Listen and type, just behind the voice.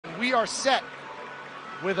we are set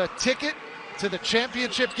with a ticket to the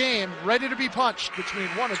championship game ready to be punched between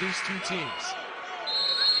one of these two teams.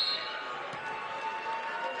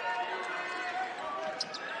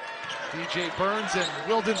 DJ Burns and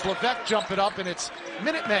Wildens Levesque jump it up, and it's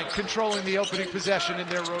Minutemen controlling the opening possession in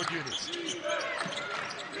their road units.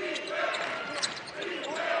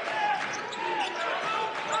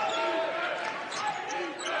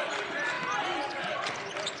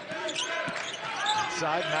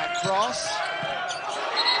 Inside, Matt Cross.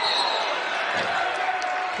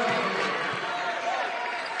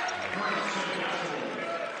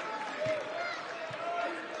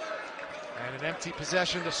 And an empty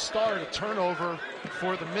possession to start, a turnover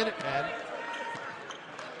for the Minutemen.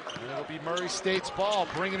 And it'll be Murray State's ball,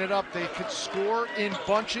 bringing it up. They could score in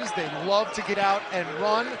bunches. They love to get out and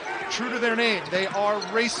run. True to their name, they are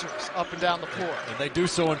racers up and down the floor. And they do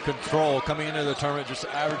so in control. Coming into the tournament, just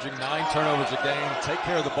averaging 9 turnovers a game. Take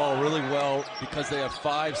care of the ball really well because they have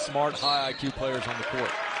 5 smart, high IQ players on the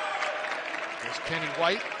court. There's Kenny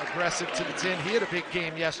White, aggressive to the tin. He had a big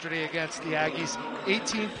game yesterday against the Aggies.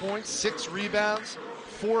 18 points, 6 rebounds,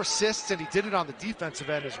 4 assists, and he did it on the defensive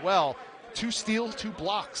end as well. 2 steals, 2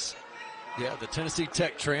 blocks. Yeah, the Tennessee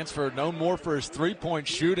Tech transfer, known more for his three-point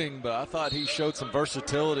shooting, but I thought he showed some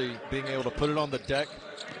versatility, being able to put it on the deck,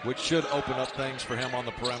 which should open up things for him on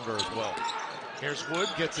the perimeter as well. Here's Wood,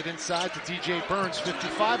 gets it inside to DJ Burns,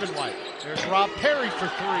 55 and white. There's Rob Perry for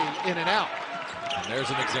 3, in and out. And there's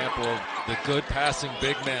an example of the good passing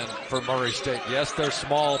big men for Murray State. Yes, they're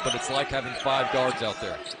small, but it's like having 5 guards out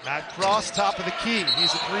there. Matt Cross, top of the key.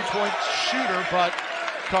 He's a three-point shooter, but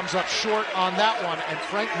comes up short on that one. And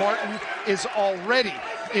Frank Martin is already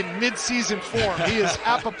in mid-season form. He is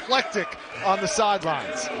apoplectic on the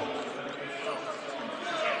sidelines.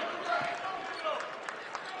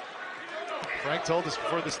 Frank told us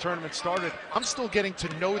before this tournament started, I'm still getting to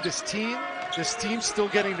know this team. This team's still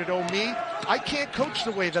getting to know me. I can't coach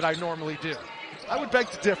the way that I normally do. I would beg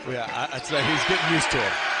to differ. Yeah, I'd say he's getting used to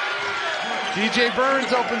it. DJ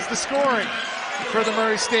Burns opens the scoring for the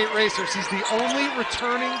Murray State Racers. He's the only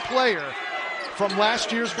returning player from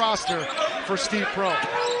last year's roster for Steve Prohm.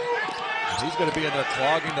 He's going to be in there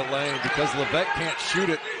clogging the lane because Levesque can't shoot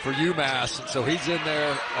it for UMass, and so he's in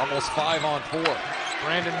there almost 5-on-4.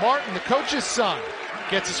 Brandon Martin, the coach's son,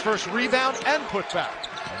 gets his first rebound and putback.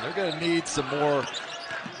 And they're going to need some more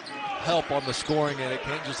help on the scoring, and it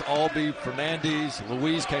can't just all be Fernandez.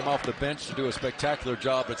 Louise came off the bench to do a spectacular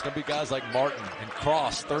job, but it's going to be guys like Martin and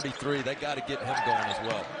Cross, 33. They got to get him going as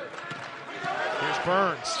well. Here's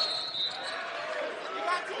Burns.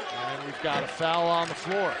 And we've got a foul on the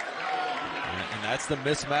floor. And that's the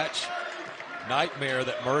mismatch nightmare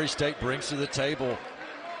that Murray State brings to the table.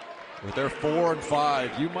 With their 4 and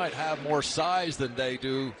 5, you might have more size than they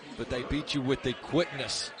do, but they beat you with the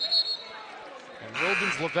quickness. And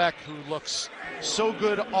Wildens Levesque, who looks so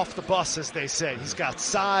good off the bus, as they say. He's got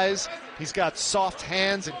size, he's got soft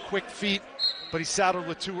hands and quick feet, but he's saddled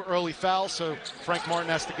with 2 early fouls, so Frank Martin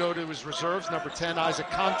has to go to his reserves. Number 10, Isaac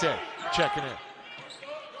Conte, checking in.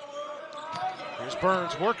 Here's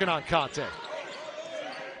Burns working on Conte.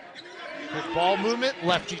 Quick ball movement,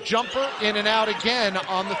 lefty jumper, in and out again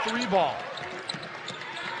on the 3 ball.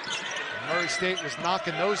 And Murray State was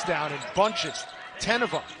knocking those down in bunches, 10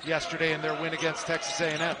 of them yesterday in their win against Texas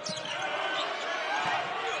A&M.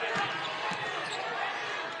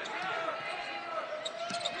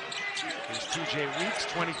 Here's TJ Weeks,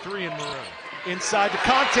 23 in maroon. Inside to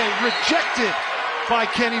Conte, rejected by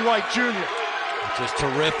Kenny White Jr. Just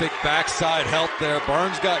terrific backside help there.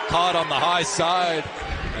 Burns got caught on the high side.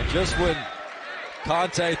 And just when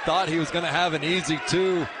Conte thought he was going to have an easy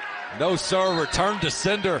 2, no sir, return to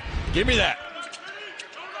sender. Give me that.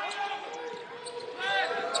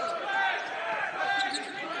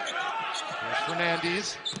 Here's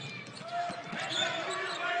Fernandez.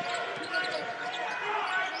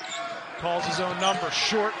 Calls his own number,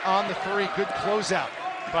 short on the 3. Good closeout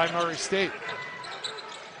by Murray State.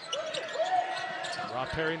 Rob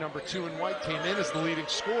Perry, number 2 in white, came in as the leading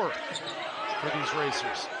scorer for these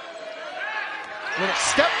Racers. Little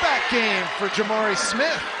step back game for Jamari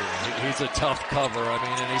Smith. He's a tough cover, I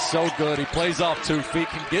mean, and he's so good. He plays off 2 feet,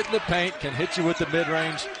 can get in the paint, can hit you with the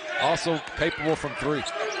mid-range, also capable from 3.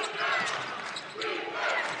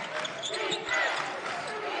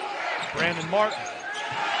 Brandon Martin.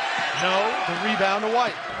 No, the rebound to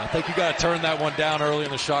White. I think you got to turn that one down early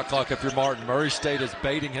in the shot clock if you're Martin. Murray State is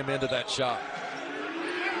baiting him into that shot.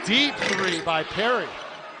 Deep 3 by Perry.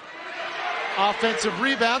 Offensive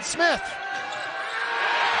rebound, Smith.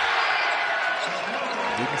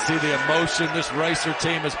 You can see the emotion this Racer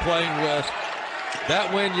team is playing with.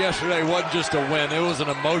 That win yesterday wasn't just a win. It was an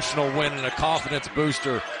emotional win and a confidence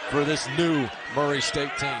booster for this new Murray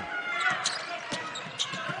State team.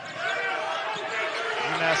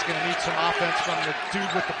 UMass going to need some offense from the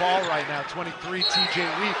dude with the ball right now, 23,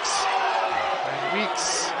 TJ Weeks. And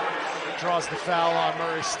Weeks draws the foul on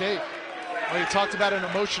Murray State. Well, you talked about an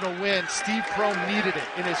emotional win. Steve Prohm needed it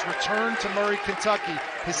in his return to Murray, Kentucky,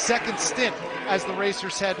 his second stint as the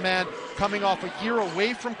Racers head man, coming off a year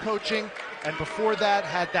away from coaching, and before that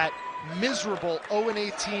had that miserable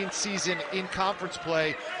 0-18 season in conference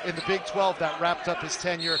play in the Big 12 that wrapped up his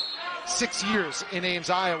tenure 6 years in Ames,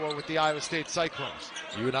 Iowa with the Iowa State Cyclones.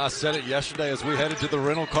 You and I said it yesterday as we headed to the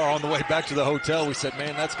rental car on the way back to the hotel. We said,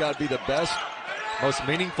 man, that's got to be the best, most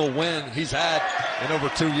meaningful win he's had in over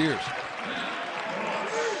 2 years.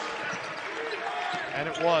 And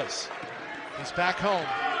it was. He's back home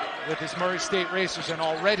with his Murray State Racers and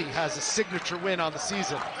already has a signature win on the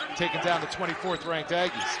season, taking down the 24th ranked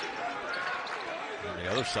Aggies. On the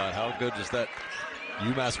other side, how good does that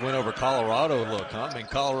UMass win over Colorado look, huh? I mean,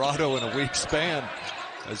 Colorado in a week span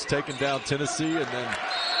has taken down Tennessee and then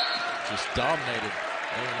just dominated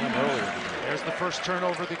A&M earlier. There's the first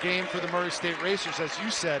turnover of the game for the Murray State Racers. As you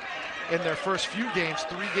said, in their first few games,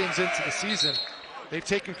 3 games into the season, they've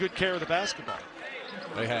taken good care of the basketball.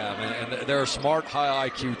 They have, and they're a smart, high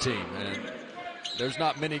IQ team. And there's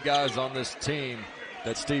not many guys on this team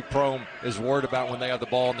that Steve Prohm is worried about when they have the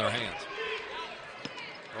ball in their hands.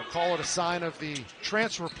 I'll call it a sign of the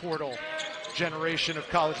transfer portal generation of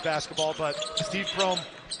college basketball, but Steve Prohm,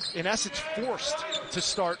 in essence, forced to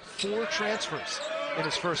start 4 transfers in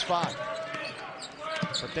his first 5.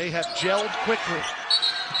 But they have gelled quickly.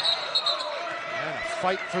 And a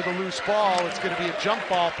fight for the loose ball. It's going to be a jump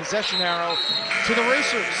ball, possession arrow to the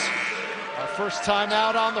Racers. Our first time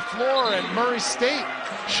out on the floor, and Murray State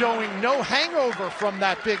showing no hangover from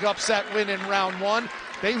that big upset win in round 1.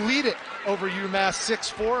 They lead it over UMass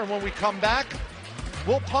 6-4, and when we come back,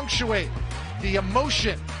 we'll punctuate the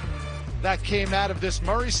emotion that came out of this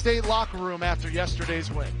Murray State locker room after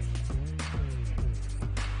yesterday's win.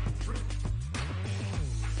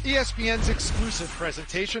 ESPN's exclusive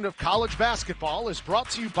presentation of college basketball is brought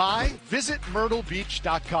to you by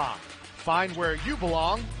VisitMyrtleBeach.com. Find where you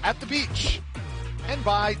belong at the beach. And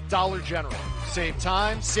by Dollar General. Save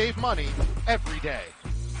time, save money every day.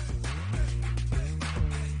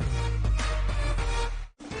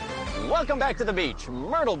 Welcome back to the beach,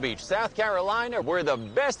 Myrtle Beach, South Carolina, where the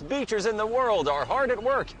best beachers in the world are hard at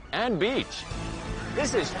work and beach.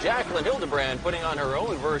 This is Jacqueline Hildebrand putting on her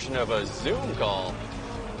own version of a Zoom call.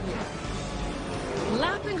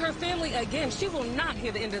 Laughing her family again. She will not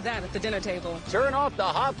hear the end of that at the dinner table. Turn off the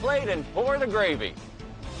hot plate and pour the gravy.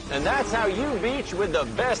 And that's how you beach with the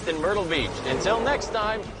best in Myrtle Beach. Until next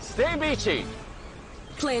time, stay beachy.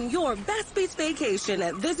 Plan your best beach vacation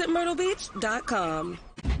at visitmyrtlebeach.com.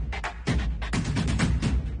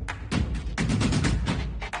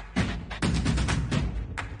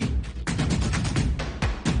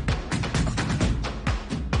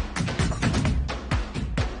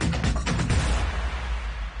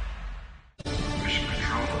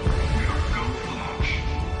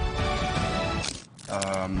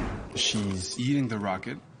 She's eating the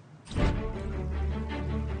rocket.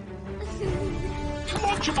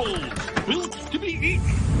 Lunchables, built to be eaten.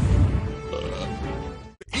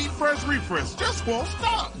 Eat Fresh Refresh just won't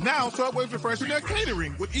stop. Now Subway's refreshing their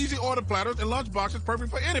catering with easy order platters and lunch boxes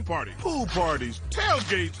perfect for any party. Pool parties,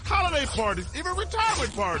 tailgates, holiday parties, even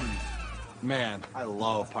retirement parties. Man, I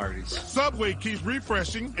love parties. Subway keeps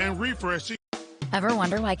refreshing and refreshing. Ever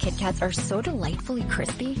wonder why Kit Kats are so delightfully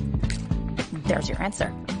crispy? There's your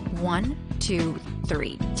answer. 1, 2,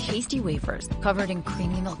 3 tasty wafers covered in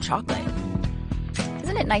creamy milk chocolate.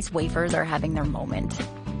 Isn't it nice wafers are having their moment?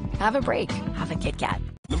 Have a break. Have a Kit Kat.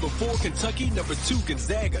 Number 4, Kentucky. Number 2,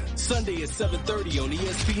 Gonzaga. Sunday at 7:30 on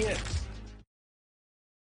ESPN.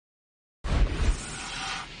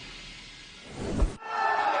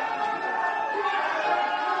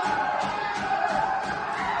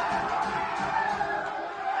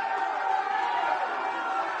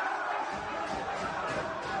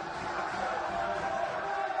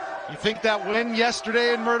 Think that win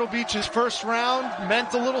yesterday in Myrtle Beach's first round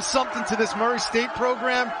meant a little something to this Murray State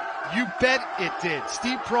program? You bet it did.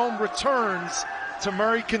 Steve Prohm returns to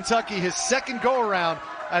Murray, Kentucky, his second go-around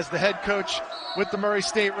as the head coach with the Murray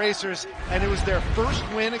State Racers, and it was their first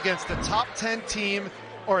win against a top 10 team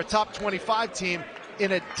or a top 25 team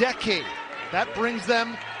in a decade. That brings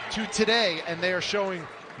them to today, and they are showing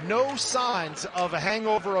no signs of a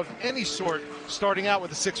hangover of any sort, starting out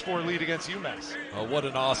with a 6-4 lead against UMass. Oh, what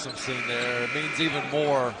an awesome scene there. It means even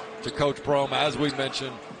more to Coach Prohm, as we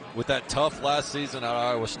mentioned. with that tough last season at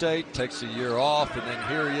Iowa State, takes a year off, and then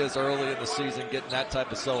here he is early in the season getting that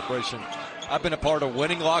type of celebration. I've been a part of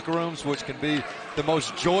winning locker rooms, which can be the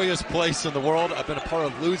most joyous place in the world. I've been a part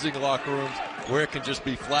of losing locker rooms where it can just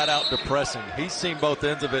be flat out depressing. He's seen both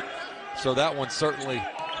ends of it, so that one certainly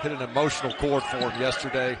hit an emotional chord for him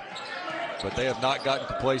yesterday, but they have not gotten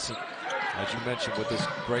complacent, as you mentioned, with this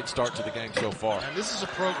great start to the game so far. And this is a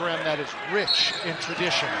program that is rich in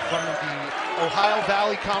tradition, from the Ohio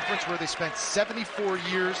Valley Conference, where they spent 74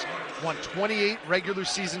 years, won 28 regular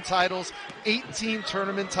season titles, 18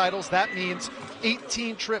 tournament titles. That means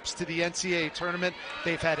 18 trips to the NCAA tournament.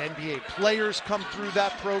 They've had NBA players come through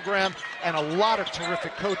that program, and a lot of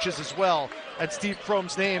terrific coaches as well. And Steve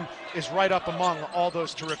Prohm's name is right up among all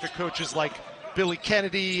those terrific coaches like Billy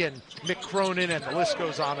Kennedy and Mick Cronin, and the list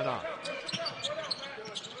goes on and on.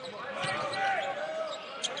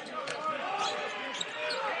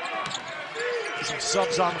 Some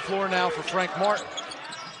subs on the floor now for Frank Martin.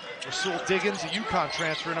 Rasul Diggins, a UConn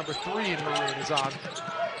transfer, number 3 in maroon, is on.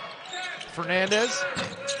 Fernandez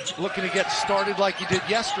looking to get started like he did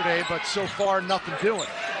yesterday, but so far nothing doing.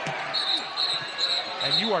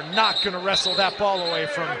 And you are not going to wrestle that ball away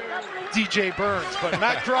from DJ Burns, but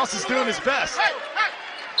Matt Cross is doing his best.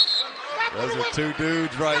 Those are two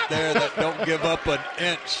dudes right there that don't give up an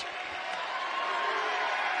inch.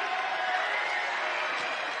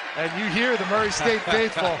 And you hear the Murray State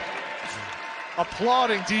faithful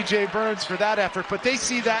applauding DJ Burns for that effort, but they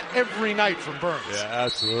see that every night from Burns. Yeah,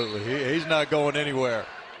 absolutely. He's not going anywhere.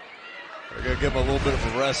 They're going to give him a little bit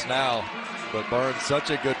of a rest now, but Burns, such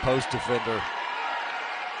a good post defender.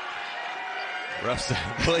 Ref saying,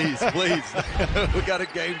 please, please, we got a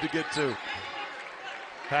game to get to.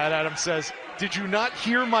 Pat Adams says, did you not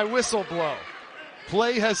hear my whistle blow?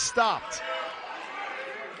 Play has stopped.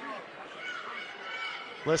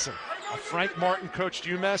 Listen, a Frank Martin coached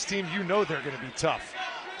UMass team, you know they're going to be tough.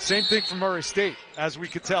 Same thing for Murray State, as we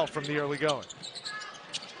could tell from the early going.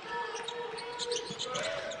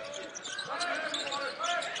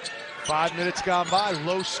 Five minutes gone by,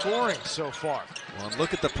 low scoring so far. Well,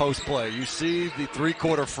 look at the post play. You see the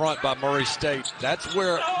three-quarter front by Murray State. That's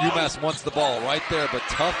where UMass wants the ball, right there, but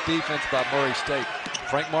tough defense by Murray State.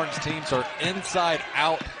 Frank Martin's teams are inside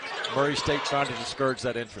out. Murray State trying to discourage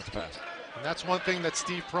that entrance pass. And that's one thing that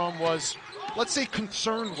Steve Prohm was, let's say,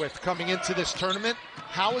 concerned with coming into this tournament.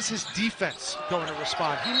 How is his defense going to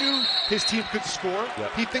respond? He knew his team could score.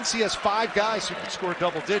 Yep. He thinks he has 5 guys who can score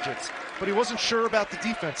double digits, but he wasn't sure about the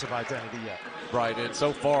defensive identity yet. Right, and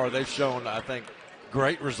so far they've shown, I think,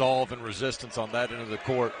 great resolve and resistance on that end of the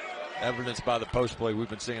court, evidenced by the post play we've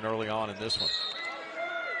been seeing early on in this one.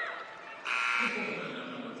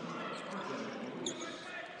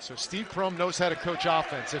 So Steve Prohm knows how to coach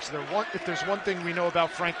offense. If there's one thing we know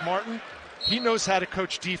about Frank Martin, he knows how to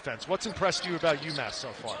coach defense. What's impressed you about UMass so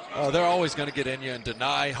far? They're always going to get in you and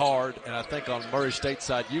deny hard, and I think on Murray State's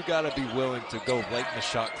side, you got to be willing to go late in the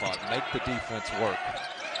shot clock, make the defense work.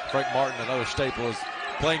 Frank Martin, another staple, is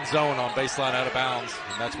playing zone on baseline out of bounds,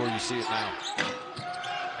 and that's where you see it now.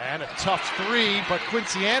 And a tough 3, but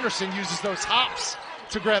Quincy Anderson uses those hops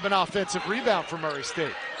to grab an offensive rebound for Murray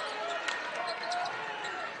State.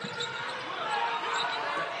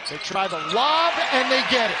 They try the lob, and they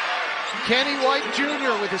get it. Kenny White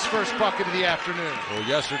Jr. with his first bucket of the afternoon. Well,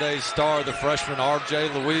 yesterday's star, the freshman R.J.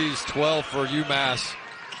 Louise, 12 for UMass,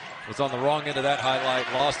 was on the wrong end of that highlight,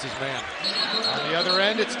 lost his man. On the other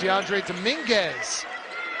end, it's DeAndre Dominguez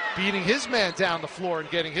beating his man down the floor and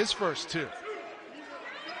getting his first 2.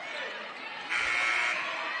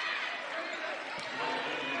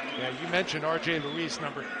 Yeah, you mentioned R.J. Louise,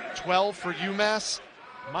 number 12 for UMass.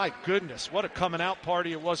 My goodness, what a coming out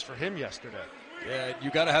party it was for him yesterday. Yeah,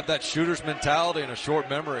 you got to have that shooter's mentality and a short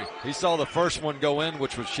memory. He saw the first one go in,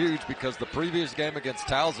 which was huge because the previous game against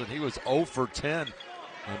Towson, he was 0 for 10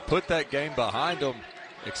 and put that game behind him,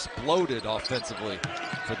 exploded offensively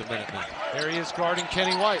for the Minutemen. There he is guarding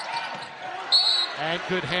Kenny White. And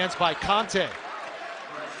good hands by Conte.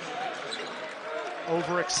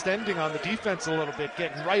 Overextending on the defense a little bit,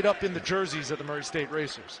 getting right up in the jerseys of the Murray State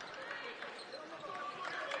Racers.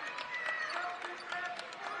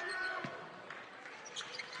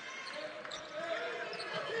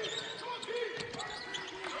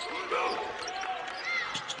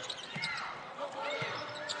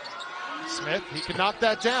 Smith, he could knock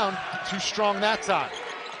that down. Too strong that time.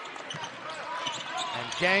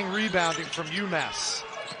 And gang rebounding from UMass.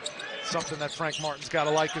 Something that Frank Martin's got to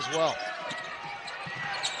like as well.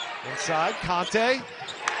 Inside, Conte.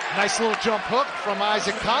 Nice little jump hook from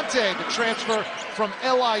Isaac Conte. The transfer from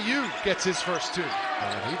LIU gets his first 2.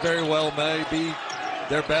 He very well may be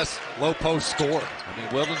their best low post scorer. I mean,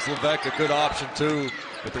 Wildens Levesque a good option too,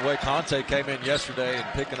 but the way Conte came in yesterday and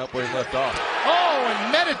picking up where he left off. Oh,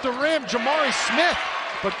 and met at the rim, Jamari Smith.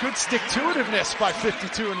 But good stick-to-itiveness by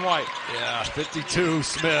 52 and White. Yeah, 52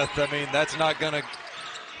 Smith. I mean, that's not going to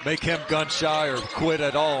make him gun shy or quit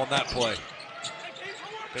at all on that play.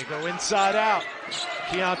 They go inside out.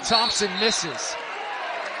 Keon Thompson misses.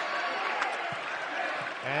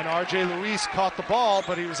 And R.J. Luis caught the ball,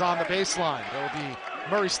 but he was on the baseline. It'll be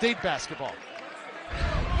Murray State basketball.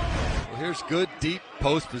 Well, here's good deep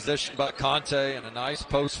post position by Conte and a nice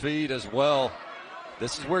post feed as well.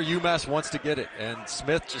 This is where UMass wants to get it, and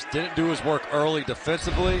Smith just didn't do his work early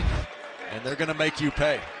defensively, and they're going to make you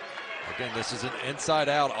pay. Again, this is an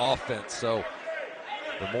inside-out offense, so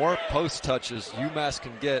the more post touches UMass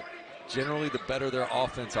can get, generally the better their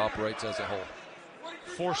offense operates as a whole.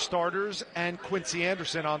 4 starters and Quincy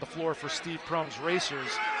Anderson on the floor for Steve Prohm's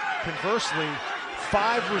Racers. Conversely,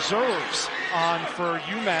 5 reserves on for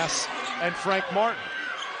UMass and Frank Martin.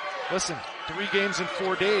 Listen, 3 games in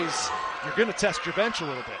 4 days, you're going to test your bench a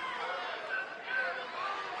little bit.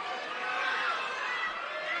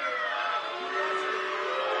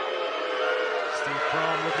 Steve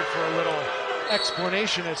Prohm looking for a little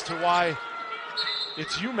explanation as to why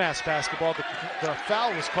it's UMass basketball. The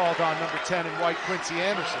foul was called on number 10 in White, Quincy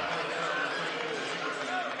Anderson.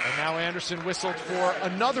 And now Anderson whistled for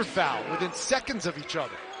another foul within seconds of each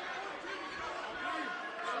other.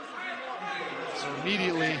 So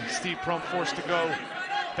immediately, Steve Prohm forced to go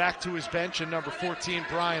back to his bench, and number 14,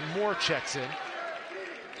 Brian Moore, checks in.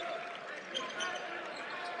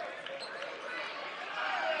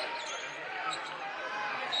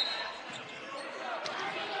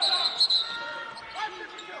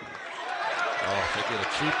 Oh, they get a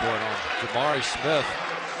cheap one on Jamari Smith.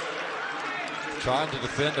 Trying to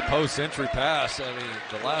defend the post-entry pass. I mean,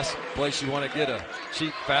 the last place you want to get a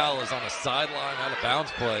cheap foul is on a sideline out of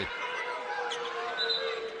bounds play.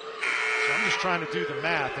 I'm just trying to do the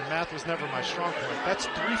math, and math was never my strong point. That's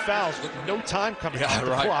 3 fouls with no time coming off the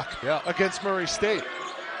clock against Murray State.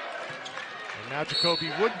 And now Jacoby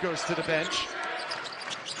Wood goes to the bench.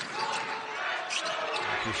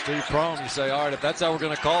 If you're Steve Prohm, you say, all right, if that's how we're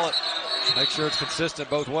going to call it, make sure it's consistent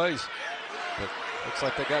both ways. But looks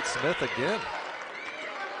like they got Smith again.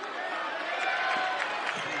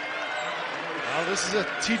 Well, this is a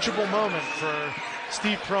teachable moment for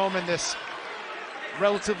Steve Prohm and this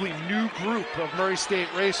relatively new group of Murray State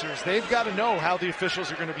Racers. They've got to know how the officials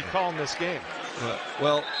are going to be calling this game.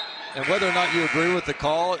 Well, and whether or not you agree with the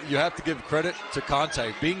call, you have to give credit to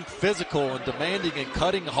Conte. Being physical and demanding and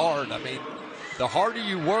cutting hard. I mean, the harder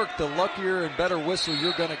you work, the luckier and better whistle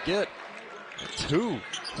you're going to get. 2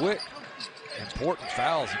 quick, important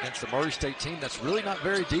fouls against the Murray State team that's really not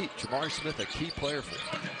very deep. Jamari Smith, a key player for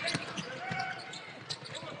them.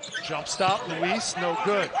 Jump stop, Luis, no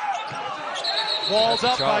good. Walled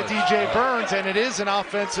up by DJ Burns, and it is an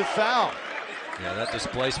offensive foul. Yeah, that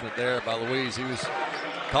displacement there by Luis. He was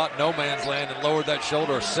caught no man's land and lowered that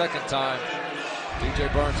shoulder a second time.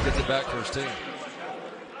 DJ Burns gets it back for his team.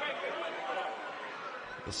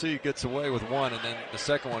 We'll see, he gets away with one, and then the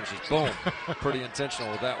second one is just boom. Pretty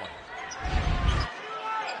intentional with that one.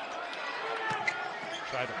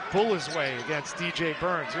 Tried to pull his way against DJ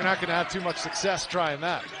Burns. You're not going to have too much success trying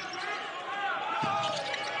that.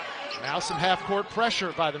 Now some half-court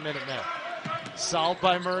pressure by the Minutemen. Solved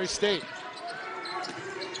by Murray State.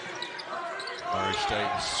 Murray State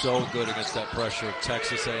is so good against that pressure of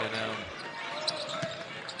Texas A&M.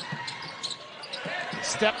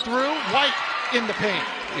 Step through, White in the paint.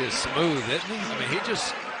 He is smooth, isn't he? I mean, he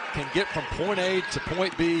just can get from point A to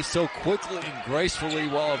point B so quickly and gracefully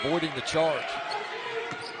while avoiding the charge.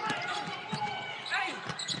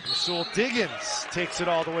 Rasul Diggins takes it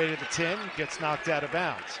all the way to the 10, gets knocked out of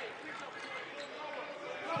bounds.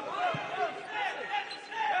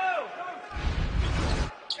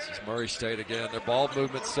 This is Murray State again. Their ball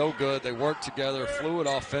movement's so good. They work together, fluid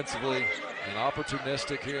offensively, and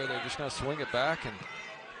opportunistic here. They're just going to swing it back, and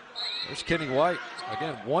there's Kenny White.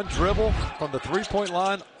 Again, one dribble from the three-point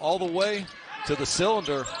line all the way to the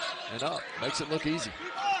cylinder and up. Makes it look easy.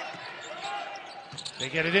 They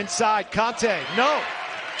get it inside. Conte, no.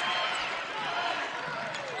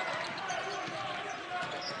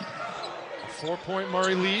 A 4-point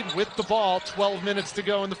Murray lead with the ball. 12 minutes to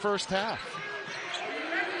go in the first half.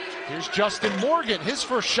 Here's Justin Morgan, his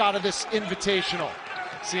first shot of this invitational.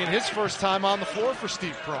 Seeing his first time on the floor for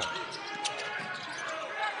Steve Prohm.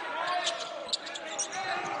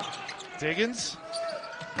 Diggins,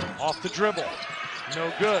 off the dribble,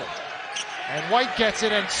 no good. And White gets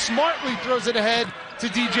it and smartly throws it ahead to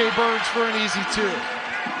DJ Burns for an easy 2.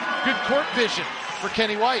 Good court vision for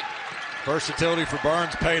Kenny White. Versatility for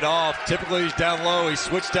Burns paid off. Typically he's down low. He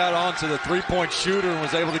switched out onto the three-point shooter and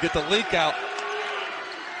was able to get the leak out.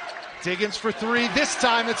 Diggins for three. This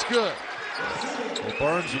time it's good. Well,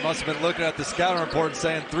 Burns, you must have been looking at the scouting report and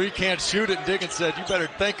saying three can't shoot it. And Diggins said, you better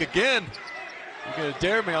think again. You're going to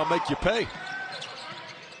dare me, I'll make you pay.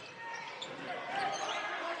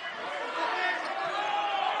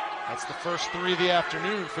 That's the first three of the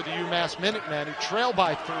afternoon for the UMass Minutemen, who trail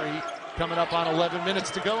by three, coming up on 11 minutes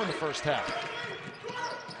to go in the first half.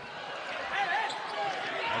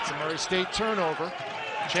 That's a Murray State turnover.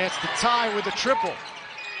 Chance to tie with a triple.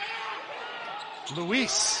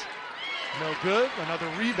 Luis, no good. Another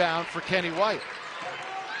rebound for Kenny White.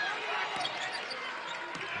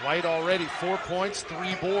 White already 4 points,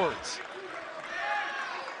 3 boards.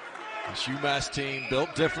 This UMass team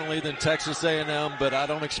built differently than Texas A&M, but I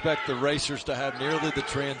don't expect the Racers to have nearly the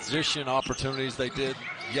transition opportunities they did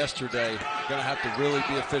yesterday. Going to have to really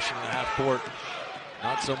be efficient in the half court.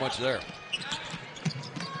 Not so much there.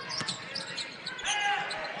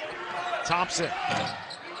 Thompson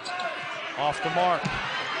off the mark.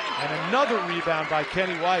 And another rebound by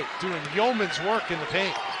Kenny White, doing yeoman's work in the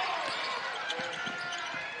paint.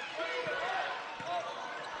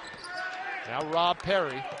 Now Rob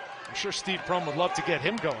Perry. I'm sure Steve Prohm would love to get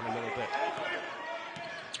him going a little bit.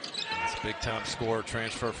 It's a big-time scorer,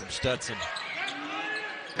 transfer from Stetson.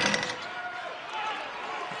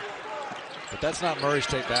 But that's not Murray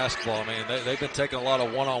State basketball. I mean, they've been taking a lot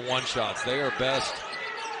of one-on-one shots. They are best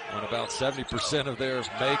when about 70% of their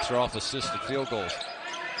makes are off assisted field goals.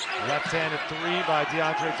 Left-handed three by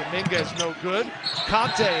DeAndre Dominguez, no good.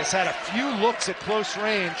 Conte has had a few looks at close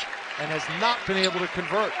range and has not been able to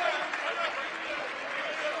convert.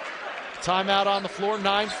 Timeout on the floor,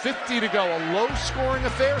 9:50 to go. A low-scoring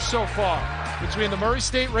affair so far between the Murray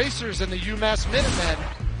State Racers and the UMass Minutemen,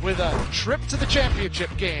 with a trip to the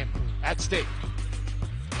championship game at stake.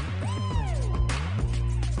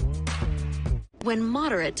 When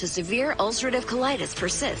moderate to severe ulcerative colitis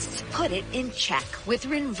persists, put it in check with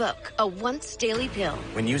Rinvoq, a once-daily pill.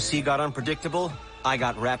 When UC got unpredictable, I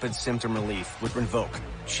got rapid symptom relief with Rinvoq.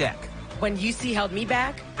 Check. When UC held me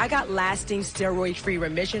back, I got lasting steroid-free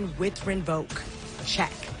remission with Rinvoq.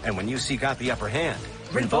 Check. And when UC got the upper hand,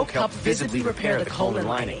 Rinvoq helped visibly repair the colon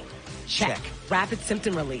lining. Check. Rapid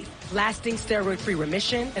symptom relief, lasting steroid-free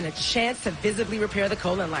remission, and a chance to visibly repair the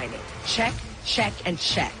colon lining. Check, check, and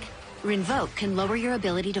check. Rinvoq can lower your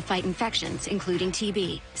ability to fight infections, including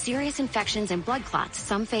TB, serious infections and blood clots,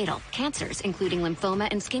 some fatal, cancers, including lymphoma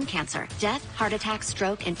and skin cancer, death, heart attack,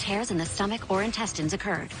 stroke, and tears in the stomach or intestines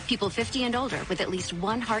occurred. People 50 and older with at least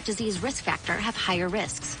one heart disease risk factor have higher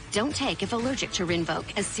risks. Don't take if allergic to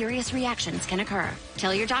Rinvoq, as serious reactions can occur.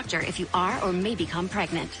 Tell your doctor if you are or may become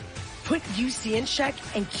pregnant. Put UC in check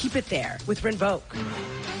and keep it there with Rinvoq.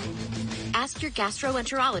 Ask your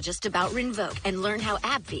gastroenterologist about Rinvoq and learn how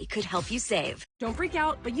AbbVie could help you save. Don't freak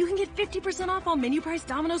out, but you can get 50% off all menu price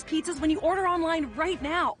Domino's pizzas when you order online right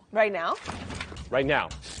now. Right now? Right now.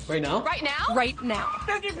 Right now? Right now? Right now.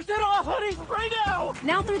 50% off, honey! Right now!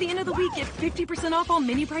 Now through the end of the week, get 50% off all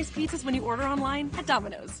menu price pizzas when you order online at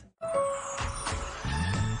Domino's.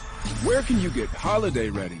 Where can you get holiday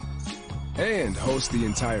ready and host the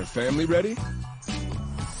entire family ready?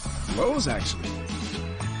 Lowe's, actually.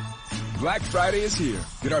 Black Friday is here.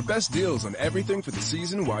 Get our best deals on everything for the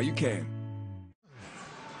season while you can.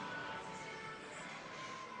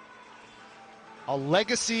 A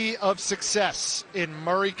legacy of success in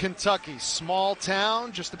Murray, Kentucky. Small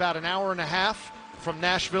town, just about an hour and a half from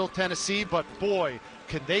Nashville, Tennessee, but boy,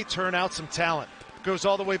 can they turn out some talent. Goes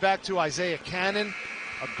all the way back to Isaiah Cannon,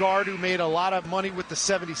 a guard who made a lot of money with the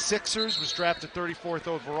 76ers, was drafted 34th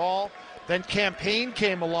overall. Then Campaign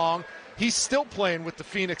came along. He's still playing with the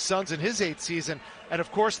Phoenix Suns in his 8th season. And,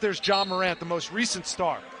 of course, there's John Morant, the most recent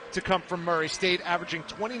star to come from Murray State, averaging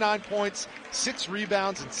 29 points, 6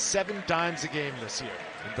 rebounds, and 7 dimes a game this year.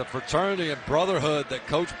 And the fraternity and brotherhood that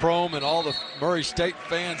Coach Prohm and all the Murray State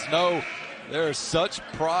fans know, there is such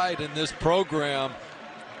pride in this program,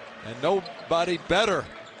 and nobody better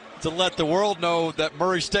to let the world know that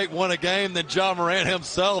Murray State won a game than John Morant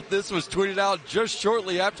himself. This was tweeted out just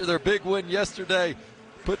shortly after their big win yesterday.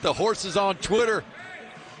 Put the horses on Twitter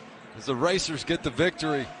as the Racers get the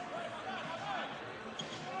victory.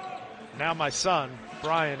 Now my son,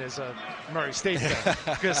 Brian, is a Murray State fan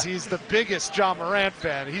because he's the biggest John Morant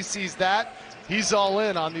fan. He sees that. He's all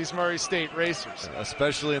in on these Murray State Racers.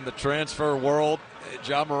 Especially in the transfer world,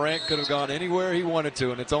 John Morant could have gone anywhere he wanted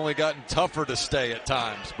to, and it's only gotten tougher to stay at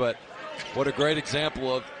times. But what a great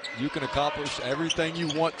example of you can accomplish everything you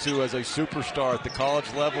want to as a superstar at the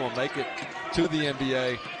college level and make it to the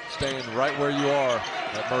NBA, staying right where you are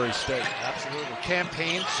at Murray State. Absolutely.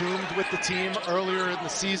 Campaign zoomed with the team earlier in the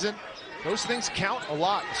season. Those things count a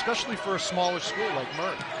lot, especially for a smaller school like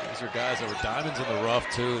Murray. These are guys that were diamonds in the rough,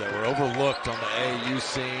 too, that were overlooked on the AAU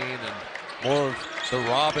scene and more of the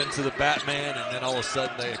Robin to the Batman, and then all of a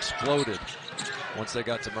sudden they exploded once they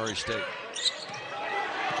got to Murray State.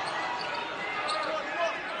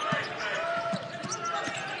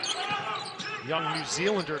 Young New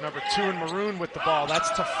Zealander, number 2 in maroon with the ball. That's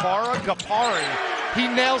Tafara Gapari. He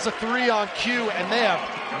nails a 3 on cue, and they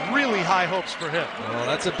have really high hopes for him. Well,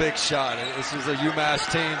 that's a big shot. This is a UMass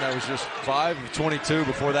team that was just 5 of 22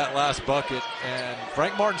 before that last bucket. And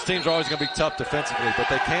Frank Martin's teams are always going to be tough defensively, but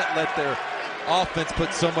they can't let their offense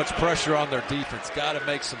put so much pressure on their defense. Got to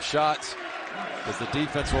make some shots because the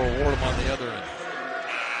defense will reward them on the other end.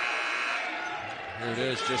 Here it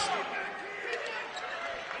is, just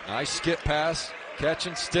nice skip pass, catch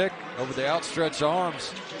and stick over the outstretched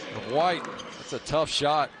arms of White. That's a tough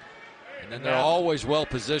shot. And then they're always well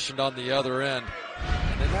positioned on the other end.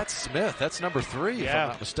 And then that's Smith. That's number 3, if I'm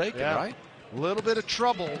not mistaken, right? A little bit of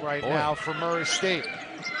trouble right now for Murray State.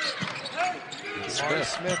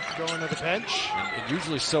 Smith going to the bench. And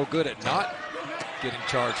usually so good at not getting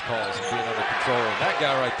charge calls and being under control. And that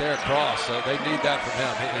guy right there, Cross, so they need that from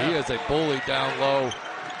him. He is a bully down low.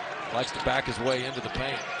 Likes to back his way into the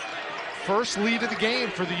paint. First lead of the game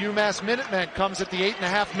for the UMass Minutemen comes at the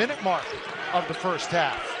 8.5-minute mark of the first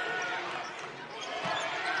half.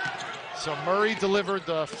 So Murray delivered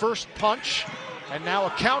the first punch, and now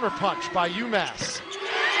a counter punch by UMass.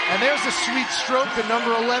 And there's a sweet stroke of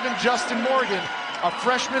number 11, Justin Morgan, a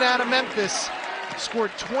freshman out of Memphis,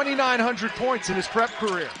 scored 2,900 points in his prep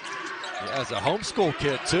career. Yeah, as a homeschool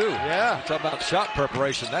kid, too. Yeah. Talk about shot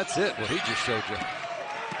preparation. That's it, what he just showed you.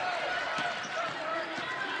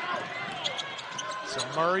 So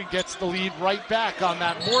Murray gets the lead right back on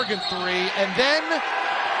that Morgan 3, and then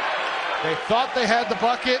they thought they had the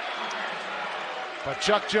bucket, but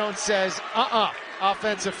Chuck Jones says,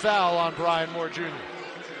 offensive foul on Brian Moore Jr.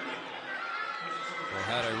 They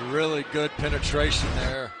had a really good penetration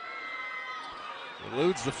there.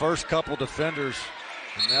 Eludes the first couple defenders,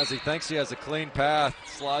 and as he thinks he has a clean path,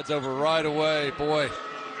 slides over right away. Boy,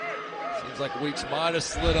 seems like Weeks might have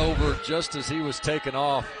slid over just as he was taken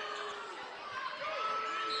off.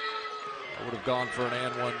 I would have gone for an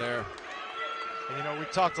and one there. You know, we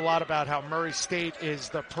talked a lot about how Murray State is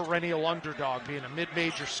the perennial underdog, being a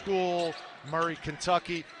mid-major school, Murray,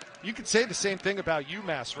 Kentucky. You could say the same thing about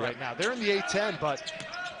UMass right now. They're in the A-10, but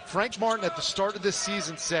Frank Martin at the start of this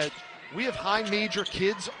season said, we have high major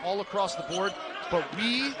kids all across the board, but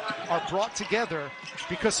we are brought together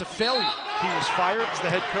because of failure. He was fired as the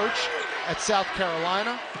head coach at South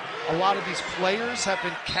Carolina. A lot of these players have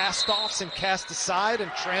been cast-offs and cast aside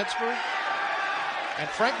and transferred. And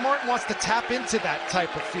Frank Martin wants to tap into that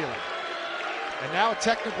type of feeling. And now a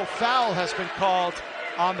technical foul has been called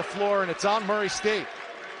on the floor, and it's on Murray State.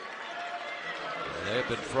 They've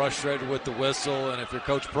been frustrated with the whistle, and if you're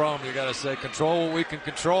Coach Prohm, you got to say, control what we can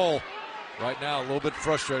control. Right now, a little bit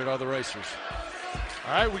frustrated are the Racers.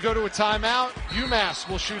 All right, we go to a timeout. UMass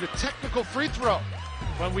will shoot a technical free throw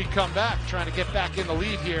when we come back, trying to get back in the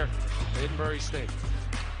lead here in Murray State.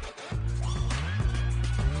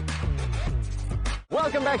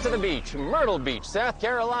 Welcome back to the beach, Myrtle Beach, South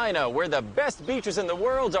Carolina, where the best beaches in the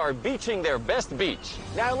world are beaching their best beach.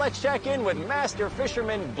 Now let's check in with master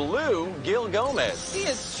fisherman Blue Gil Gomez. He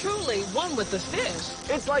is truly one with the fish.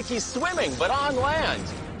 It's like he's swimming, but on land.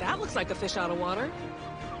 That looks like a fish out of water.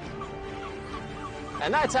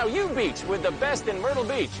 And that's how you beach with the best in Myrtle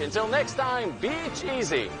Beach. Until next time, beach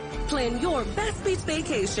easy. Plan your best beach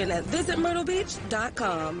vacation at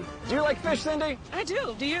visitmyrtlebeach.com. Do you like fish, Cindy? I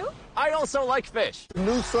do. Do you? I also like fish. The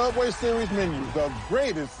new Subway Series menu, the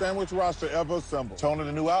greatest sandwich roster ever assembled. Tony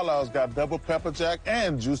the new Outlaws got double pepper jack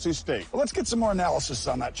and juicy steak. Well, let's get some more analysis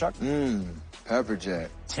on that, Chuck. Pepper jack.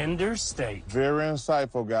 Tender steak. Very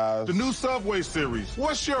insightful, guys. The new Subway Series.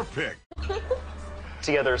 What's your pick?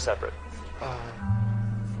 Together or separate?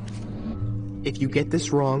 If you get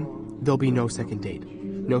this wrong, there'll be no second date.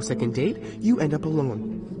 No second date, you end up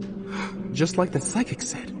alone. Just like the psychic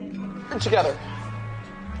said. And together.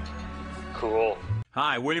 Cool.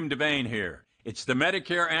 Hi, William Devane here. It's the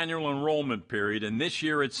Medicare annual enrollment period, and this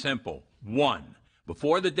year it's simple. 1,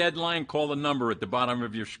 before the deadline, call the number at the bottom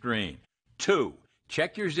of your screen. 2,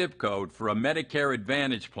 check your zip code for a Medicare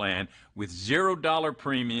Advantage plan with $0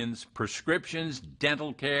 premiums, prescriptions,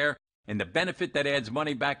 dental care, and the benefit that adds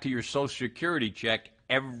money back to your Social Security check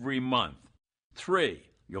every month. 3,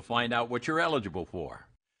 You'll find out what you're eligible for.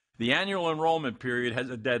 The annual enrollment period has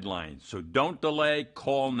a deadline, so don't delay.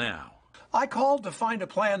 Call now. I called to find a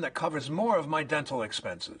plan that covers more of my dental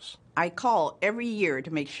expenses. I call every year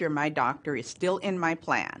to make sure my doctor is still in my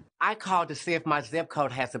plan. I called to see if my zip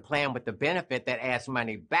code has a plan with the benefit that adds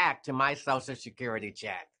money back to my Social Security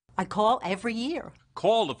check. I call every year.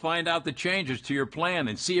 Call to find out the changes to your plan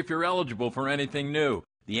and see if you're eligible for anything new.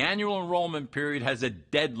 The annual enrollment period has a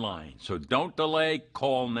deadline, so don't delay.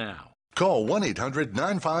 Call now. Call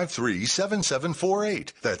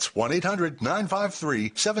 1-800-953-7748. That's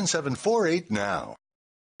 1-800-953-7748 now.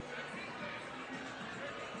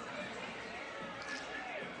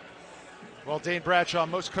 Well, Dane Bradshaw,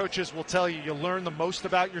 most coaches will tell you learn the most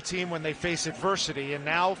about your team when they face adversity. And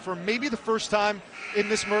now, for maybe the first time in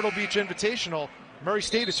this Myrtle Beach Invitational, Murray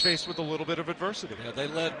State is faced with a little bit of adversity. Yeah, they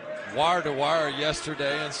led wire to wire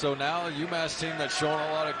yesterday, and so now a UMass team that's showing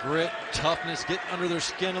a lot of grit, toughness, getting under their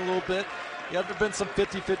skin a little bit. Yeah, there have been some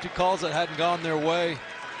 50-50 calls that hadn't gone their way.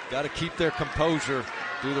 Got to keep their composure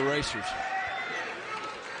through the racers.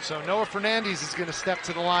 So Noah Fernandez is going to step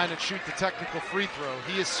to the line and shoot the technical free throw.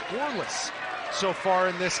 He is scoreless so far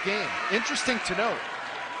in this game. Interesting to note,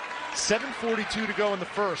 7:42 to go in the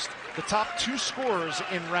first. The top two scorers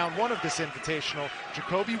in round one of this invitational,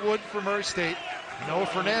 Jacoby Wood for Murray State, Noah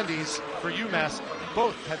Fernandez for UMass,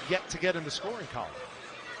 both have yet to get in the scoring column.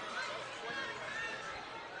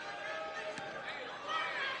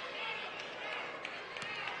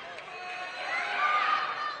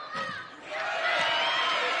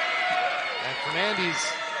 And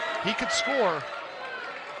Fernandez, he could score,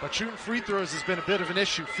 but shooting free throws has been a bit of an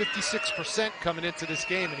issue. 56% coming into this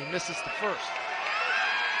game, and he misses the first.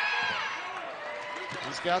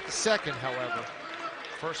 He's got the second, however.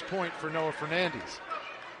 First point for Noah Fernandez.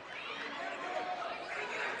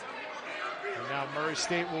 And now Murray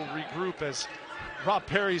State will regroup as Rob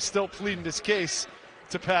Perry's still pleading his case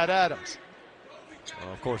to Pat Adams.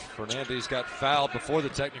 Well, of course, Fernandez got fouled before the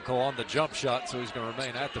technical on the jump shot, so he's going to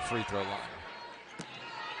remain at the free throw line.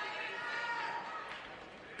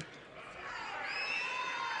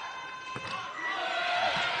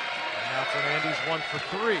 And now Fernandez 1 for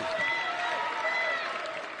 3.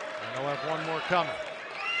 He'll have one more coming.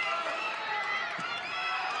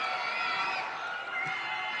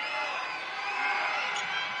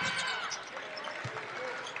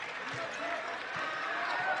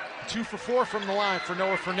 Two for 4 from the line for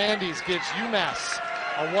Noah Fernandez gives UMass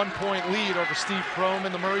a 1-point lead over Steve Prohm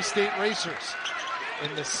and the Murray State Racers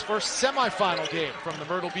in this first semifinal game from the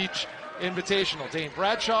Myrtle Beach Invitational. Dane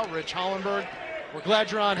Bradshaw, Rich Hollenberg, we're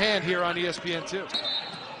glad you're on hand here on ESPN2.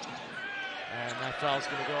 And that foul's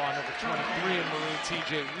going to go on number 23 in Maroon,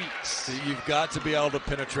 TJ Weeks. See, you've got to be able to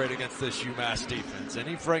penetrate against this UMass defense.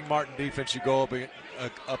 Any Frank Martin defense you go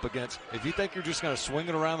up against, if you think you're just going to swing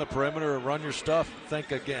it around the perimeter and run your stuff,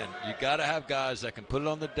 think again. You got to have guys that can put it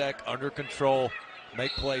on the deck, under control,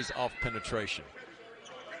 make plays off penetration.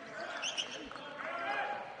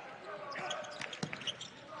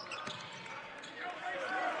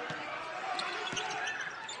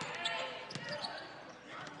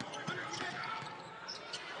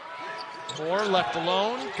 Moore left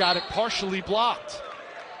alone, got it partially blocked.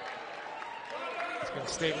 It's going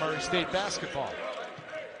to stay Murray State basketball.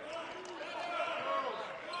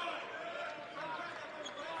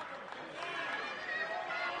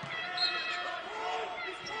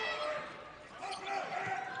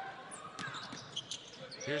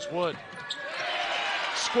 Here's Wood.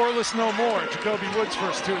 Scoreless no more. Jacoby Wood's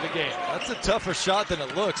first two of the game. That's a tougher shot than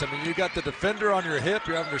it looks. I mean, you got the defender on your hip.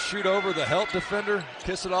 You're having to shoot over the help defender,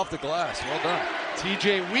 kiss it off the glass. Well done.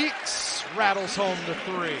 TJ Weeks rattles home the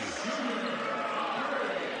three.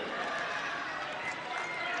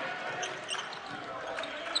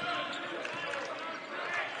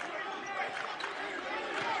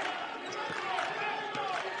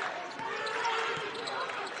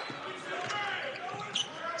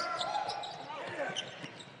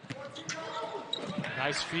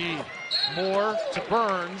 Nice feed. Moore to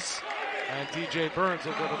Burns, and DJ Burns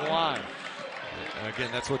will go to the line. And again,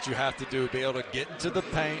 that's what you have to do, be able to get into the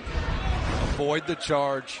paint, avoid the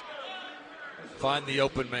charge, find the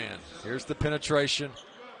open man. Here's the penetration.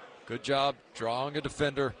 Good job drawing a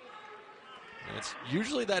defender. And it's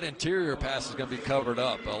usually that interior pass is going to be covered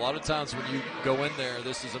up. A lot of times when you go in there,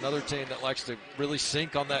 this is another team that likes to really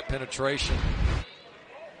sink on that penetration.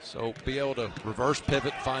 So be able to reverse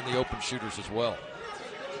pivot, find the open shooters as well.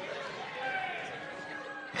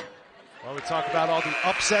 Well, we talk about all the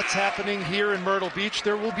upsets happening here in Myrtle Beach.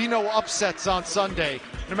 There will be no upsets on Sunday,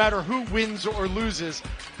 no matter who wins or loses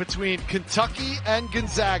between Kentucky and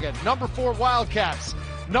Gonzaga. Number 4 Wildcats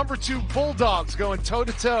number 2 Bulldogs going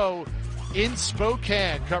toe-to-toe in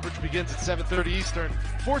Spokane. Coverage begins at 7:30 Eastern,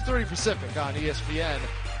 4:30 Pacific on ESPN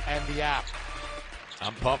and the app.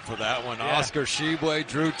 I'm pumped for that one. Yeah. Oscar Shibwe,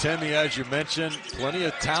 Drew Timme, as you mentioned, plenty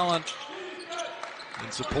of talent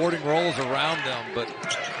in supporting roles around them, but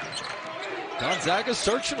Gonzaga's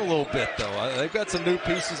searching a little bit, though. They've got some new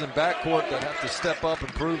pieces in backcourt that have to step up and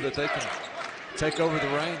prove that they can take over the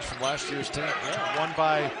reins from last year's team. Yeah, won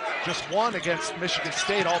by just one against Michigan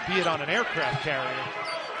State, albeit on an aircraft carrier.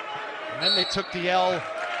 And then they took the L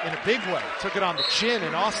in a big way, took it on the chin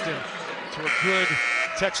in Austin to a good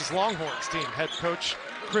Texas Longhorns team. Head coach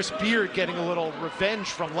Chris Beard getting a little revenge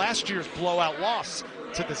from last year's blowout loss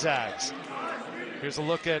to the Zags. Here's a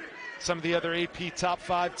look at some of the other AP top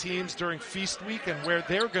 5 teams during Feast Week and where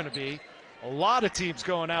they're going to be. A lot of teams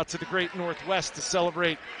going out to the Great Northwest to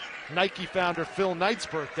celebrate Nike founder Phil Knight's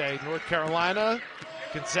birthday. North Carolina,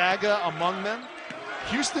 Gonzaga among them.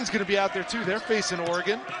 Houston's going to be out there too. They're facing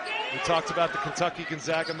Oregon. We talked about the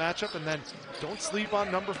Kentucky-Gonzaga matchup, and then don't sleep on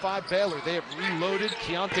number 5 Baylor. They have reloaded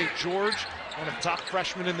Keontae George, one of the top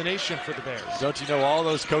freshmen in the nation for the Bears. Don't you know all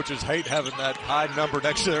those coaches hate having that high number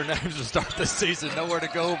next to their names to start the season? Nowhere to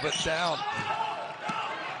go but down.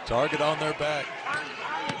 Target on their back.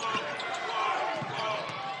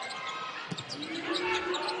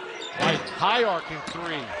 White, high arcing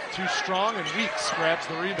 3. Too strong, and Weeks grabs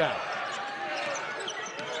the rebound.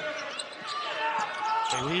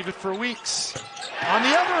 They leave it for Weeks. On the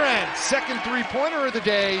other end, second three-pointer of the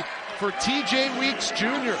day for TJ Weeks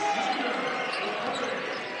Jr.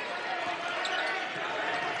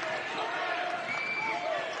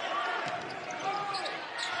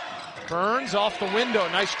 Burns off the window.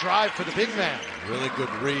 Nice drive for the big man. Really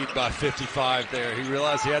good read by 55 there. He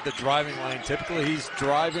realized he had the driving lane. Typically he's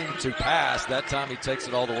driving to pass. That time he takes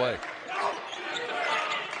it all the way.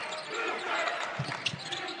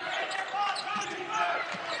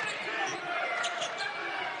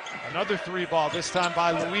 Another 3 ball, this time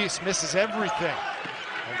by Luis, misses everything.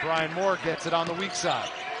 And Brian Moore gets it on the weak side.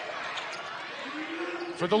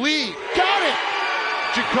 For the lead, got it!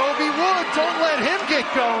 Jacoby Wood, don't let him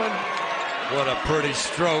get going. What a pretty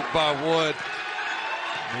stroke by Wood.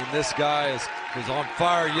 I mean, this guy was on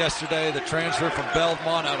fire yesterday. The transfer from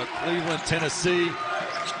Belmont out of Cleveland, Tennessee.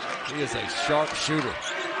 He is a sharp shooter.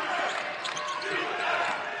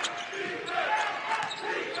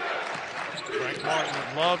 Frank Martin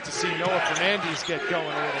would love to see Noah Fernandez get going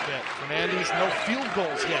a little bit. Fernandez, no field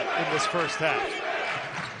goals yet in this first half.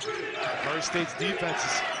 Murray State's defense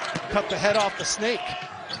has cut the head off the snake.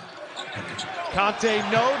 Conte,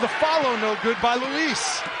 no. The follow, no good by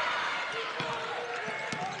Luis.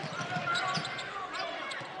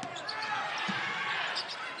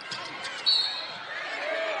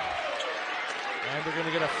 And they're going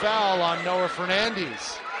to get a foul on Noah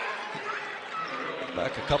Fernandez.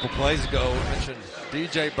 Back a couple plays ago, we mentioned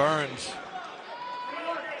DJ Burns.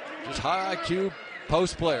 Just high IQ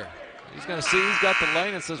post player. He's going to see he's got the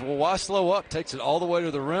lane and says, well, why slow up? Takes it all the way to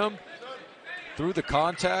the rim, through the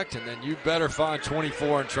contact, and then you better find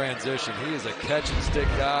 24 in transition. He is a catch and stick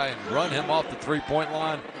guy, and run him off the three-point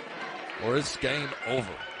line or it's game over.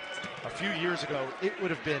 A few years ago, it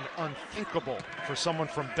would have been unthinkable for someone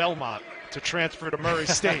from Belmont to transfer to Murray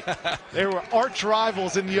State. They were arch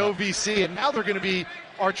rivals in the OVC, and now they're going to be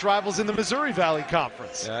arch rivals in the Missouri Valley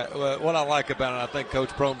Conference. Yeah, what I like about it, I think Coach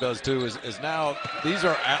Prohm does too, is now these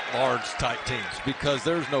are at-large type teams, because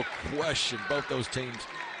there's no question both those teams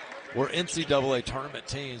were NCAA tournament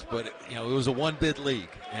teams, but it was a one-bid league,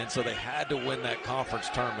 and so they had to win that conference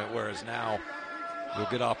tournament, whereas now you'll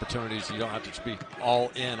get opportunities. You don't have to just be all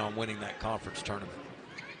in on winning that conference tournament.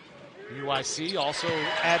 UIC also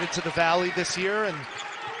added to the Valley this year, and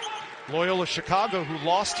Loyola Chicago, who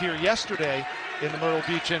lost here yesterday in the Myrtle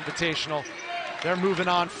Beach Invitational, they're moving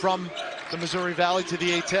on from the Missouri Valley to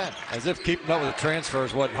the A-10. As if keeping up with the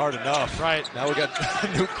transfers wasn't hard enough. Right. Now we got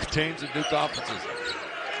new teams and new conferences.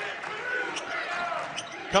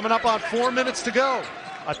 Coming up on 4 minutes to go.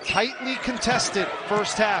 A tightly contested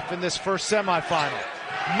first half in this first semifinal.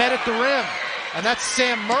 Met at the rim, and that's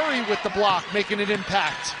Sam Murray with the block, making an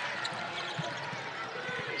impact.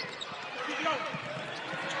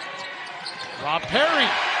 Rob Perry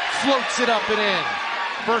floats it up and in.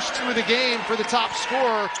 First 2 of the game for the top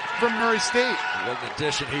scorer from Murray State. What an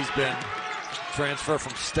addition he's been. Transfer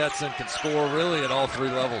from Stetson, can score really at all 3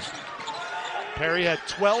 levels. Perry had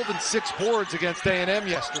 12 and 6 boards against A&M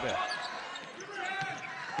yesterday.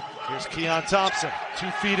 Here's Keon Thompson,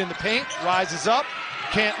 2 feet in the paint, rises up,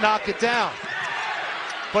 can't knock it down.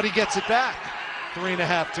 But he gets it back.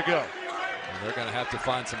 3.5 to go. They're going to have to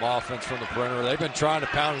find some offense from the perimeter. They've been trying to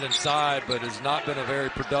pound it inside, but it's not been a very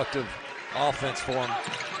productive offense for them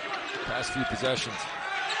past few possessions.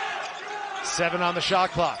 7 on the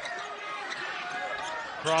shot clock.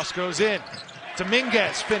 Cross goes in.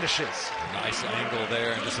 Dominguez finishes. Nice angle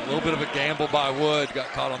there, and just a little bit of a gamble by Wood. Got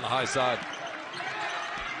caught on the high side.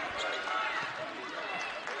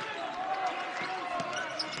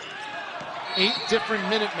 Eight different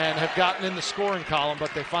Minutemen have gotten in the scoring column,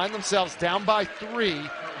 but they find themselves down by 3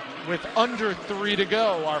 with under 3 to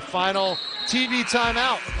go. Our final TV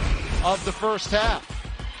timeout of the first half.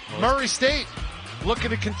 Murray State looking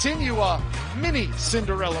to continue a mini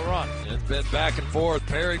Cinderella run. It's been back and forth.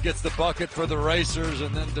 Perry gets the bucket for the Racers,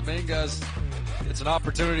 and then Dominguez gets an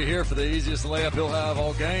opportunity here for the easiest layup he'll have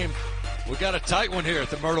all game. We got a tight one here at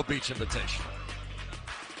the Myrtle Beach Invitation.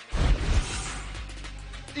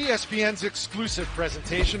 ESPN's exclusive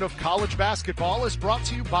presentation of college basketball is brought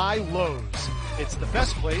to you by Lowe's. It's the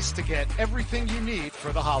best place to get everything you need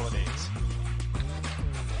for the holidays.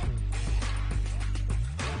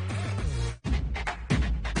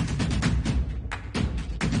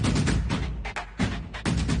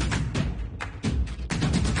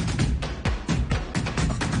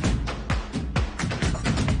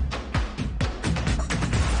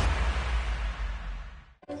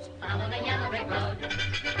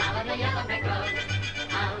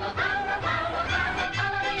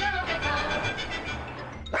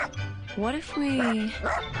 What if we... What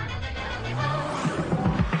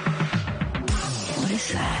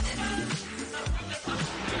is that?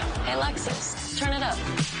 Hey, Lexus, turn it up.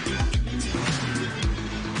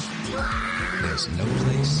 There's no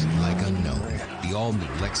place like unknown. The all-new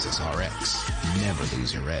Lexus RX. Never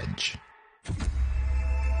lose your edge.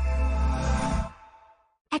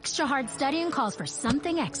 Extra hard studying calls for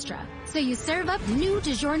something extra. So you serve up new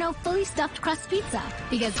DiGiorno fully stuffed crust pizza.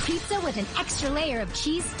 Because pizza with an extra layer of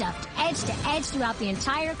cheese stuffed edge to edge throughout the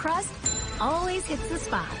entire crust always hits the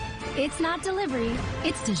spot. It's not delivery,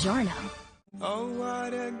 it's DiGiorno. Oh,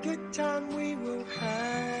 what a good time we will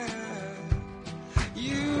have.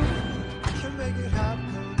 You can make it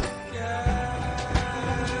happen. Yeah.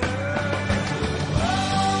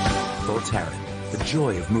 Voltaren, the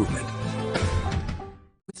joy of movement.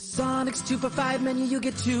 Sonic's 2 for $5 menu, you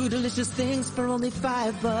get 2 delicious things for only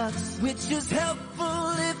 $5, which is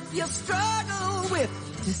helpful if you struggle with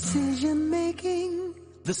decision making.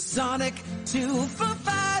 The Sonic 2 for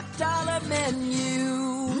 $5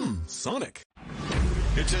 menu. Sonic.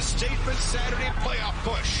 It's a statement Saturday playoff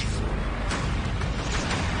push.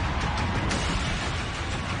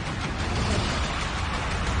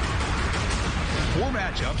 Four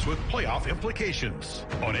matchups with playoff implications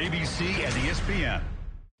on ABC and ESPN.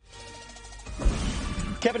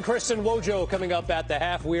 Kevin, Chris, and Wojo coming up at the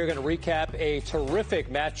half. We are going to recap a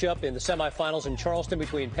terrific matchup in the semifinals in Charleston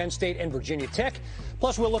between Penn State and Virginia Tech.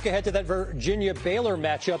 Plus, we'll look ahead to that Virginia-Baylor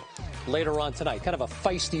matchup later on tonight. Kind of a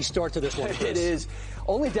feisty start to this one, Chris. It is.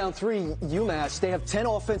 Only down 3, UMass. They have 10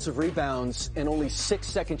 offensive rebounds and only 6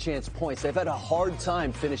 second-chance points. They've had a hard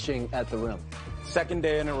time finishing at the rim. Second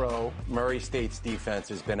day in a row, Murray State's defense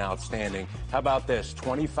has been outstanding. How about this?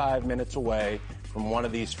 25 minutes away from one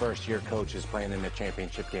of these first-year coaches playing in the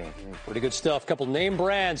championship game. Pretty good stuff. Couple name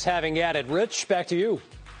brands having at it. Rich, back to you.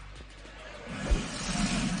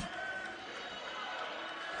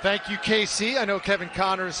 Thank you, KC. I know Kevin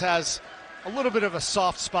Connors has a little bit of a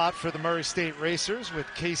soft spot for the Murray State Racers with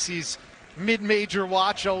KC's mid-major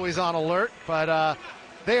watch always on alert, but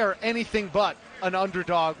they are anything but an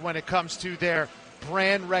underdog when it comes to their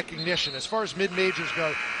brand recognition. As far as mid-majors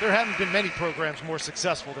go, there haven't been many programs more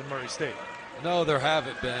successful than Murray State. No, there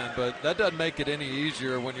haven't been, but that doesn't make it any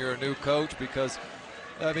easier when you're a new coach because,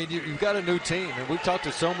 I mean, you've got a new team. And we've talked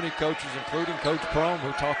to so many coaches, including Coach Prohm,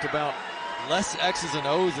 who talked about less X's and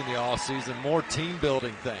O's in the offseason, more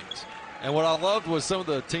team-building things. And what I loved was some of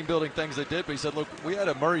the team-building things they did, but he said, look, we had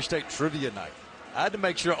a Murray State trivia night. I had to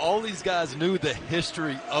make sure all these guys knew the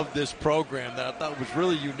history of this program that I thought was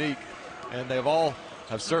really unique. And they've all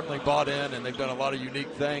have certainly bought in, and they've done a lot of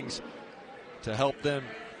unique things to help them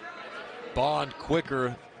bond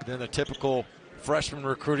quicker than the typical freshman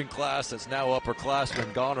recruiting class that's now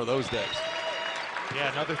upperclassmen. Gone are those days.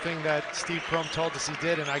 Yeah, another thing that Steve Prohm told us he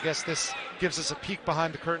did, and I guess this gives us a peek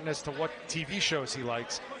behind the curtain as to what TV shows he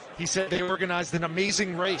likes. He said they organized an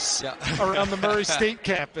amazing race around the Murray State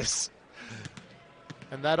campus.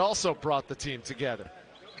 And that also brought the team together.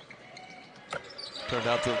 Turned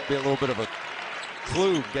out to be a little bit of a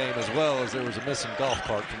clue game as well, as there was a missing golf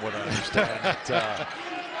cart from what I understand.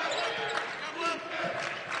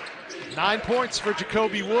 9 points for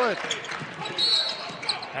Jacoby Wood.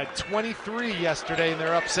 Had 23 yesterday in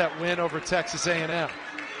their upset win over Texas A&M.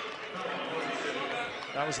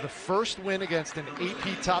 That was the first win against an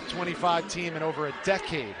AP top 25 team in over a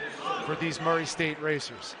decade for these Murray State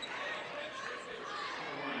Racers.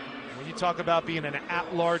 When you talk about being an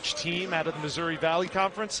at-large team out of the Missouri Valley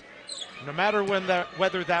Conference, no matter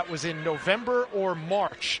whether that was in November or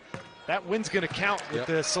March, that win's going to count with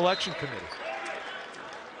the selection committee.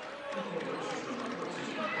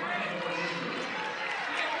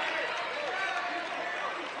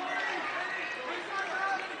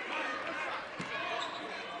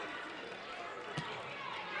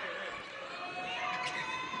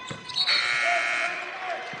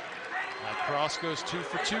 Cross goes 2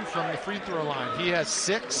 for 2 from the free throw line. He has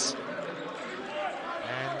 6.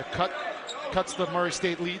 And the cuts the Murray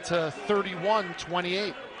State lead to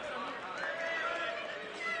 31-28.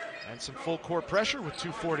 And some full court pressure with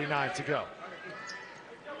 2:49 to go.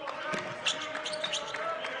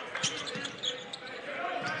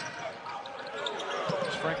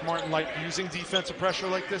 Does Frank Martin like using defensive pressure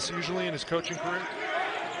like this usually in his coaching career?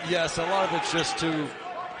 Yes, a lot of it's just to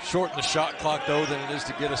shorten the shot clock, though, than it is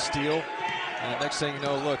to get a steal. And next thing you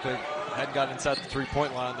know, look, they hadn't gotten inside the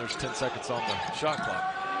three-point line. There's 10 seconds on the shot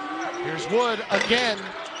clock. Here's Wood again,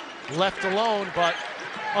 left alone, but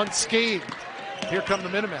unscathed. Here come the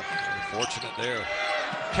Minutemen. Fortunate there.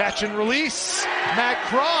 Catch and release. Matt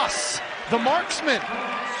Cross, the marksman.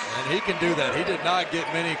 And he can do that. He did not get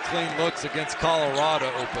many clean looks against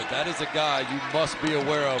Colorado, but that is a guy you must be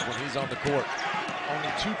aware of when he's on the court.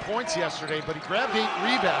 Only 2 points yesterday, but he grabbed 8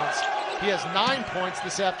 rebounds. He has 9 points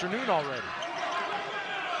this afternoon already.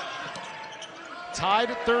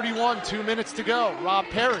 Tied at 31, 2 minutes to go. Rob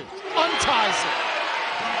Perry unties it.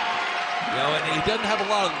 You know, and he doesn't have a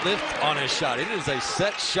lot of lift on his shot. It is a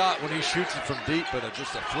set shot when he shoots it from deep, but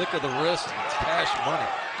just a flick of the wrist, and it's cash money.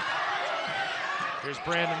 Here's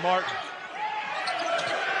Brandon Martin.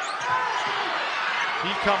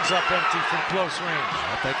 He comes up empty from close range.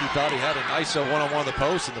 I think he thought he had an ISO one-on-one of the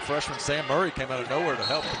post, and the freshman Sam Murray came out of nowhere to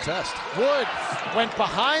help contest. Wood went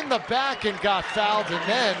behind the back and got fouled, and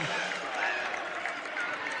then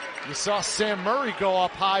you saw Sam Murray go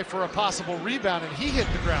up high for a possible rebound, and he hit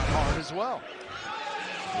the ground hard as well.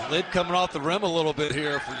 Lid coming off the rim a little bit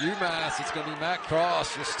here for UMass. It's going to be Matt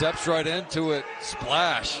Cross. Just steps right into it.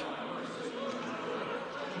 Splash.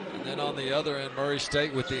 And then on the other end, Murray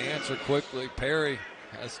State with the answer quickly. Perry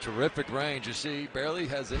has terrific range. You see, he barely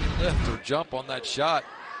has any lift or jump on that shot.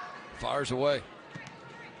 Fires away.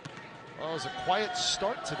 Well, it was a quiet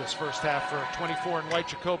start to this first half for 24 and white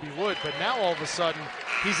Jacoby Wood, but now all of a sudden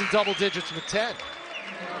he's in double digits with 10.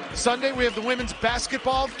 Sunday we have the women's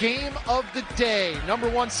basketball game of the day. Number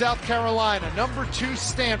 1 South Carolina, number 2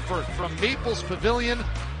 Stanford from Maples Pavilion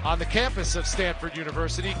on the campus of Stanford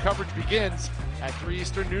University. Coverage begins at 3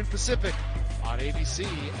 Eastern, noon Pacific on ABC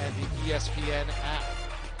and the ESPN app.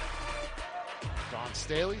 Dawn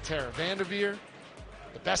Staley, Tara Vanderveer,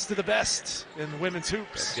 the best of the best in the women's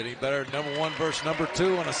hoops. Getting better, number 1 versus number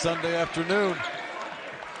 2 on a Sunday afternoon.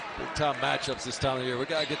 Big time matchups this time of year. We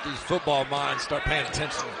got to get these football minds start paying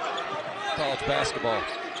attention to college basketball.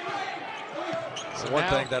 So one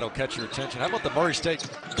thing that'll catch your attention. How about the Murray State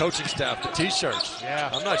coaching staff, the T-shirts?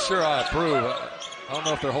 Yeah. I'm not sure I approve. I don't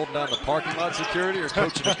know if they're holding down the parking lot security or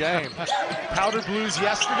coaching the game. Powdered blues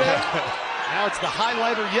yesterday. Now it's the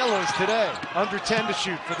highlighter yellows today. Under 10 to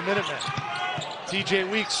shoot for the Minutemen.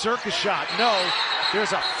 TJ Weeks, circus shot. No.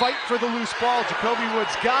 There's a fight for the loose ball. Jacoby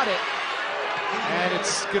Woods got it. And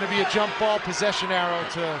it's going to be a jump ball possession arrow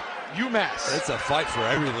to UMass. It's a fight for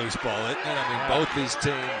every loose ball, isn't it? I mean, both these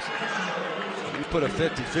teams. You put a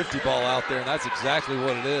 50-50 ball out there, and that's exactly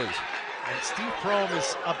what it is. And Steve Prohm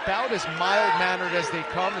is about as mild-mannered as they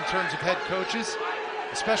come in terms of head coaches,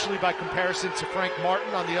 especially by comparison to Frank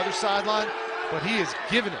Martin on the other sideline. But he is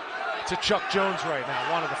giving it to Chuck Jones right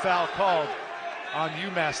now. Wanted the foul called on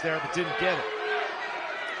UMass there, but didn't get it.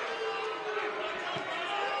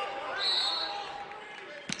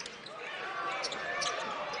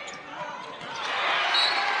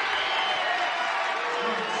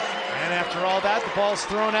 After all that, the ball's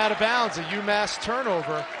thrown out of bounds. A UMass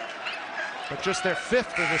turnover, but just their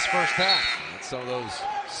 5th of this first half. It's some of those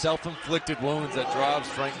self-inflicted wounds that drives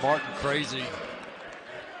Frank Martin crazy.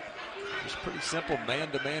 Just pretty simple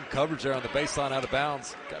man-to-man coverage there on the baseline out of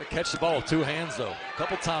bounds. Got to catch the ball with 2 hands, though. A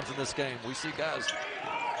couple times in this game, we see guys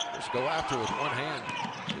just go after with 1 hand.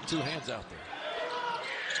 Get 2 hands out there.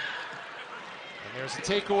 And there's a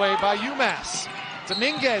takeaway by UMass.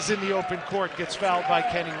 Dominguez in the open court gets fouled by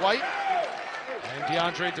Kenny White. And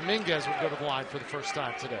DeAndre Dominguez will go to the line for the first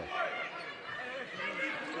time today.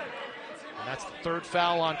 And that's the third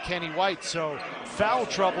foul on Kenny White. So foul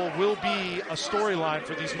trouble will be a storyline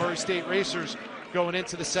for these Murray State Racers going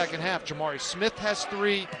into the second half. Jamari Smith has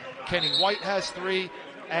 3, Kenny White has 3,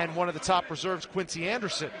 and one of the top reserves, Quincy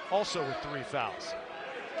Anderson, also with 3 fouls.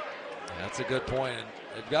 That's a good point. And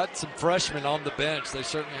they've got some freshmen on the bench. They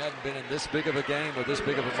certainly haven't been in this big of a game or this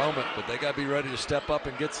big of a moment, but they got to be ready to step up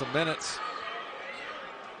and get some minutes.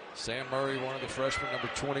 Sam Murray, one of the freshmen, number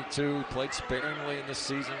 22, played sparingly in this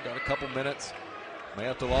season, got a couple minutes. May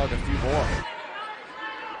have to log a few more.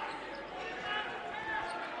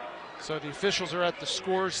 So the officials are at the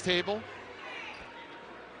scores table,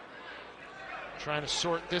 trying to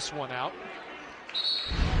sort this one out.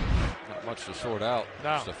 Not much to sort out.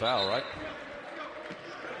 No. Just a foul, right?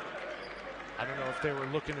 I don't know if they were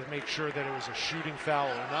looking to make sure that it was a shooting foul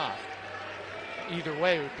or not. Either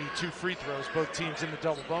way, it would be 2 free throws, both teams in the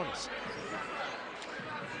double bonus.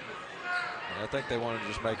 I think they wanted to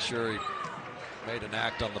just make sure he made an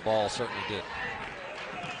act on the ball. Certainly did.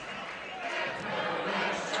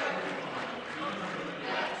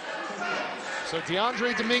 So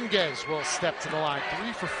DeAndre Dominguez will step to the line.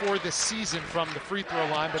 3 for 4 this season from the free throw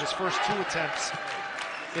line, but his first 2 attempts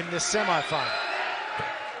in this semifinal.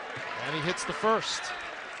 And he hits the first.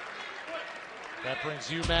 That brings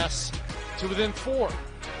UMass to within 4.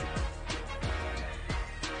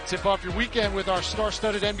 Tip off your weekend with our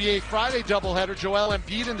star-studded NBA Friday doubleheader. Joel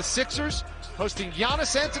Embiid and the Sixers hosting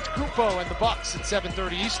Giannis Antetokounmpo and the Bucks at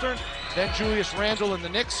 7:30 Eastern. Then Julius Randle and the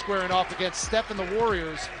Knicks squaring off against Steph and the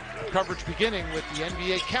Warriors. Coverage beginning with the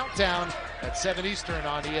NBA Countdown at 7 Eastern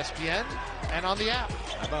on ESPN and on the app.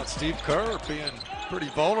 How about Steve Kerr being pretty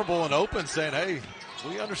vulnerable and open, saying, hey,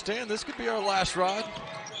 we understand this could be our last ride,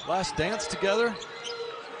 last dance together.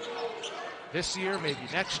 This year, maybe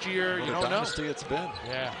next year, What you a don't know. dynasty it's been.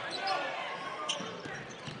 Yeah.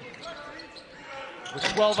 With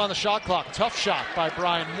 12 on the shot clock, tough shot by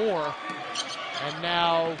Brian Moore. And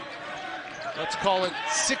now, let's call it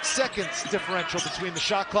 6 seconds differential between the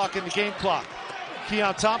shot clock and the game clock.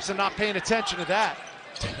 Keon Thompson not paying attention to that.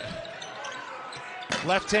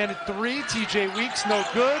 Left-handed 3, TJ Weeks, no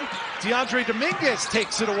good. DeAndre Dominguez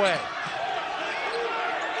takes it away.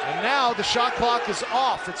 And now the shot clock is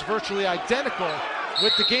off. It's virtually identical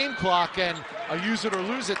with the game clock, and a use it or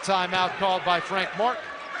lose it timeout called by Frank Martin.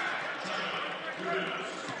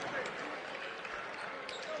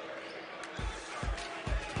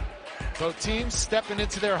 Both teams stepping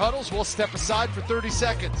into their huddles. We'll step aside for 30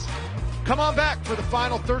 seconds. Come on back for the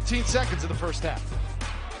final 13 seconds of the first half.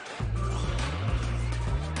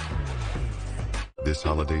 This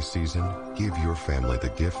holiday season, give your family the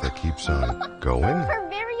gift that keeps on going. Her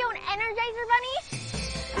very own Energizer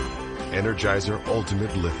Bunny? Energizer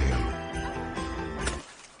Ultimate Lithium.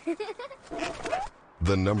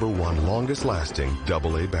 The #1 longest lasting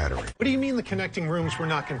AA battery. What do you mean the connecting rooms were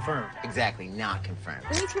not confirmed? Exactly, not confirmed.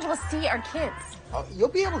 We need to be able to see our kids. Oh, you'll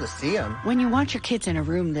be able to see them. When you want your kids in a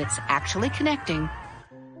room that's actually connecting,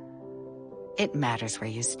 it matters where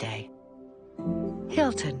you stay.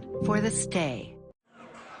 Hilton for the stay.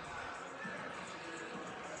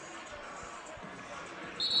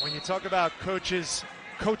 When you talk about coaches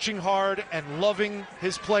coaching hard and loving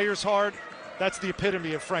his players hard, that's the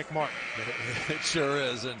epitome of Frank Martin. It sure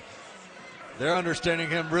is, and they're understanding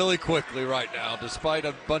him really quickly right now, despite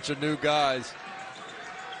a bunch of new guys.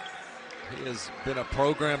 He has been a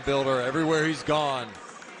program builder everywhere he's gone.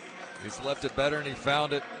 He's left it better, and he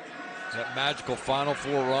found it. That magical Final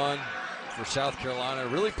Four run for South Carolina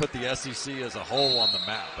really put the SEC as a whole on the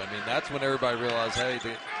map. I mean, that's when everybody realized, hey,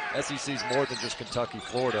 the SEC's more than just Kentucky,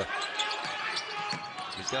 Florida.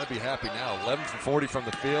 He's got to be happy now. 11 for 40 from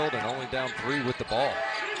the field and only down 3 with the ball.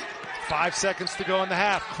 5 seconds to go in the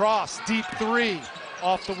half. Cross, deep 3.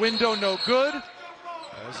 Off the window, no good.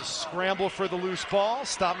 There's a scramble for the loose ball.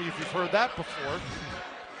 Stop me if you've heard that before.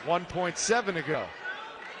 1.7 to go.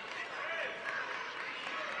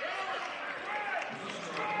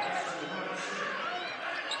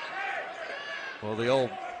 Well, the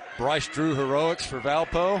old Bryce Drew heroics for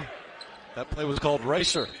Valpo. That play was called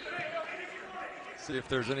Racer. See if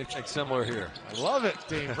there's anything similar here. I love it,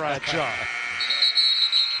 Dane Bradshaw.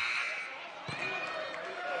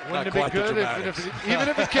 Wouldn't it be good even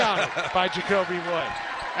if it counted by Jacoby Wood.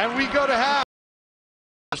 And we go to half.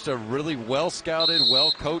 Just a really well-scouted,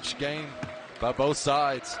 well-coached game by both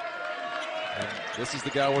sides. And this is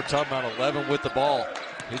the guy we're talking about, 11 with the ball.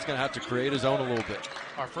 He's going to have to create his own a little bit.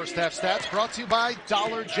 Our first half stats brought to you by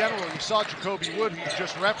Dollar General. You saw Jacoby Wood, who you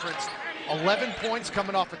just referenced, 11 points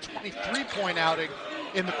coming off a 23-point outing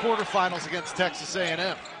in the quarterfinals against Texas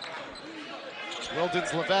A&M.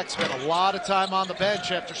 Wildens Levesque spent a lot of time on the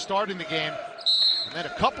bench after starting the game. And then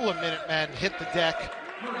a couple of Minutemen hit the deck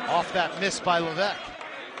off that miss by Levesque.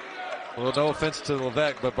 Well, no offense to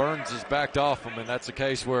Levesque, but Burns has backed off him, and that's a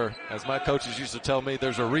case where, as my coaches used to tell me,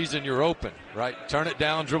 there's a reason you're open, right? Turn it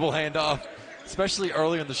down, dribble handoff, especially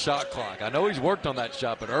early in the shot clock. I know he's worked on that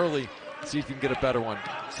shot, but early, see if you can get a better one.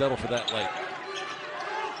 Settle for that late.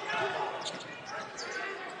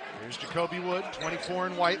 Here's Jacoby Wood, 24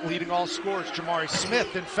 in white, leading all scorers. Jamari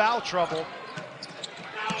Smith in foul trouble.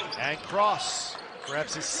 And Cross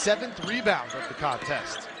grabs his 7th rebound of the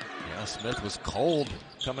contest. Yeah, Smith was cold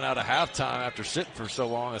coming out of halftime after sitting for so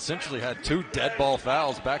long. Essentially had 2 dead ball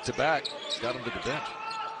fouls back-to-back. Got him to the bench.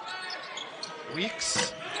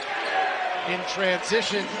 Weeks in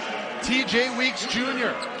transition. TJ Weeks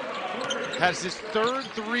Jr. has his 3rd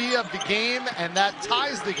 3 of the game, and that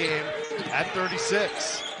ties the game at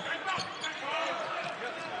 36.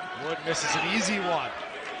 Wood misses an easy one.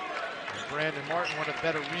 And Brandon Martin, one of the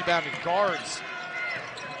better rebounding guards,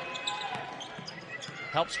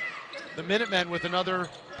 helps the Minutemen with another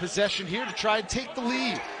possession here to try and take the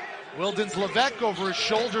lead. Wildens Levesque over his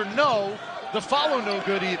shoulder, no. The follow no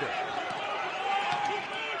good either.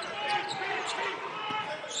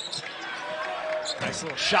 Nice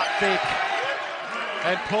little shot fake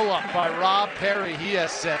and pull up by Rob Perry. He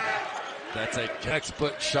has 7. That's a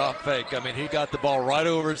textbook shot fake. I mean, he got the ball right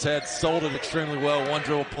over his head, sold it extremely well. One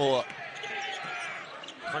dribble pull up.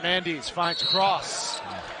 Fernandez finds Cross,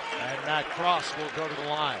 and Matt Cross will go to the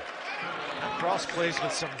line. Matt Cross plays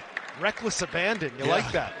with some reckless abandon. You like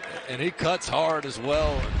that? And he cuts hard as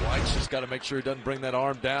well. And White's just got to make sure he doesn't bring that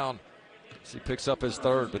arm down as he picks up his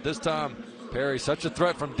 3rd. But this time, Perry, such a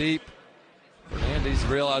threat from deep. Fernandez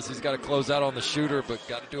realized he's got to close out on the shooter, but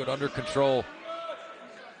got to do it under control.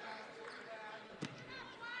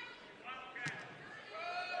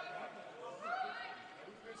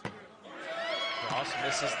 Cross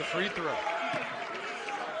misses the free throw.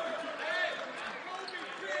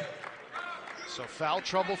 So foul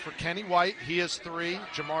trouble for Kenny White. He has 3.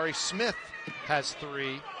 Jamari Smith has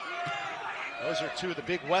 3. Those are 2 of the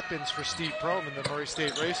big weapons for Steve Prohm and the Murray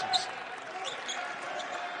State Racers.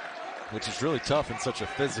 Which is really tough in such a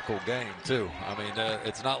physical game, too. I mean,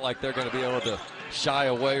 it's not like they're going to be able to shy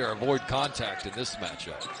away or avoid contact in this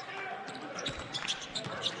matchup.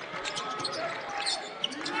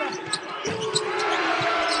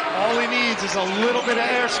 All he needs is a little bit of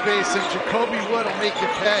airspace, and Jacoby Wood will make you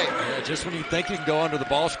pay. Yeah, just when you think he can go under the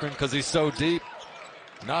ball screen because he's so deep,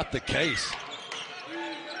 not the case.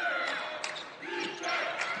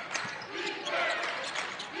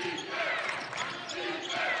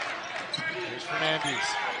 Here's Fernandez,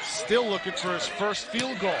 still looking for his first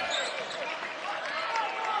field goal.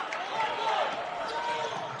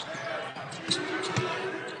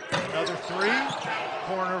 Another 3,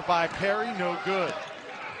 corner by Perry, no good.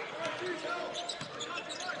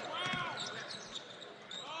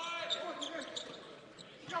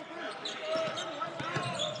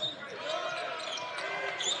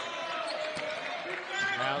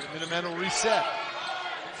 Now the Minutemen will reset.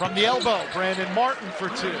 From the elbow, Brandon Martin for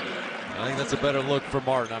 2. I think that's a better look for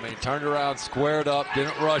Martin. I mean, turned around, squared up,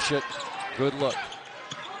 didn't rush it. Good look.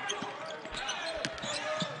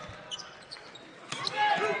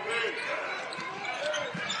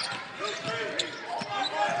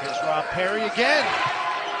 Here's Rob Perry again.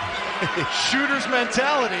 Shooter's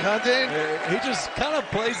mentality, huh, Dave? He just kind of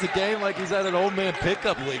plays the game like he's at an old man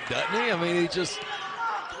pickup league, doesn't he? I mean, he just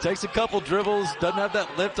takes a couple dribbles, doesn't have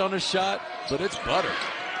that lift on his shot, but it's butter.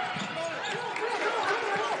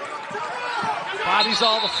 Bodies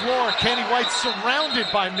all the floor. Kenny White surrounded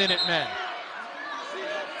by Minutemen.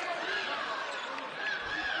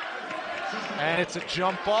 And it's a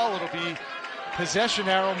jump ball. It'll be possession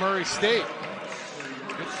arrow Murray State.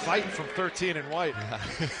 Good fight from 13 and White.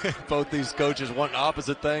 Both these coaches want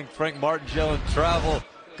opposite thing. Frank Martin yelling travel.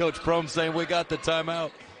 Coach Prohm saying we got the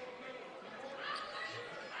timeout.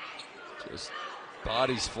 Just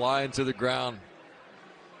bodies flying to the ground.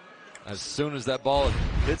 As soon as that ball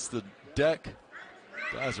hits the deck,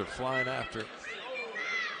 guys are flying after it.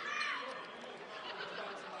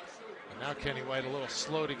 And now Kenny White a little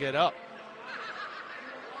slow to get up.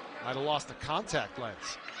 Might have lost the contact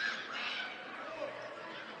lens.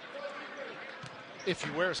 If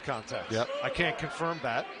he wears contacts. Yep. I can't confirm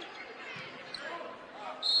that.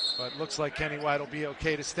 But looks like Kenny White will be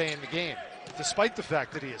okay to stay in the game, despite the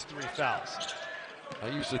fact that he has 3 fouls. I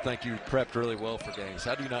usually think you prepped really well for games.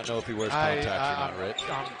 How do you not know if he wears contacts or not, Rich?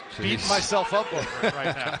 I'm beating myself up over it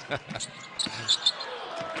right now.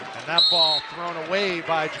 And that ball thrown away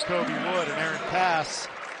by Jacoby Wood, an errant pass,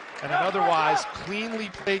 and an otherwise cleanly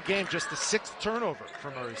played game, just the 6th turnover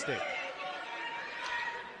for Murray State.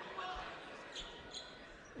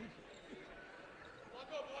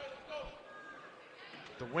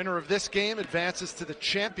 The winner of this game advances to the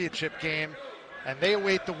championship game, and they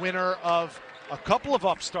await the winner of a couple of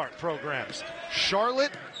upstart programs,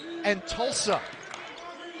 Charlotte and Tulsa.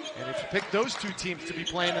 And if you pick those two teams to be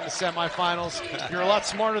playing in the semifinals, you're a lot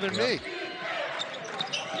smarter than me.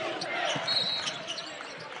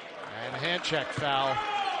 And a hand check foul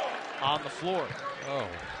on the floor. Oh,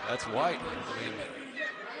 that's White. I mean,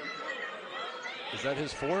 is that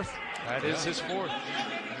his fourth? That is his fourth.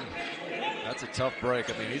 That's a tough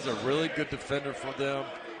break. I mean, he's a really good defender for them.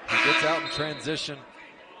 He gets out in transition.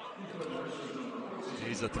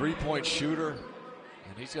 He's a three-point shooter,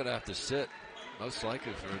 and he's going to have to sit most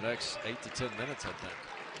likely for the next 8 to 10 minutes, I think.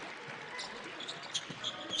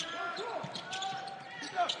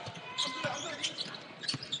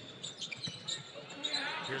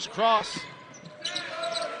 Here's Cross.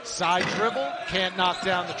 Side dribble, can't knock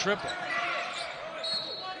down the triple.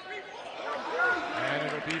 And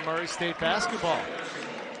it'll be Murray State basketball.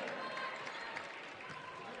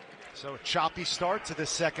 So a choppy start to this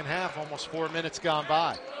second half, almost 4 minutes gone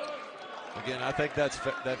by. Again, I think that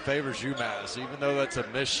favors UMass, even though that's a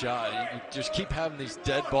missed shot. You just keep having these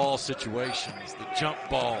dead ball situations, the jump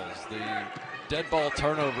balls, the dead ball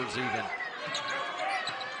turnovers even.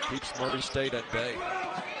 Keeps Murray State at bay.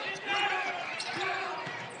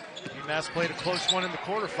 UMass played a close one in the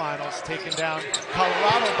quarterfinals, taking down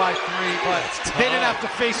Colorado by 3, but they didn't have to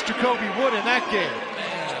face Jacoby Wood in that game.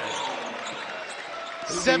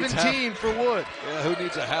 17 for Wood. Yeah, who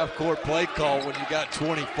needs a half-court play call when you got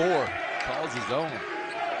 24? Calls his own.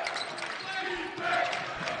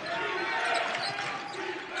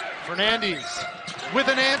 Fernandez with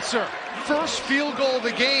an answer. First field goal of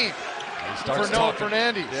the game for Noah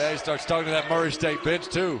Fernandez. Yeah, he starts talking to that Murray State bench,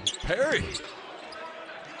 too. Perry.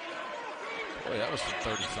 Boy, that was from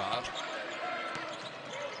 35.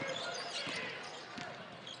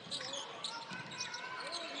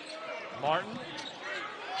 Martin.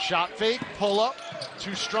 Shot fake, pull up,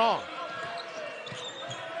 too strong.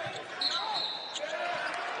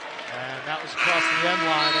 And that was across the end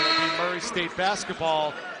line. It'll be Murray State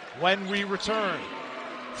basketball when we return.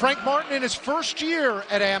 Frank Martin in his first year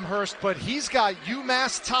at Amherst, but he's got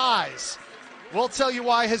UMass ties. We'll tell you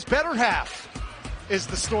why his better half is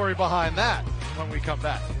the story behind that when we come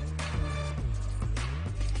back.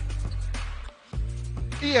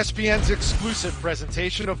 ESPN's exclusive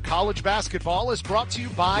presentation of college basketball is brought to you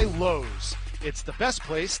by Lowe's. It's the best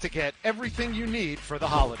place to get everything you need for the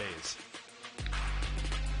holidays.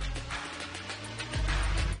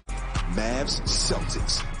 Mavs,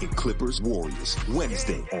 Celtics, and Clippers, Warriors,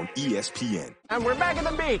 Wednesday on ESPN. And we're back at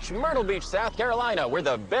the beach, Myrtle Beach, South Carolina, where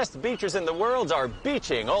the best beachers in the world are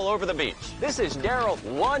beaching all over the beach. This is Daryl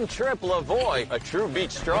One Trip Lavoie, a true beach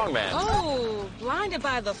strongman. Oh, blinded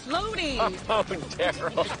by the floaties. Oh,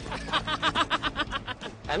 Daryl.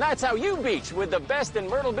 And that's how you beach with the best in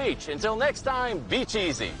Myrtle Beach. Until next time, beach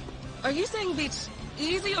easy. Are you saying beach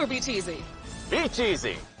easy or beach easy? Beach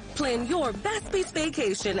easy. Plan your best beach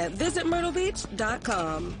vacation at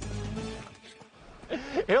visitmyrtlebeach.com.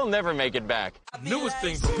 He'll never make it back. Newest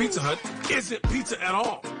thing from Pizza Hut isn't pizza at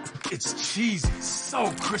all. It's cheesy,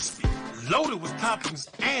 so crispy, loaded with toppings,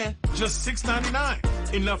 and just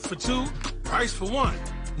 $6.99. Enough for two, price for one.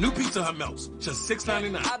 New Pizza Hut melts, just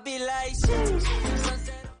 $6.99.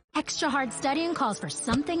 Extra hard studying calls for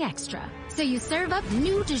something extra. So you serve up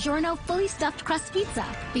new DiGiorno fully stuffed crust pizza.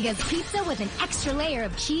 Because pizza with an extra layer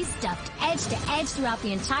of cheese stuffed edge to edge throughout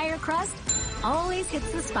the entire crust always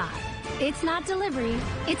hits the spot. It's not delivery,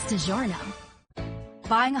 it's DiGiorno.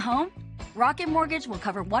 Buying a home? Rocket Mortgage will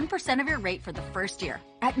cover 1% of your rate for the first year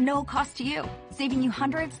at no cost to you, saving you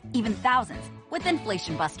hundreds, even thousands with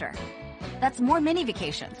Inflation Buster. That's more mini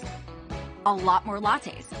vacations, a lot more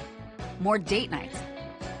lattes, more date nights.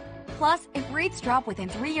 Plus, if rates drop within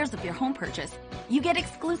 3 years of your home purchase, you get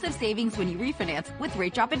exclusive savings when you refinance with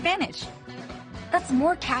Rate Drop Advantage. That's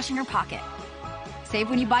more cash in your pocket. Save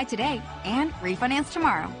when you buy today and refinance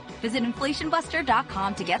tomorrow. Visit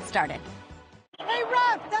inflationbuster.com to get started. Hey,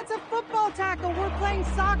 ref, that's a football tackle. We're playing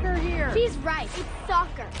soccer here. He's right. It's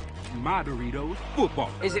soccer. My Doritos, football.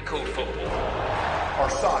 Is it called football? Or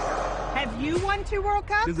soccer? Have you won 2 World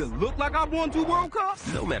Cups? Does it look like I've won 2 World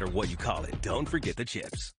Cups? No matter what you call it, don't forget the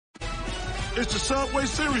chips. It's the Subway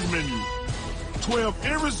Series menu. 12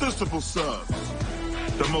 irresistible subs.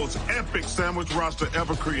 The most epic sandwich roster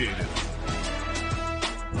ever created.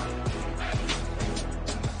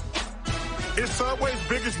 It's Subway's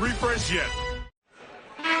biggest refresh yet.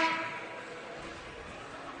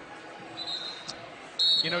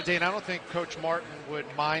 You know, Dane, I don't think Coach Martin would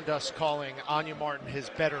mind us calling Anya Martin his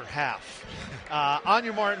better half.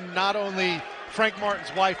 Anya Martin, not only Frank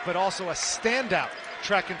Martin's wife, but also a standout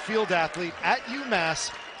track and field athlete at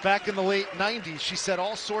UMass back in the late 90s. She set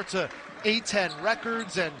all sorts of A10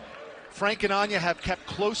 records, and Frank and Anya have kept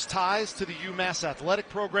close ties to the UMass athletic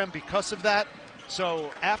program because of that.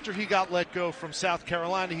 So after he got let go from South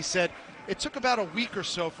Carolina, he said it took about a week or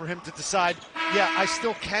so for him to decide, yeah, I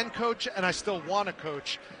still can coach and I still want to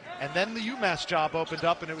coach. And then the UMass job opened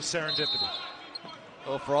up, and it was serendipity.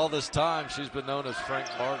 Well, for all this time, she's been known as Frank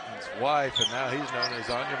Martin's wife, and now he's known as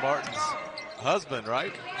Anya Martin's husband,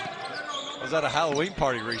 right? I was at a Halloween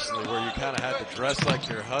party recently where you kind of had to dress like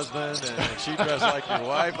your husband and she dressed like your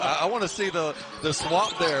wife. I want to see the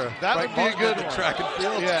swap there. That Frank would be Martin a good at one. the track and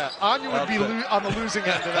field. Yeah, Anya would be on the losing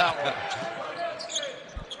end of that one.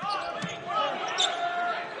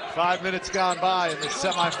 5 minutes gone by in the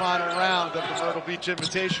semifinal round of the Myrtle Beach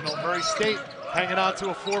Invitational. Murray State hanging on to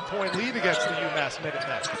a 4-point lead against the UMass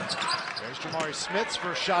Minutemen. There's Jamari Smith's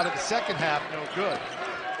first shot of the second half, no good.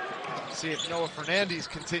 See if Noah Fernandez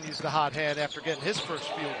continues the hot hand after getting his first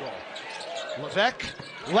field goal. Levesque,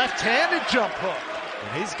 left-handed jump hook.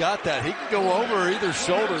 And he's got that. He can go over either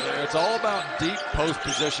shoulder there. It's all about deep post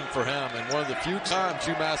position for him. And one of the few times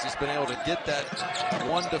UMass has been able to get that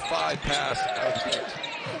 1-5 pass out of the gate.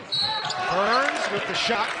 Burns with the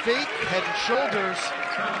shot fake, head and shoulders.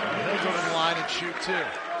 He'll go to the line and shoot too.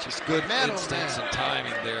 Just good instincts and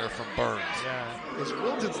timing there from Burns. Yeah. Is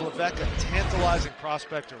Wildens Levesque a tantalizing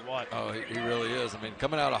prospect or what? Oh, he really is. I mean,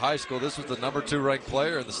 coming out of high school, this was the number 2 ranked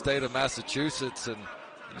player in the state of Massachusetts, and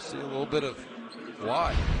you see a little bit of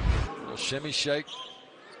why. A little shimmy shake.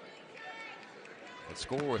 Can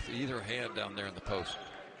score with either hand down there in the post.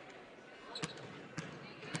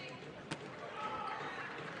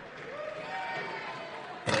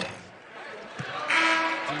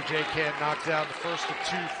 DJ can't knock down the first of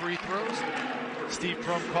 2 free throws. Steve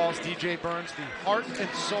Prohm calls DJ Burns the heart and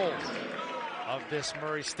soul of this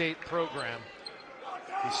Murray State program.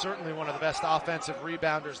 He's certainly one of the best offensive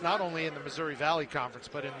rebounders, not only in the Missouri Valley Conference,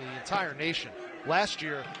 but in the entire nation. Last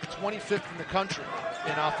year, 25th in the country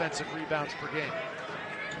in offensive rebounds per game.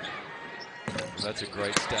 That's a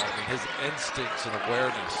great stat. I mean, his instincts and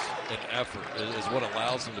awareness and effort is what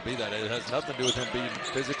allows him to be that. It has nothing to do with him being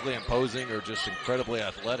physically imposing or just incredibly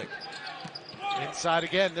athletic. Inside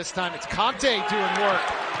again. This time it's Conte doing work,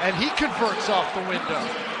 and he converts off the window.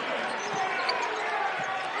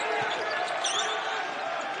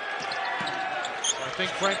 So I think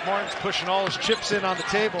Frank Martin's pushing all his chips in on the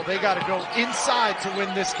table. They got to go inside to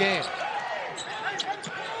win this game.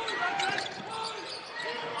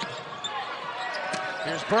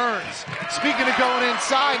 Here's Burns. Speaking of going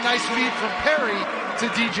inside, nice feed from Perry to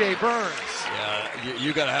DJ Burns. Yeah,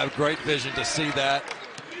 you got to have great vision to see that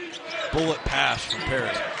bullet pass from Perry.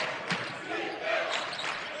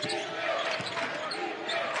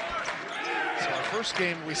 So our first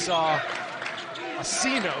game we saw a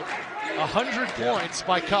C note, 100 points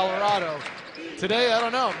by Colorado. Today, I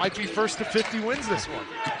don't know, it might be first to 50 wins this one.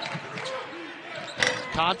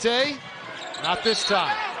 Conte, not this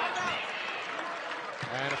time.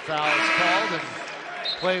 And a foul is called, and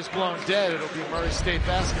play is blown dead. It'll be Murray State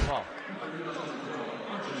basketball.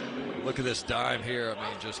 Look at this dime here. I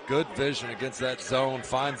mean, just good vision against that zone.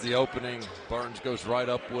 Finds the opening. Burns goes right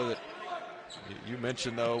up with it. You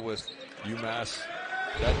mentioned, though, with UMass,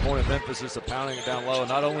 that point of emphasis of pounding it down low.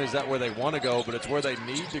 Not only is that where they want to go, but it's where they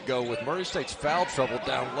need to go. With Murray State's foul trouble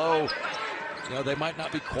down low, you know, they might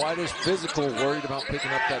not be quite as physical, worried about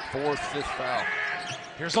picking up that 4th, 5th foul.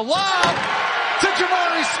 Here's a lob to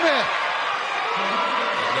Jamari Smith.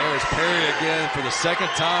 And there's Perry again for the second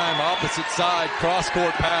time, opposite side,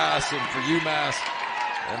 cross-court pass, and for UMass,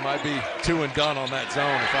 it might be 2 and done on that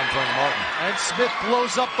zone if I'm Frank Martin. And Smith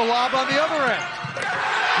blows up the lob on the other end.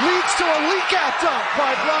 Leads to a leak-out dunk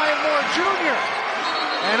by Brian Moore Jr.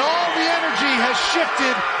 And all the energy has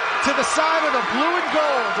shifted to the side of the blue and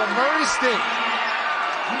gold of Murray State.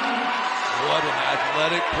 What an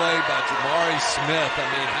athletic play by Jamari Smith. I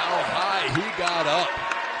mean, how high he got up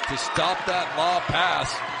to stop that lob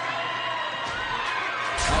pass.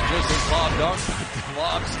 Not just his lob dunk,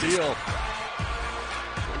 lob steal.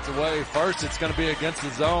 It's away. First, it's going to be against the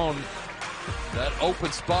zone. That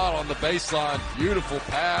open spot on the baseline. Beautiful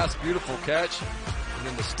pass, beautiful catch. And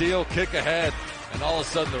then the steal, kick ahead. And all of a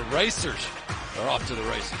sudden, the Racers are off to the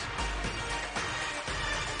races.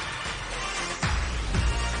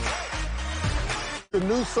 The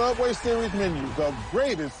new Subway Series menu, the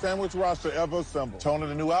greatest sandwich roster ever assembled. Tony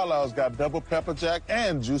the new Outlaws got double pepper jack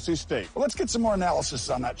and juicy steak. Well, let's get some more analysis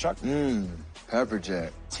on that, Chuck. Pepper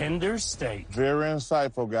jack. Tender steak. Very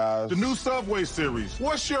insightful, guys. The new Subway Series.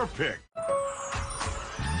 What's your pick?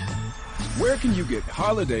 Where can you get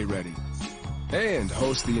holiday ready and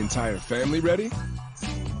host the entire family ready?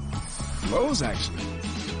 Lowe's, actually.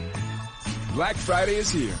 Black Friday is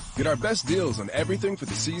here. Get our best deals on everything for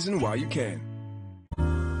the season while you can.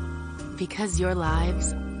 Because your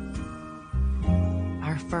lives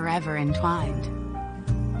are forever entwined.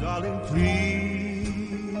 Darling, please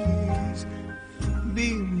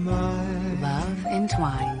be mine. Love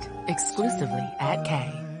entwined. Exclusively at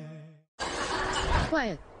K.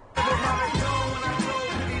 Quiet.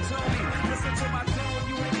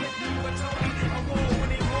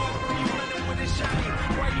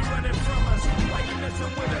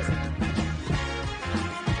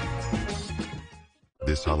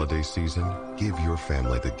 This holiday season, give your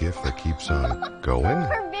family the gift that keeps on going.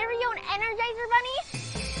 Her very own Energizer Bunny?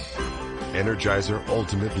 Energizer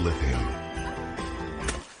Ultimate Lithium.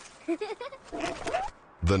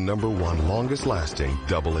 The #1 longest lasting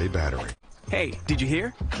AA battery. Hey, did you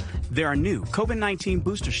hear? There are new COVID-19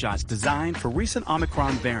 booster shots designed for recent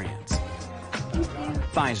Omicron variants.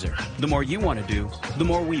 Pfizer, the more you want to do, the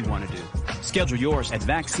more we want to do. Schedule yours at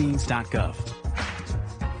vaccines.gov.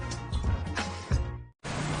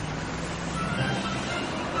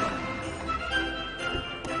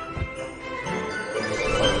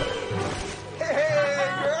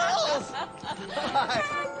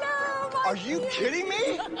 Are you kidding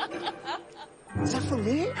me? Is that for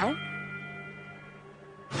me? Huh?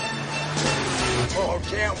 Oh,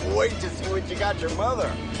 can't wait to see what you got your mother.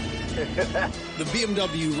 The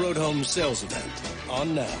BMW Road Home Sales Event.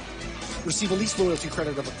 On now. Receive a lease loyalty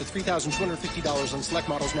credit of up to $3,250 on select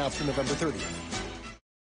models now through November 30th.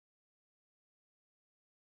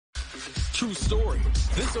 True story.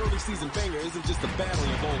 This early season banger isn't just a battle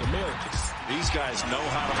of all Americans. These guys know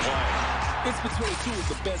how to play. It's between two of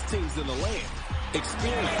the best teams in the land.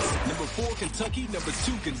 Experience. Number 4, Kentucky. Number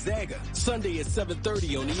 2, Gonzaga. Sunday at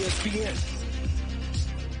 7:30 on ESPN.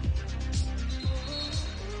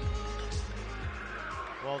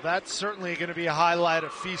 Well, that's certainly going to be a highlight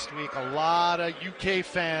of Feast Week. A lot of UK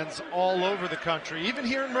fans all over the country, even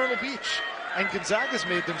here in Myrtle Beach. And Gonzaga's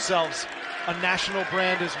made themselves a national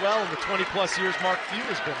brand as well in the 20-plus years Mark Few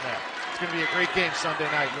has been there. It's going to be a great game Sunday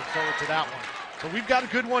night. Look forward to that one. But we've got a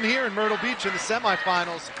good one here in Myrtle Beach in the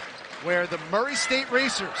semifinals, where the Murray State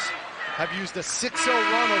Racers have used a 6-0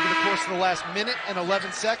 run over the course of the last minute and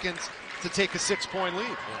 11 seconds to take a 6-point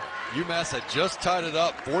lead. UMass had just tied it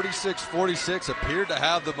up, 46-46, appeared to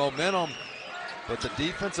have the momentum, but the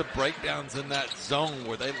defensive breakdowns in that zone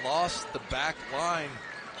where they lost the back line,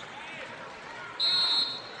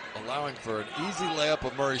 allowing for an easy layup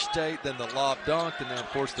of Murray State, then the lob dunk, and then, of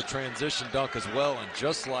course, the transition dunk as well. And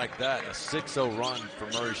just like that, a 6-0 run for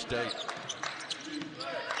Murray State.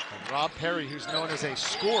 And Rob Perry, who's known as a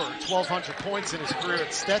scorer, 1,200 points in his career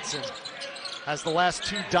at Stetson, has the last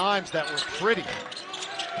 2 dimes that were pretty.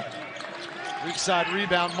 Weak side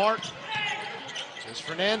rebound, Martin. There's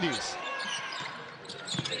Fernandez.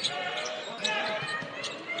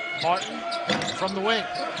 Martin from the wing.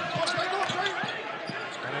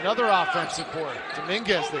 And another offensive board.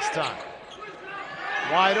 Dominguez this time.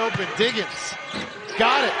 Wide open, Diggins.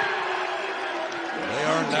 Got it. They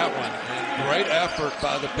earned that one. And great effort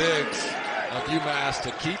by the bigs of UMass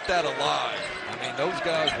to keep that alive. I mean, those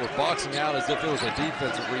guys were boxing out as if it was a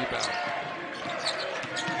defensive rebound.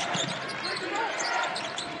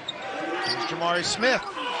 Here's Jamari Smith.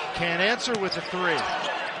 Can't answer with a 3.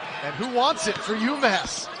 And who wants it for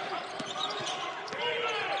UMass?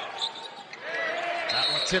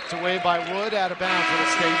 That one tipped away by Wood, out of bounds for the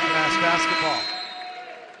State UMass basketball.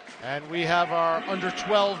 And we have our under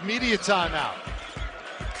 12 media timeout.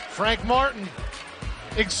 Frank Martin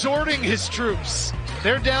exhorting his troops.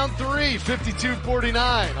 They're down 3,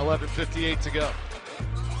 52-49, 11:58 to go.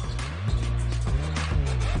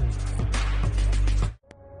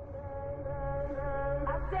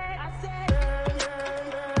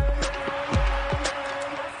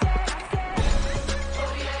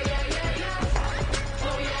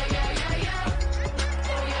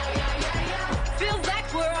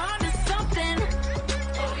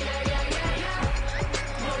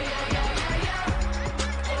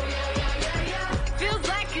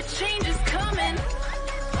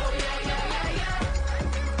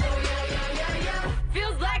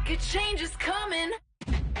 Change is coming.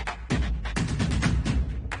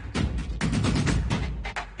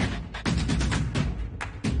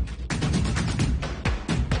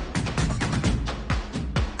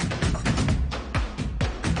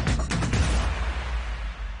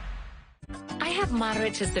 I have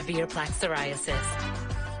moderate to severe plaque psoriasis.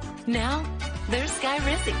 Now, there's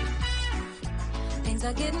Skyrizi. Things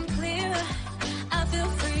are getting clearer. I feel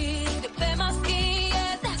free to bear my skin.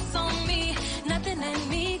 Yeah, that's on me. Nothing and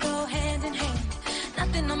me go hand in hand.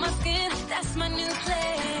 Nothing on my skin. That's my new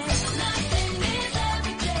plan.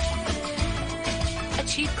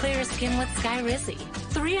 clearer skin with Skyrizi.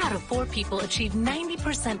 3 out of 4 people achieved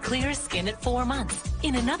 90% clearer skin at 4 months.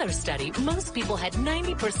 In another study, most people had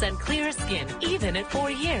 90% clearer skin even at 4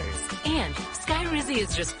 years. And Skyrizi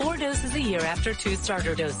is just 4 doses a year after 2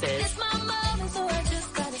 starter doses. It's my moment, so I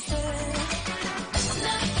just gotta say,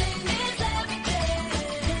 nothing is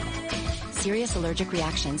everything. Serious allergic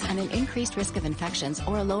reactions and an increased risk of infections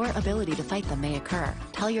or a lower ability to fight them may occur.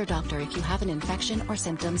 Tell your doctor if you have an infection or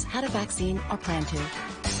symptoms, had a vaccine, or plan to.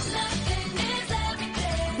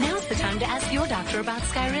 Now's the time to ask your doctor about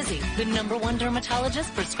Skyrizi, the #1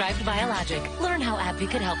 dermatologist prescribed biologic. Learn how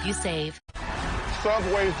AbbVie could help you save.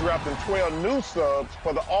 Subway's dropping 12 new subs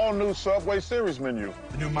for the all-new Subway series menu.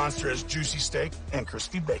 The new monster has juicy steak and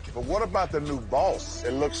crispy bacon. But what about the new boss?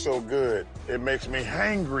 It looks so good. It makes me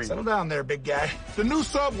hangry. Settle down there, big guy. The new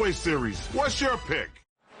Subway series. What's your pick?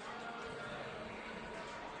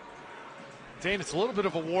 Dane, it's a little bit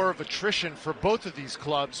of a war of attrition for both of these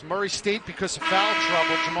clubs. Murray State because of foul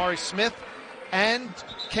trouble, Jamari Smith and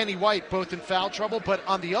Kenny White both in foul trouble. But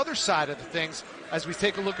on the other side of the things, as we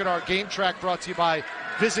take a look at our game track brought to you by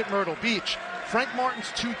Visit Myrtle Beach, Frank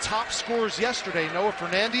Martin's 2 top scorers yesterday, Noah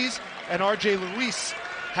Fernandez and R.J. Luis,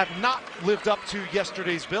 have not lived up to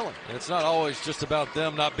yesterday's billing. It's not always just about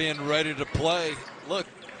them not being ready to play. Look,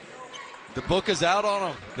 the book is out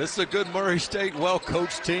on them. This is a good Murray State,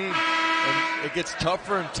 well-coached team. And it gets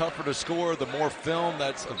tougher and tougher to score the more film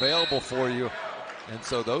that's available for you. And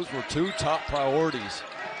so those were 2 top priorities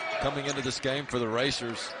coming into this game for the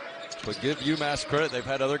Racers. But give UMass credit, they've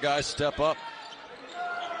had other guys step up.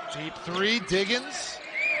 Deep 3, Diggins.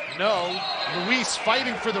 No. Luis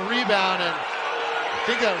fighting for the rebound, and I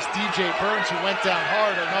think that was DJ Burns who went down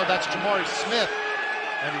hard. Or no, that's Jamari Smith.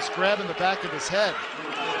 And he's grabbing the back of his head.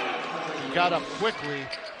 He got up quickly.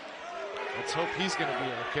 Let's hope he's going to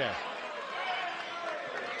be okay.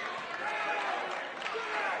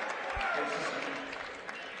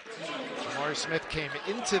 Jamari Smith came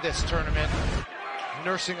into this tournament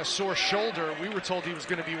nursing a sore shoulder. We were told he was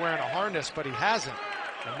going to be wearing a harness, but he hasn't.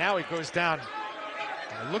 And now he goes down.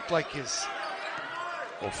 And it looked like his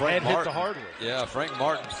head hit the hardwood. Yeah, Frank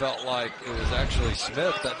Martin felt like it was actually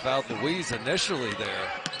Smith that fouled Louise initially there.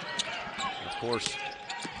 And of course,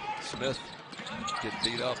 Smith get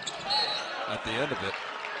beat up at the end of it.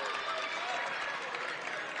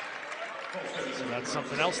 So that's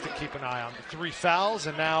something else to keep an eye on. The 3 fouls,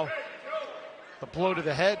 and now the blow to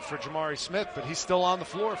the head for Jamari Smith, but he's still on the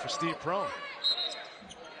floor for Steve Prohm.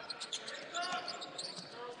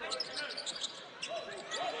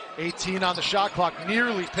 .18 on the shot clock,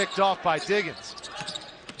 nearly picked off by Diggins.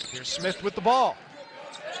 Here's Smith with the ball.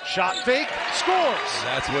 Shot fake, scores! And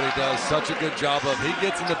that's what he does such a good job of. He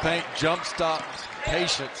gets in the paint, jump stop,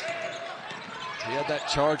 patience. He had that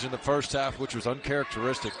charge in the first half, which was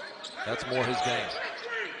uncharacteristic. That's more his game.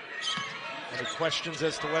 Any questions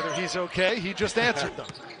as to whether he's okay? He just answered them.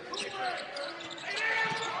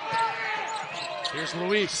 Here's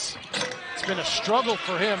Luis. It's been a struggle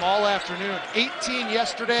for him all afternoon. 18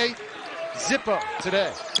 yesterday, Zippo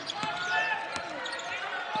today.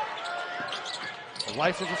 The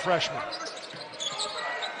life of a freshman.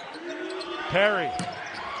 Perry.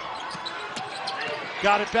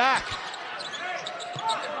 Got it back.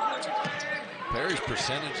 Perry's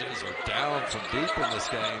percentages are down from deep in this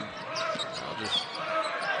game. Just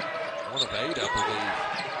 1 of 8, I believe.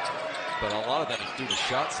 But a lot of that is due to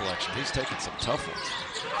shot selection. He's taking some tough ones.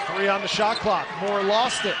 3 on the shot clock. Moore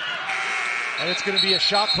lost it. And it's going to be a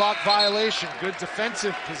shot clock violation. Good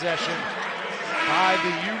defensive possession by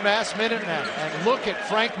the UMass Minutemen. And look at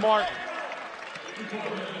Frank Martin.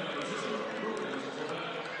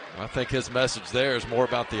 I think his message there is more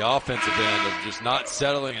about the offensive end of just not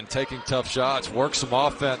settling and taking tough shots. Work some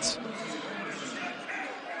offense.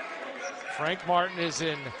 Frank Martin is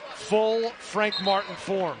in full Frank Martin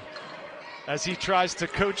form as he tries to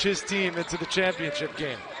coach his team into the championship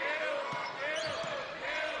game.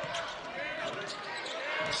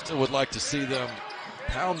 I still would like to see them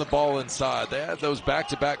pound the ball inside. They had those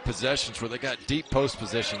back-to-back possessions where they got deep post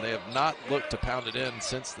position. They have not looked to pound it in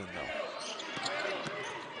since then, though.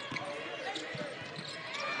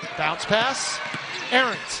 Bounce pass,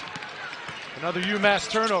 errant. Another UMass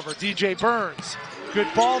turnover. DJ Burns,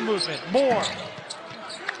 good ball movement. Moore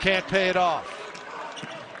can't pay it off.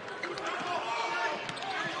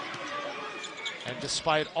 And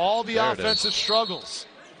despite all the offensive struggles,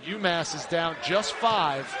 UMass is down just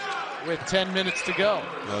 5 with 10 minutes to go.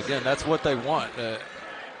 Well, again, that's what they want.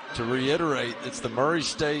 To reiterate, it's the Murray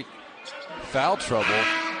State foul trouble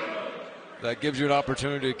that gives you an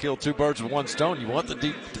opportunity to kill 2 birds with 1 stone. You want the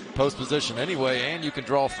deep post position anyway, and you can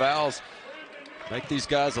draw fouls. make these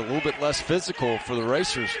guys a little bit less physical for the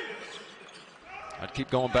racers. I'd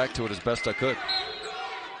keep going back to it as best I could.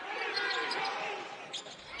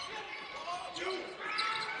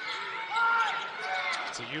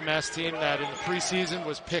 It's a UMass team that in the preseason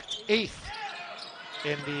was picked 8th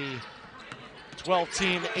in the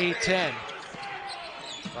 12-team A10.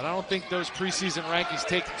 But I don't think those preseason rankings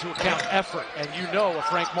take into account effort. And you know a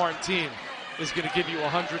Frank Martin team is going to give you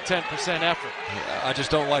 110% effort. Yeah, I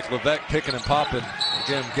just don't like Levesque picking and popping.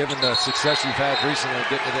 Again, given the success you've had recently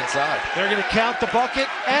getting it inside. They're going to count the bucket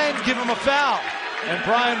and give him a foul. And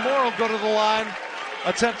Brian Moore will go to the line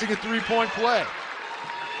attempting a three-point play.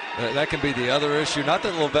 That can be the other issue. Not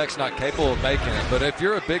that Levesque's not capable of making it, but if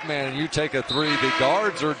you're a big man and you take a three, the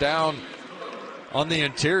guards are down on the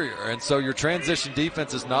interior. And so your transition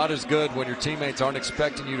defense is not as good when your teammates aren't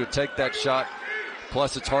expecting you to take that shot.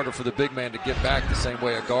 Plus, it's harder for the big man to get back the same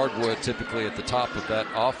way a guard would typically at the top of that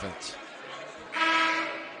offense.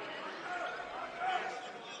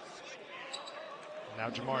 Now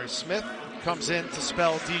Jamari Smith comes in to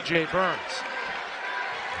spell DJ Burns.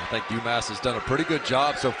 I think UMass has done a pretty good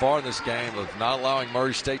job so far in this game of not allowing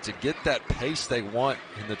Murray State to get that pace they want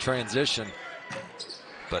in the transition,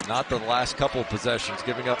 but not the last couple of possessions,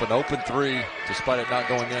 giving up an open three despite it not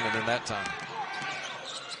going in and in that time.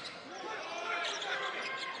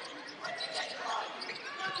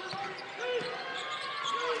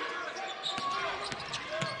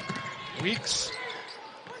 Weeks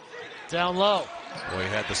down low. Boy, he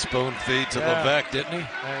had the spoon feed to Levesque, didn't he?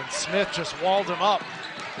 And Smith just walled him up.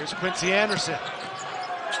 Here's Quincy Anderson.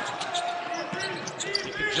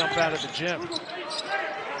 He can jump out of the gym.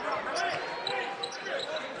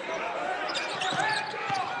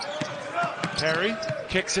 Perry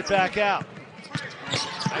kicks it back out.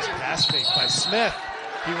 Nice pass fake by Smith.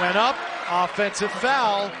 He went up. Offensive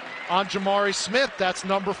foul on Jamari Smith. That's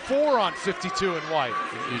number 4 on 52 and white.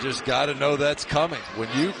 You just got to know that's coming. When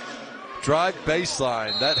you drive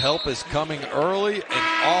baseline, that help is coming early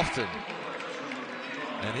and often.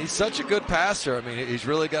 And he's such a good passer. I mean, he's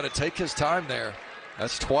really got to take his time there.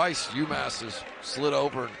 That's twice UMass has slid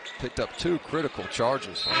over and picked up 2 critical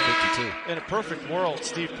charges on 52. In a perfect world,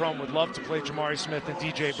 Steve Prohm would love to play Jamari Smith and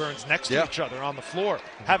DJ Burns next to each other on the floor.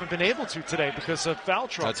 Haven't been able to today because of foul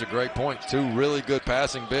trouble. That's a great point. 2 really good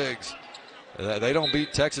passing bigs. They don't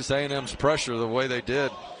beat Texas A&M's pressure the way they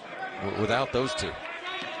did without those 2.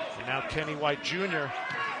 And now Kenny White Jr.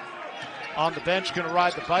 on the bench, going to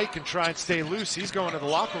ride the bike and try and stay loose. He's going to the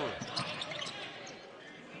locker room.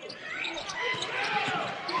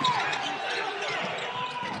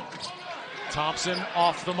 Thompson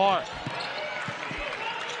off the mark.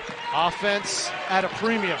 Offense at a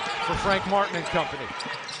premium for Frank Martin and company.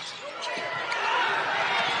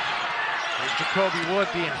 Here's Jacoby Wood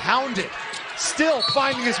being hounded, still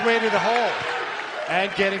finding his way to the hole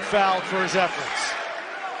and getting fouled for his efforts.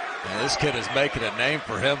 And this kid is making a name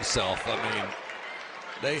for himself. I mean,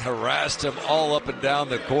 they harassed him all up and down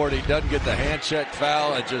the court. He doesn't get the hand check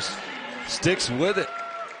foul and just sticks with it.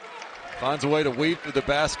 Finds a way to weave through the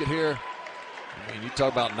basket here. I mean, you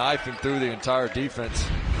talk about knifing through the entire defense.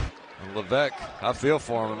 And Levesque, I feel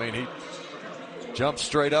for him. I mean, he jumps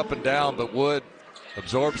straight up and down, but Wood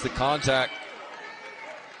absorbs the contact.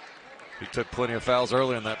 He took plenty of fouls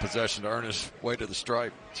early in that possession to earn his way to the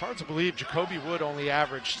stripe. It's hard to believe Jacoby Wood only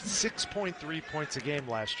averaged 6.3 points a game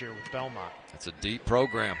last year with Belmont. It's a deep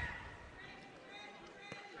program.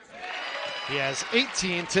 He has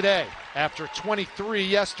 18 today after 23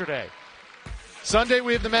 yesterday. Sunday,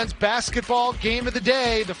 we have the men's basketball game of the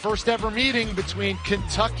day, the first ever meeting between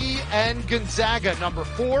Kentucky and Gonzaga, number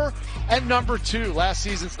 4 and number 2. Last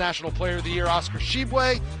season's National Player of the Year, Oscar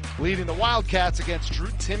Tshiebwe, leading the Wildcats against Drew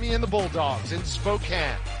Timme and the Bulldogs in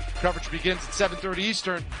Spokane. Coverage begins at 7:30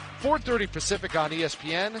 Eastern, 4:30 Pacific on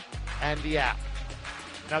ESPN and the app.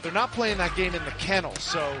 Now, they're not playing that game in the kennel,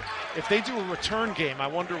 so if they do a return game, I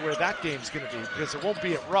wonder where that game's going to be, because it won't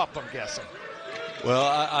be at Rupp, I'm guessing. Well,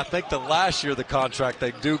 I think the last year of the contract,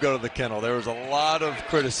 they do go to the kennel. There was a lot of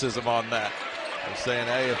criticism on that. They're saying,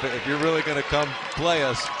 hey, if you're really going to come play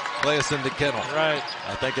us in the kennel. Right.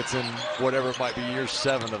 I think it's in whatever it might be year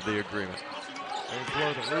 7 of the agreement. They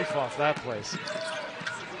blow the roof off that place.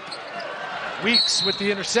 Weeks with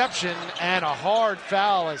the interception and a hard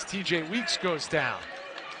foul as TJ Weeks goes down.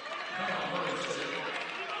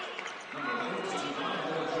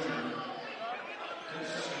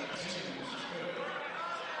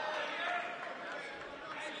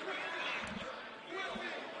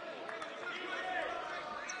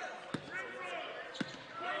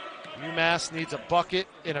 UMass needs a bucket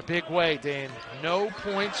in a big way, Dane. No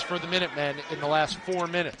points for the Minutemen in the last 4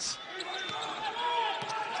 minutes.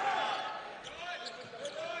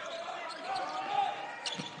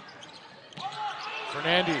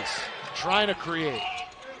 Fernandez trying to create.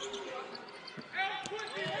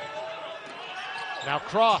 Now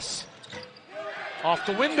cross. Off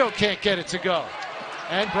the window, can't get it to go.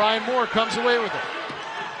 And Brian Moore comes away with it.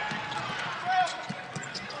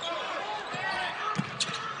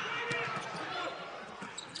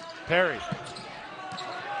 Perry.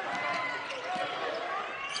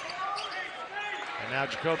 And now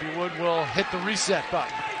Jacoby Wood will hit the reset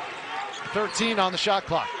button. 13 on the shot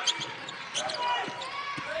clock.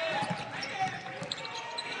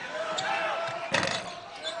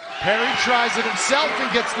 Perry tries it himself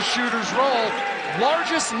and gets the shooter's roll.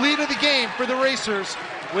 Largest lead of the game for the Racers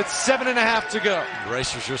with 7.5 to go. The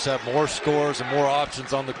Racers just have more scores and more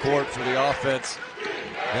options on the court for the offense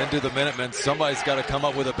than do the Minutemen. Somebody's got to come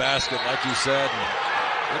up with a basket, like you said.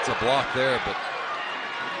 And it's a block there, but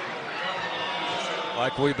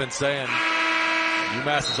like we've been saying,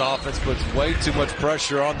 UMass's offense puts way too much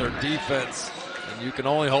pressure on their defense, and you can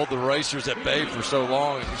only hold the Racers at bay for so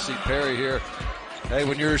long. And you see Perry here. Hey,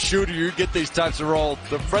 when you're a shooter, you get these types of rolls.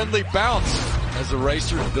 The friendly bounce as the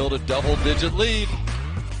Racers build a double-digit lead.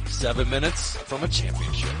 7 minutes from a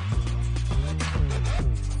championship.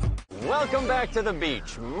 Welcome back to the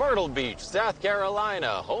beach, Myrtle Beach, South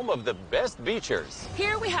Carolina, home of the best beachers.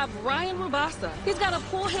 Here we have Ryan Rubasa. He's got a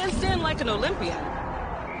pull handstand like an Olympian.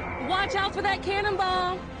 Watch out for that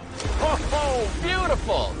cannonball. Oh,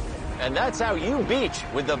 beautiful. And that's how you beach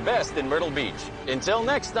with the best in Myrtle Beach. Until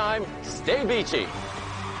next time, stay beachy.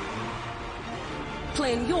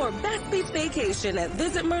 Plan your best beach vacation at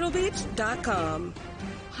visitmyrtlebeach.com.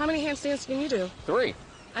 How many handstands can you do? 3.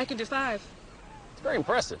 I can do 5. It's very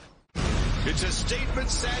impressive. It's a statement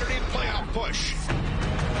Saturday playoff push.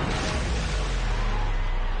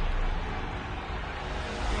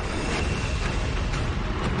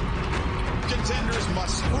 Contenders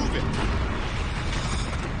must prove it.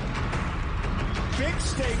 Big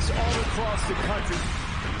stakes all across the country.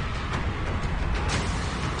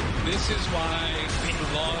 This is why we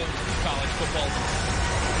love college football.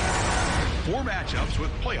 4 matchups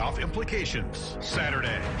with playoff implications.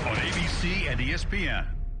 Saturday on ABC and ESPN.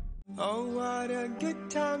 Oh, what a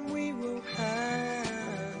good time we will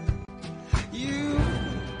have. You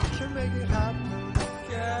can make it happen,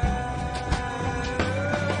 girl.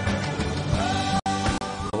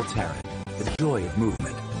 Old Tarrant, the joy of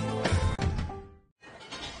movement.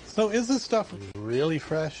 So is this stuff really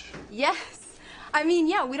fresh? Yes. I mean,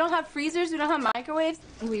 yeah, we don't have freezers, we don't have microwaves,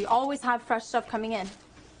 and we always have fresh stuff coming in.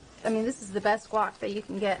 I mean, this is the best guac that you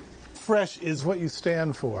can get. Fresh is what you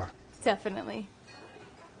stand for. Definitely.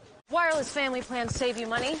 Wireless family plans save you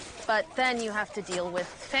money, but then you have to deal with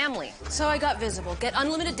family. So I got Visible. Get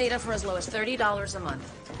unlimited data for as low as $30 a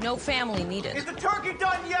month. No family needed. Is the turkey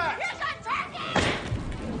done yet? Here's our turkey!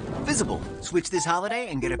 Visible. Switch this holiday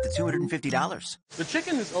and get up to $250. The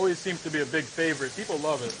chicken always seems to be a big favorite. People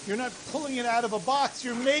love it. You're not pulling it out of a box.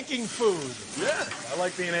 You're making food. Yeah. I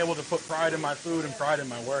like being able to put pride in my food and pride in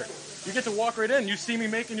my work. You get to walk right in. You see me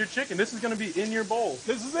making your chicken. This is going to be in your bowl.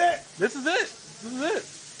 This is it. This is it. This is it.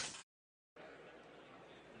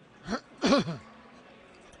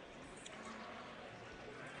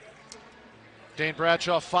 Dane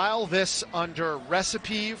Bradshaw, file this under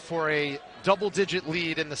recipe for a double-digit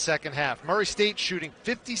lead in the second half. Murray State shooting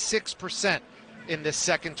 56% in this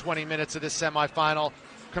second 20 minutes of this semifinal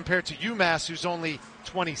compared to UMass, who's only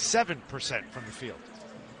 27% from the field.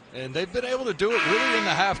 And they've been able to do it really in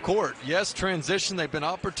the half court. Yes, transition, they've been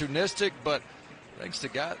opportunistic, but thanks to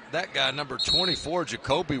that guy, number 24,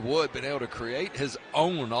 Jacoby Wood, been able to create his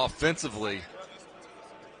own offensively.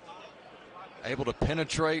 Able to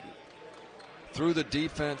penetrate through the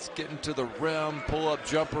defense, getting to the rim, pull-up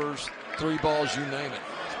jumpers, 3 balls, you name it.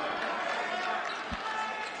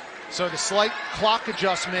 So the slight clock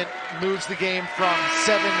adjustment moves the game from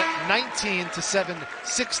 7:19 to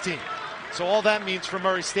 7:16. So all that means for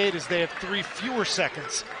Murray State is they have 3 fewer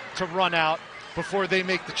seconds to run out before they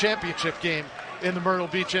make the championship game in the Myrtle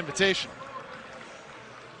Beach Invitational.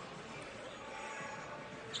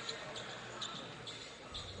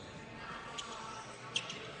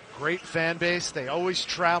 Great fan base. They always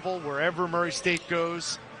travel wherever Murray State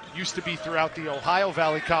goes. Used to be throughout the Ohio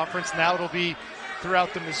Valley Conference. Now it'll be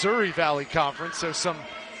throughout the Missouri Valley Conference. So some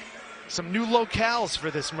new locales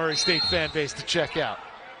for this Murray State fan base to check out.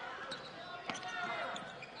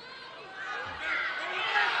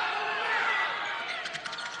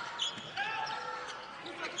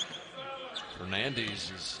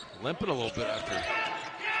 Fernandez is limping a little bit after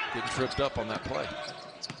getting tripped up on that play.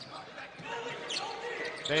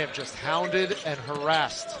 They have just hounded and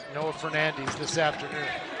harassed Noah Fernandez this afternoon,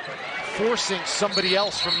 forcing somebody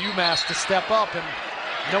else from UMass to step up, and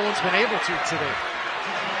no one's been able to today.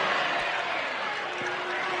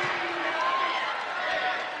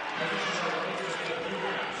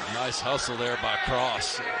 Nice hustle there by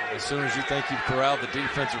Cross. As soon as you think you've corralled the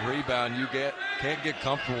defensive rebound, you can't get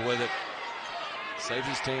comfortable with it. Saves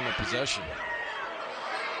his team in possession.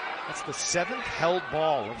 That's the 7th held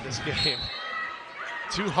ball of this game.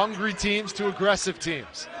 2 hungry teams, 2 aggressive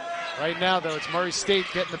teams. Right now, though, it's Murray State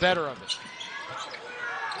getting the better of it.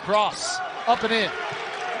 Cross, up and in.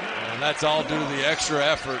 And that's all due to the extra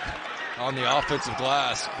effort on the offensive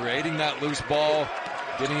glass, creating that loose ball,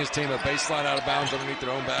 getting his team a baseline out of bounds underneath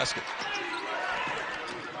their own basket.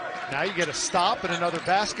 Now you get a stop and another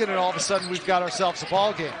basket, and all of a sudden we've got ourselves a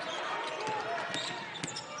ball game.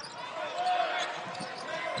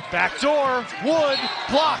 Backdoor, Wood,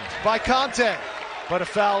 blocked by Conte, but a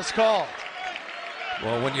foul's called.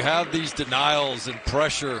 Well, when you have these denials and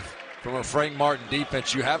pressure from a Frank Martin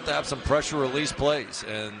defense, you have to have some pressure release plays,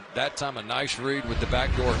 and that time a nice read with the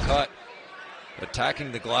backdoor cut,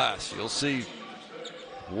 attacking the glass. You'll see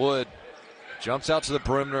Wood jumps out to the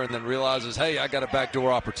perimeter and then realizes, hey, I got a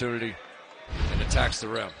backdoor opportunity, and attacks the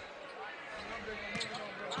rim.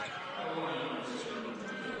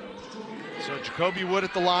 So Jacoby Wood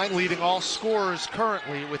at the line, leading all scorers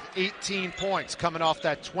currently with 18 points, coming off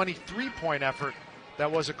that 23-point effort that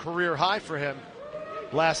was a career high for him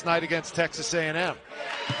last night against Texas A&M.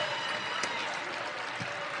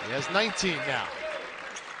 He has 19 now.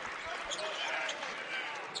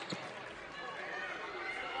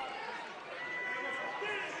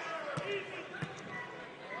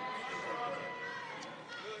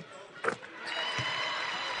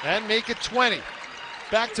 And make it 20.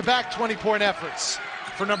 Back-to-back 20-point efforts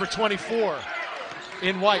for number 24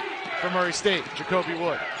 in white for Murray State, Jacoby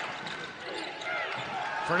Wood.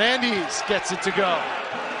 Fernandez gets it to go.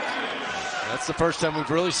 That's the first time we've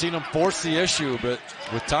really seen him force the issue, but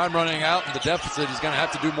with time running out and the deficit, he's going to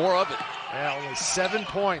have to do more of it. Yeah, only 7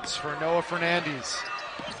 points for Noah Fernandez.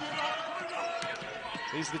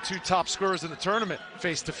 These are the 2 top scorers in the tournament,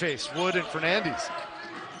 face-to-face, Wood and Fernandez.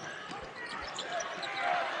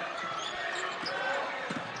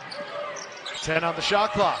 Ten on the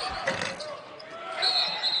shot clock.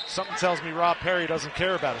 Something tells me Rob Perry doesn't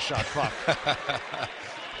care about a shot clock.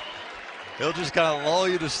 He'll just kind of lull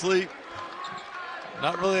you to sleep.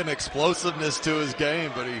 Not really an explosiveness to his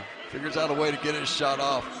game, but he figures out a way to get his shot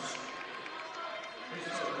off.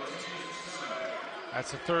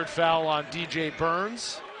 That's the 3rd foul on DJ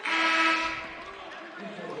Burns.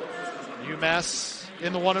 UMass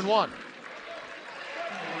in the 1-and-1.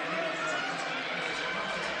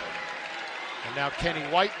 And now Kenny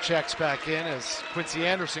White checks back in as Quincy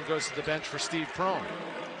Anderson goes to the bench for Steve Prohm.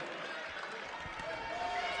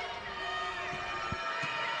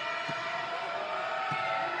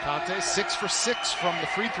 Conte 6 for 6 from the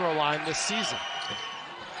free throw line this season.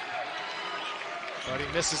 But he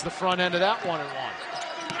misses the front end of that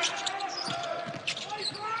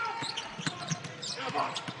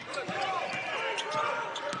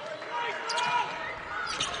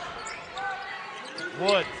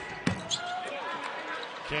Wood.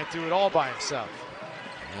 Can't do it all by himself.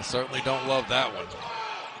 I certainly don't love that one.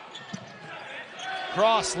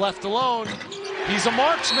 Cross left alone. He's a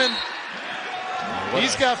marksman.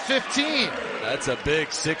 He's got 15. That's a big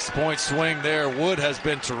 6-point swing there. Wood has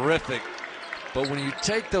been terrific. But when you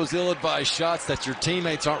take those ill-advised shots that your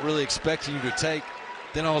teammates aren't really expecting you to take,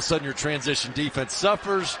 then all of a sudden your transition defense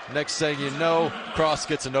suffers. Next thing you know, Cross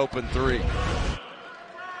gets an open 3.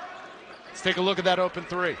 Let's take a look at that open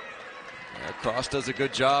 3. Yeah, Cross does a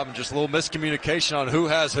good job, and just a little miscommunication on who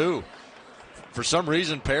has who. For some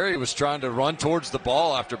reason, Perry was trying to run towards the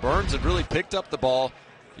ball after Burns had really picked up the ball.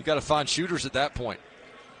 You got to find shooters at that point.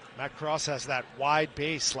 Matt Cross has that wide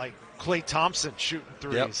base like Klay Thompson shooting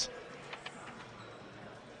threes. Yep.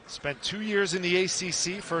 Spent 2 years in the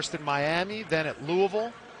ACC, first in Miami, then at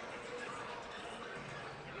Louisville.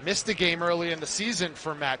 Missed a game early in the season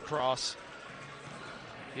for Matt Cross.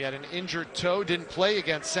 He had an injured toe, didn't play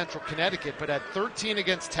against Central Connecticut, but had 13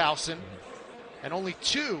 against Towson and only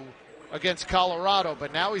 2 against Colorado.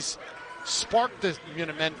 But now he's sparked the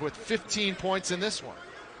Minutemen with 15 points in this one.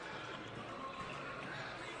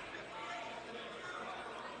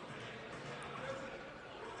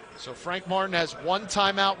 So Frank Martin has 1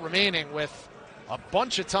 timeout remaining with a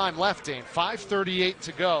bunch of time left, Dane. 5:38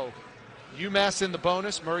 to go. UMass in the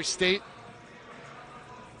bonus, Murray State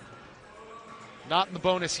not in the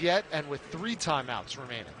bonus yet, and with 3 timeouts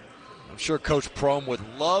remaining. I'm sure Coach Prohm would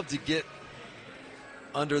love to get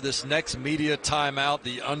under this next media timeout,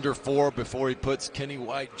 the under 4, before he puts Kenny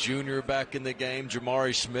White Jr. back in the game.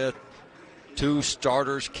 Jamari Smith, 2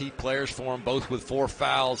 starters, key players for him, both with 4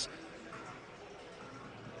 fouls.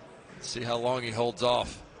 Let's see how long he holds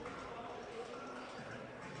off.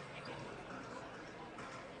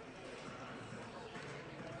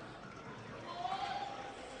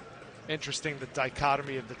 Interesting, the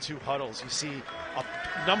dichotomy of the two huddles. You see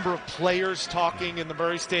a number of players talking in the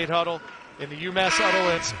Murray State huddle. In the UMass huddle,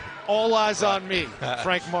 it's all eyes on me,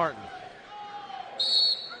 Frank Martin.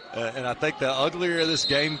 And I think the uglier this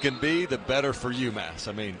game can be, the better for UMass.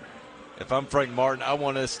 I mean, if I'm Frank Martin, I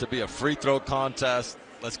want this to be a free throw contest.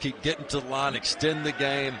 Let's keep getting to the line, extend the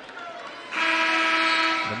game.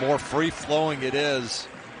 The more free-flowing it is,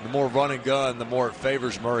 the more run and gun, the more it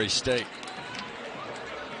favors Murray State.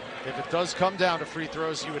 If it does come down to free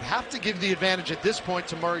throws, you would have to give the advantage at this point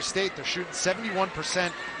to Murray State. They're shooting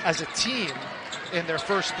 71% as a team in their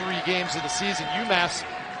first 3 games of the season. UMass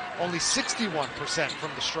only 61%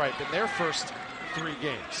 from the stripe in their first 3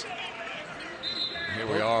 games. Here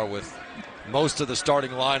we are with most of the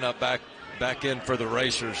starting lineup back in for the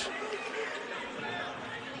Racers.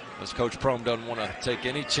 As Coach Prohm doesn't want to take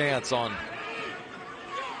any chance on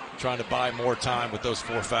trying to buy more time with those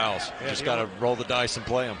 4 fouls. Yeah, just got to roll the dice and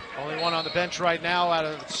play them. Only one on the bench right now out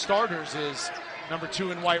of the starters is number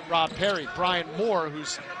 2 in white, Rob Perry. Brian Moore,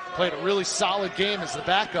 who's played a really solid game as the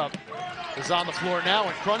backup, is on the floor now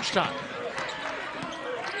in crunch time.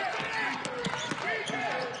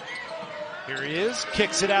 Here he is,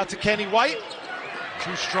 kicks it out to Kenny White.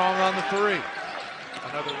 Too strong on the 3.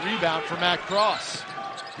 Another rebound for Matt Cross.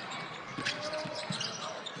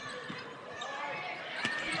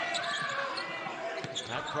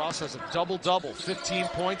 Matt Cross has a double-double, 15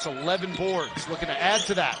 points, 11 boards. Looking to add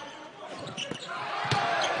to that.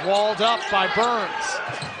 Walled up by Burns.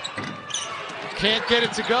 Can't get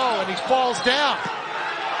it to go, and he falls down.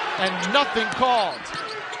 And nothing called.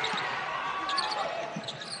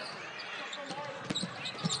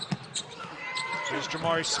 Here's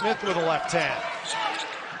Jamari Smith with a left hand.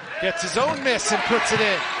 Gets his own miss and puts it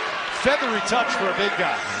in. Feathery touch for a big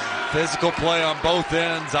guy. Physical play on both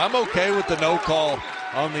ends. I'm okay with the no call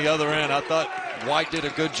on the other end. I thought White did a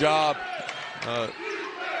good job.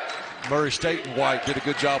 Murray State and White did a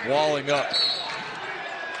good job walling up.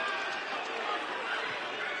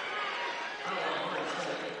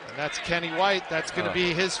 And that's Kenny White. That's going to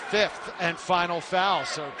be his 5th and final foul.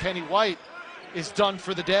 So Kenny White is done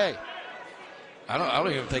for the day. I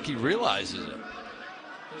don't even think he realizes it.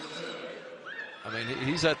 I mean,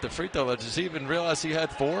 he's at the free throw line. Does he even realize he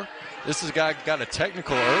had 4? This is a guy got a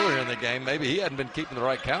technical earlier in the game. Maybe he hadn't been keeping the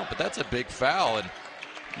right count, but that's a big foul, and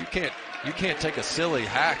you can't take a silly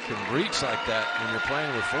hack and reach like that when you're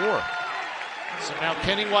playing with 4. So now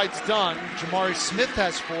Kenny White's done. Jamari Smith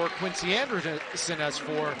has 4. Quincy Anderson has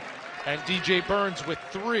 4. And DJ Burns with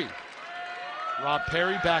 3. Rob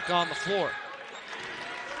Perry back on the floor.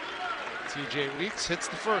 TJ Weeks hits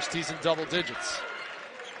the first. He's in double digits.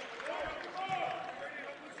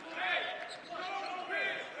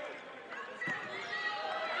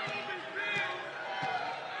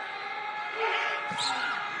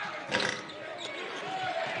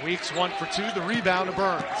 Weeks 1 for 2. The rebound to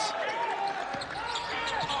Burns.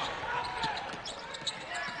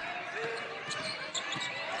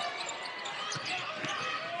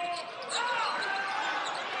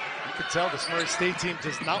 Tell this Murray State team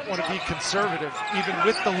does not want to be conservative, even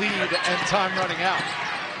with the lead and time running out.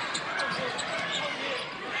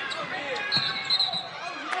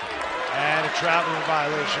 And a traveling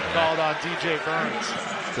violation called on DJ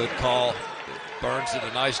Burns. Good call. Burns did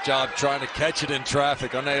a nice job trying to catch it in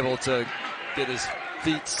traffic, unable to get his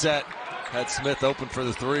feet set. Had Smith open for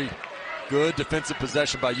the 3. Good defensive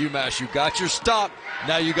possession by UMass. You got your stop.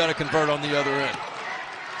 Now you got to convert on the other end.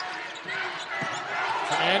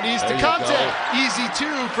 Fernandez to Conte. Easy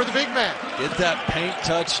 2 for the big man. Get that paint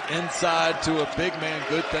touch inside to a big man.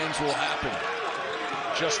 Good things will happen.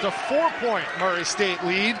 Just a 4-point Murray State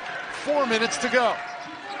lead. 4 minutes to go.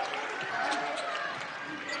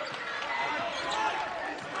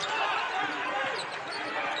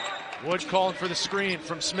 Wood calling for the screen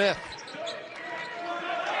from Smith.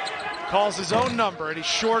 Calls his own number, and he's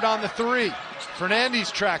short on the 3.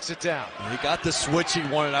 Fernandez tracks it down. He got the switch he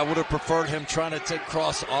wanted. I would have preferred him trying to take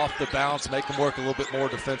Cross off the bounce, make him work a little bit more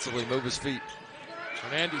defensively, move his feet.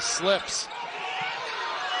 Fernandez slips.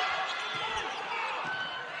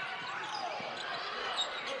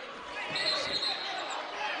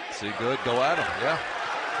 See, good, go at him, yeah.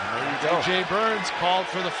 And there you go. Jay Burns called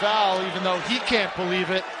for the foul, even though he can't believe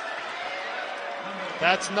it.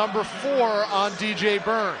 That's number 4 on DJ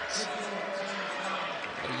Burns.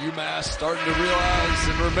 UMass starting to realize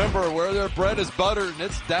and remember where their bread is buttered, and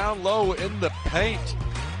it's down low in the paint.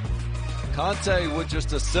 Conte with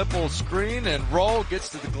just a simple screen and roll, gets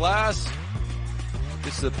to the glass,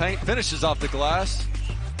 gets to the paint, finishes off the glass.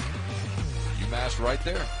 UMass right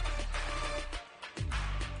there.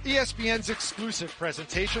 ESPN's exclusive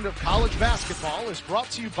presentation of college basketball is brought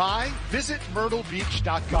to you by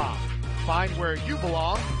VisitMyrtleBeach.com. Find where you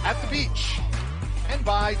belong at the beach. And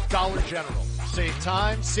by Dollar General. Save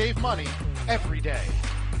time, save money every day.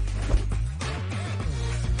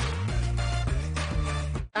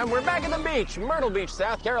 And we're back at the beach, Myrtle Beach,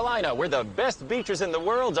 South Carolina, where the best beachers in the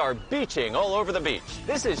world are beaching all over the beach.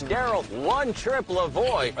 This is Daryl One Trip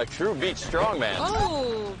Lavoie, a true beach strongman.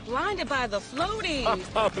 Oh, blinded by the floaties.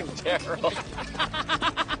 Oh, Daryl.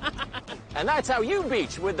 And that's how you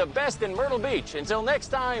beach with the best in Myrtle Beach. Until next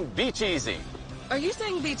time, beach easy. Are you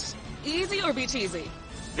saying beach easy or beach easy?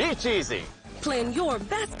 Beach easy. Plan your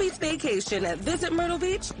best beach vacation at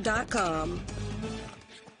visitmyrtlebeach.com.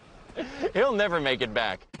 He'll never make it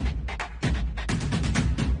back.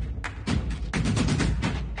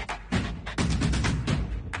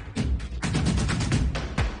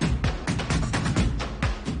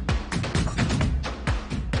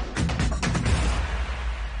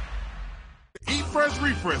 Eat Fresh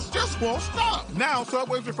Refresh just won't stop. Now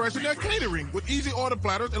Subway's refreshing their catering with easy order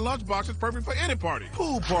platters and lunch boxes perfect for any party.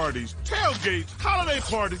 Pool parties, tailgates, holiday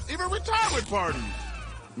parties, even retirement parties.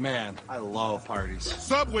 Man, I love parties.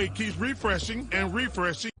 Subway keeps refreshing and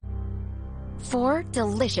refreshing. 4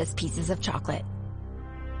 delicious pieces of chocolate.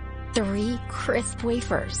 3 crisp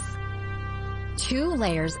wafers. 2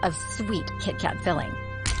 layers of sweet Kit Kat filling.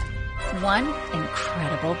 1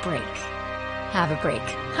 incredible break. Have a break.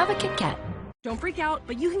 Have a Kit Kat. Don't freak out,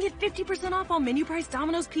 but you can get 50% off all menu price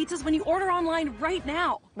Domino's pizzas when you order online right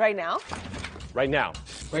now. Right now? Right now.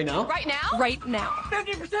 Right now? Right now? Right now.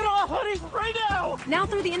 50% off, honey, right now! Now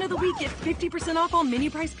through the end of the week, get 50% off all menu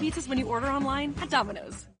price pizzas when you order online at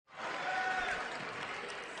Domino's.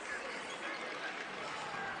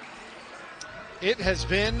 It has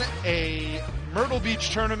been a Myrtle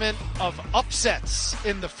Beach tournament of upsets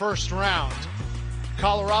in the first round.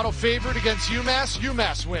 Colorado favored against UMass.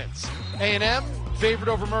 UMass wins. A&M favored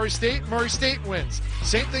over Murray State. Murray State wins.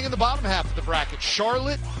 Same thing in the bottom half of the bracket.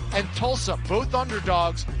 Charlotte and Tulsa, both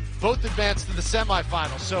underdogs, both advanced to the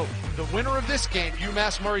semifinals. So the winner of this game,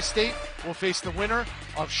 UMass Murray State, will face the winner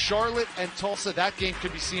of Charlotte and Tulsa. That game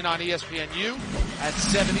could be seen on ESPNU at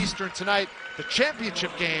 7 Eastern tonight. The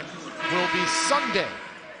championship game will be Sunday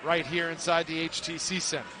right here inside the HTC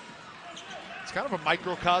Center. It's kind of a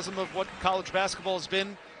microcosm of what college basketball has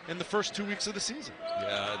been in the first 2 weeks of the season.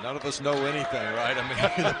 Yeah, none of us know anything, right? I mean,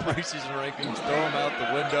 the preseason rankings, throw them out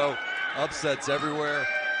the window, upsets everywhere.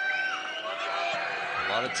 A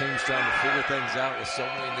lot of teams trying to figure things out with so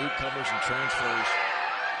many newcomers and transfers.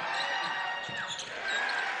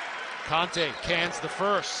 Conte cans the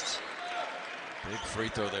first. Big free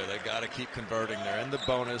throw there. They got to keep converting. They're in the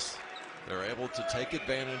bonus. They're able to take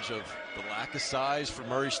advantage of the lack of size for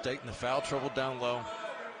Murray State and the foul trouble down low.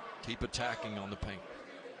 Keep attacking on the paint.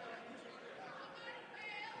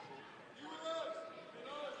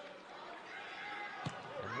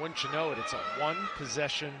 And wouldn't you know it, it's a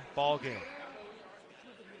one-possession ball game.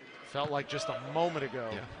 Felt like just a moment ago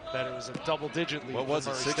that it was a double-digit lead. What was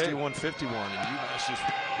it, 61-51, and UMass just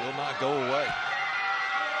will not go away.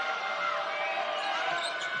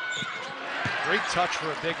 Great touch for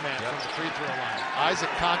a big man from the free throw line. Isaac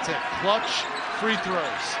Conte, clutch free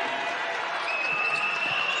throws.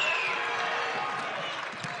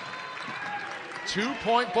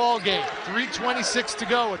 Two-point ball game, 3:26 to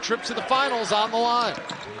go. A trip to the finals on the line.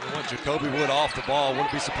 You want Jacoby Wood off the ball.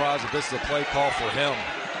 Wouldn't be surprised if this is a play call for him.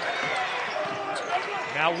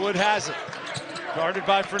 Now Wood has it, guarded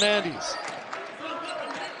by Fernandez.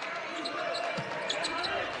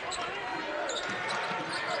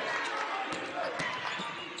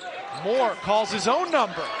 Moore calls his own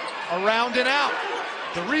number, around and out.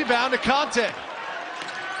 The rebound to Conte.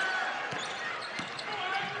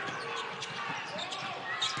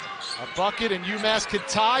 A bucket and UMass could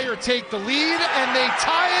tie or take the lead, and they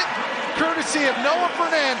tie it courtesy of Noah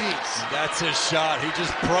Fernandez. That's his shot. He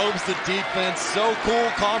just probes the defense. So cool,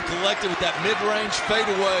 calm, collected with that mid-range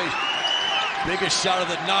fadeaway. Biggest shot of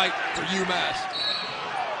the night for UMass.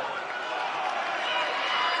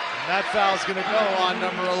 And that foul's going to go on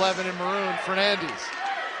number 11 in maroon, Fernandez.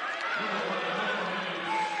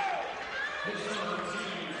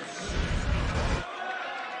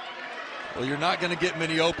 Well, you're not going to get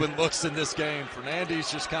many open looks in this game.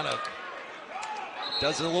 Fernandez just kind of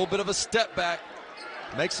does a little bit of a step back,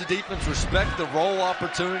 makes the defense respect the roll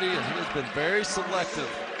opportunity, and he has been very selective.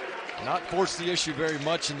 Not forced the issue very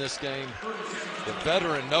much in this game. The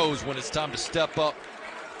veteran knows when it's time to step up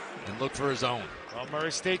and look for his own. Well,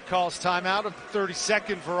 Murray State calls timeout of the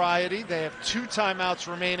 30-second variety. They have 2 timeouts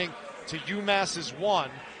remaining to UMass's 1.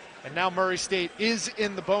 And now Murray State is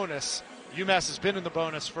in the bonus UMass has been in the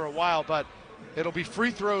bonus for a while, but it'll be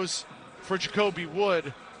free throws for Jacoby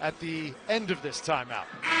Wood at the end of this timeout.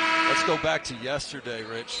 Let's go back to yesterday,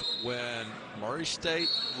 Rich, when Murray State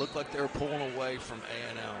looked like they were pulling away from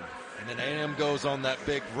A&M. And then A&M goes on that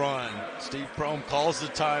big run. Steve Prohm calls the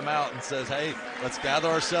timeout and says, hey, let's gather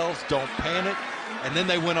ourselves, don't panic. And then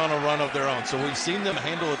they went on a run of their own. So we've seen them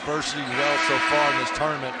handle adversity well so far in this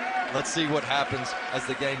tournament. Let's see what happens as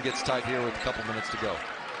the game gets tight here with a couple minutes to go.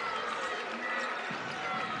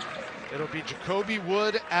 It'll be Jacoby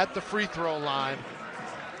Wood at the free throw line.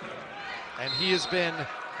 And he has been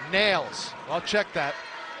nails. I'll check that.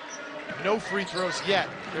 No free throws yet.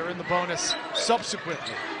 They're in the bonus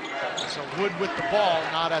subsequently. So Wood with the ball,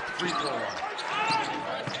 not at the free throw line.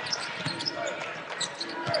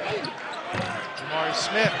 Jamari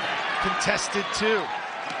Smith, contested two.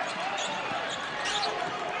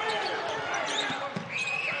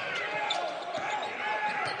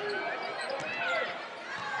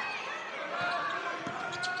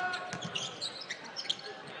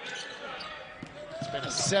 It's been a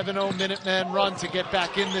 7-0 Minutemen run to get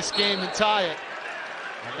back in this game and tie it.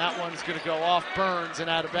 And that one's going to go off Burns and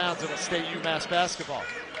out of bounds. It'll stay UMass basketball.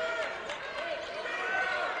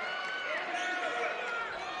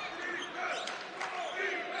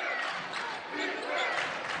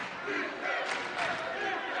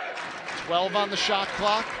 .12 on the shot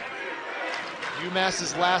clock.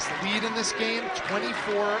 UMass's last lead in this game,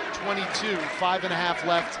 24-22, 5.5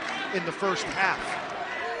 left in the first half.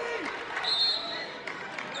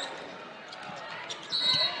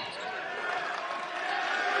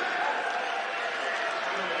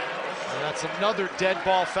 That's another dead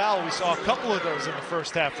ball foul. We saw a couple of those in the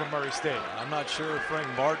first half from Murray State. I'm not sure if Frank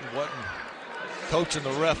Martin wasn't coaching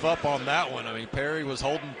the ref up on that one. I mean, Perry was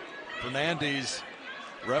holding Fernandez.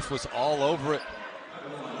 Ref was all over it.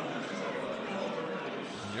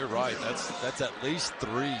 And you're right. That's at least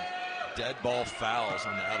 3 dead ball fouls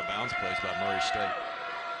on the out-of-bounds plays by Murray State.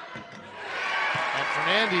 And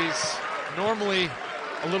Fernandez, normally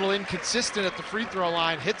a little inconsistent at the free throw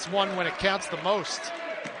line, hits one when it counts the most.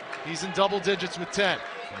 He's in double digits with 10.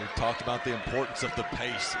 We talked about the importance of the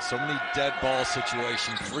pace. So many dead ball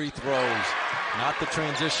situations, free throws, not the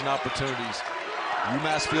transition opportunities.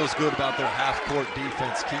 UMass feels good about their half-court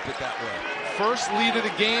defense. Keep it that way. First lead of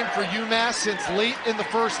the game for UMass since late in the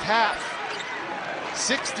first half.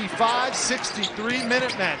 65-63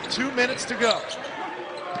 Minutemen. 2 minutes to go.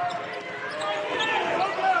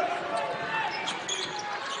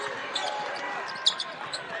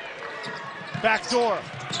 Back door.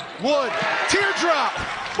 Wood, teardrop.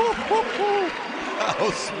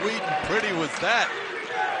 How sweet and pretty was that?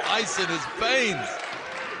 Ice in his veins.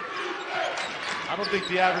 I don't think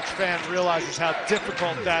the average fan realizes how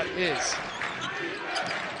difficult that is.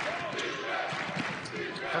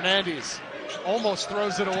 Fernandez almost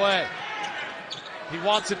throws it away. He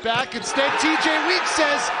wants it back. Instead, TJ Weeks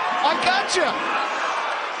says, I gotcha.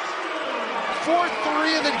 4th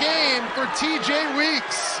 3 of the game for TJ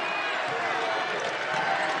Weeks.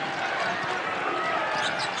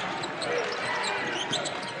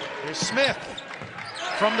 Here's Smith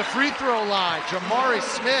from the free throw line. Jamari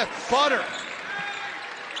Smith, butter.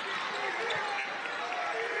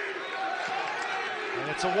 And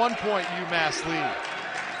it's a 1-point UMass lead.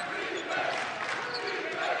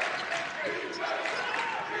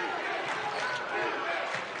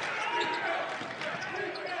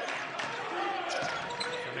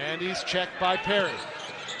 Fernandez checked by Perry.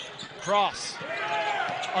 Cross.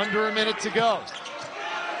 Under a minute to go.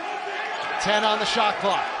 10 on the shot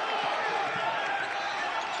clock.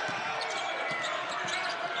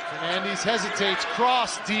 Fernandez hesitates.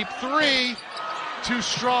 Cross, deep 3. Too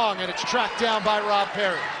strong, and it's tracked down by Rob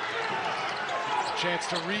Perry. Chance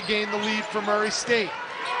to regain the lead for Murray State.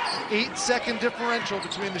 8-second differential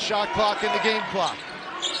between the shot clock and the game clock.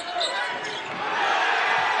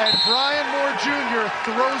 And Brian Moore Jr.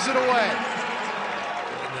 throws it away.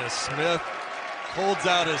 And Smith holds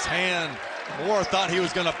out his hand. Moore thought he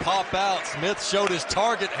was going to pop out. Smith showed his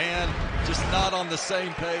target hand, just not on the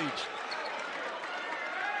same page.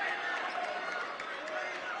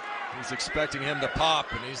 He's expecting him to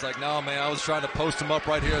pop, and he's like, no, man, I was trying to post him up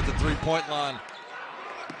right here at the three-point line.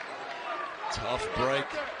 Tough break.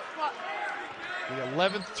 The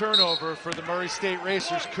 11th turnover for the Murray State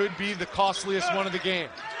Racers could be the costliest one of the game.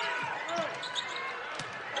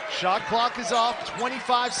 Shot clock is off,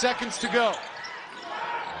 25 seconds to go.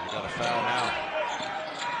 You got a foul now.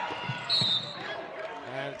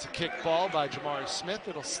 And it's a kick ball by Jamari Smith.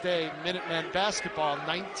 It'll stay Minutemen basketball,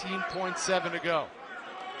 19.7 to go.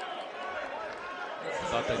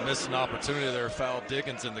 Thought they missed an opportunity there. Foul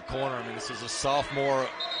Diggins in the corner. I mean, this is a sophomore,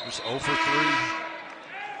 just 0 for 3.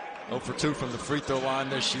 0 for 2 from the free throw line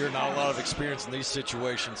this year. Not a lot of experience in these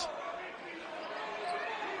situations.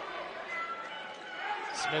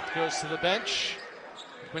 Smith goes to the bench.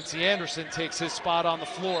 Quincy Anderson takes his spot on the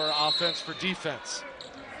floor, offense for defense.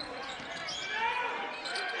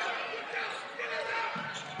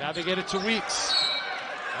 Now they get it to Weeks.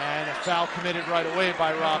 And a foul committed right away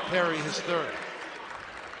by Rob Perry, his third.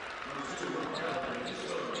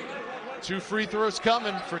 2 free throws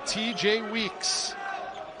coming for TJ Weeks.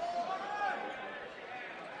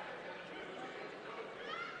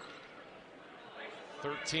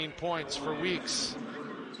 $13 points for Weeks.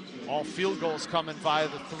 All field goals coming via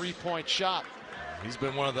the 3-point shot. He's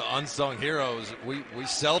been one of the unsung heroes. We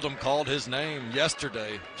seldom called his name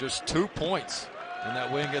yesterday. Just 2 points in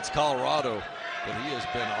that win against Colorado. But he has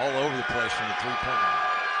been all over the place from the 3-point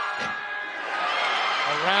line.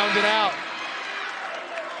 Around and out.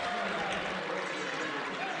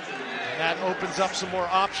 And that opens up some more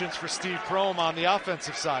options for Steve Prohm on the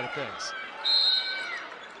offensive side of things.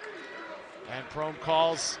 And Prohm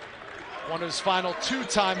calls one of his final 2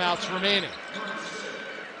 timeouts remaining.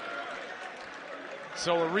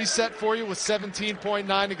 So a reset for you with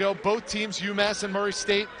 17.9 to go. Both teams, UMass and Murray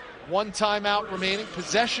State, 1 timeout remaining.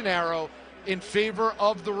 Possession arrow in favor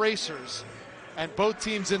of the Racers. And both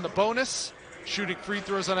teams in the bonus, shooting free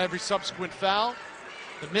throws on every subsequent foul.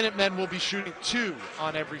 The Minutemen will be shooting 2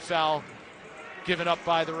 on every foul given up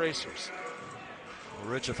by the Racers.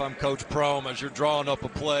 Well, Rich, if I'm Coach Prohm, as you're drawing up a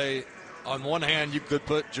play, on one hand, you could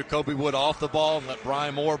put Jacoby Wood off the ball and let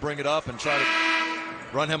Brian Moore bring it up and try to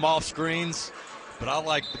run him off screens. But I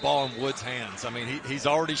like the ball in Wood's hands. I mean, he's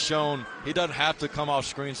already shown he doesn't have to come off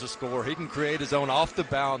screens to score. He can create his own off the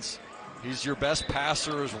bounce. He's your best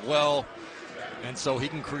passer as well. And so he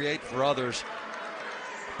can create for others.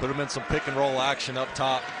 Put him in some pick and roll action up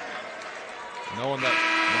top, knowing that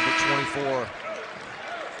number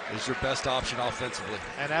 24 is your best option offensively.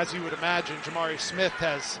 And as you would imagine, Jamari Smith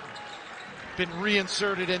has been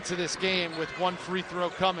reinserted into this game with 1 free throw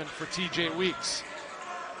coming for TJ Weeks.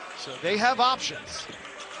 So they have options.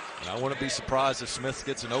 And I wouldn't be surprised if Smith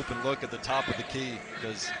gets an open look at the top of the key,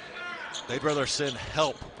 because they'd rather send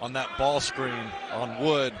help on that ball screen on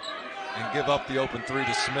Wood and give up the open 3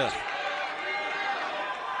 to Smith.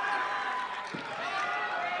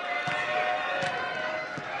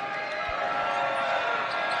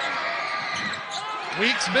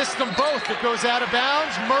 Weeks missed them both. It goes out of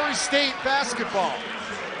bounds. Murray State basketball.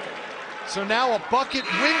 So now a bucket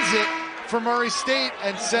wins it for Murray State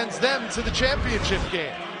and sends them to the championship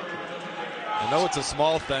game. I know it's a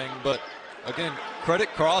small thing, but again, credit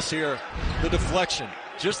Cross here, the deflection.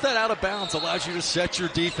 Just that out of bounds allows you to set your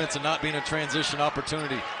defense and not be in a transition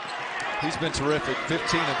opportunity. He's been terrific,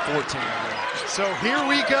 15 and 14. So here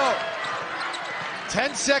we go.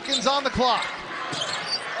 10 seconds on the clock.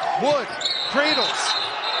 Wood cradles.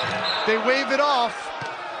 They wave it off.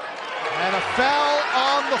 And a foul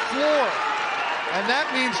on the floor. And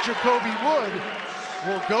that means Jacoby Wood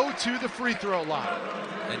will go to the free throw line.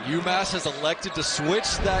 And UMass has elected to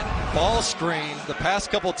switch that ball screen the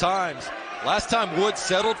past couple times. Last time Wood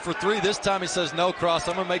settled for 3. This time he says, no, Cross,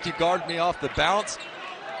 I'm going to make you guard me off the bounce.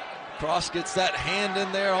 Cross gets that hand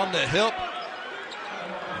in there on the hip.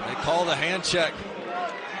 And they call the hand check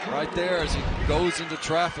right there as he goes into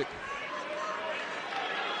traffic.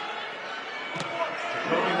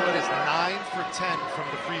 Jacoby Wood is 9 for 10 from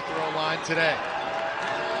the free throw line today.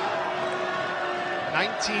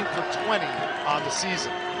 19 for 20 on the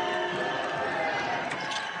season.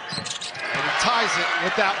 And he ties it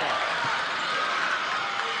with that one.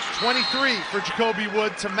 23 for Jacoby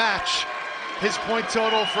Wood to match his point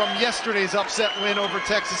total from yesterday's upset win over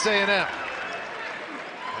Texas A&M. And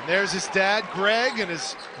there's his dad, Greg, and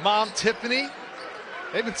his mom, Tiffany.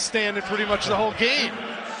 They've been standing pretty much the whole game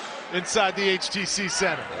inside the HTC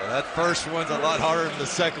Center. Yeah, that first one's a lot harder than the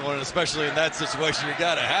second one, especially in that situation. You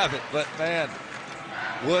got to have it. But, man,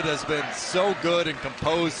 Wood has been so good and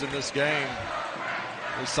composed in this game.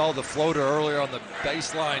 We saw the floater earlier on the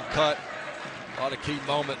baseline cut. A lot of key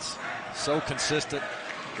moments. So consistent.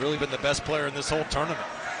 Really been the best player in this whole tournament.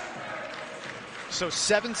 So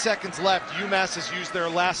 7 seconds left. UMass has used their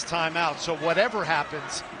last timeout. So whatever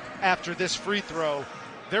happens after this free throw,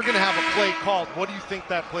 they're going to have a play called. What do you think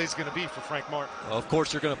that play is going to be for Frank Martin? Well, of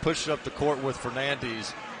course, you're going to push it up the court with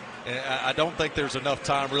Fernandez. And I don't think there's enough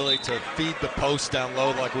time really to feed the post down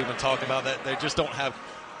low like we've been talking about. That they just don't have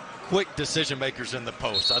quick decision makers in the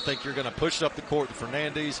post. I think you're going to push it up the court with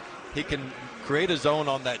Fernandez. He can create a zone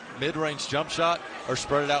on that mid-range jump shot or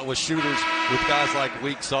spread it out with shooters with guys like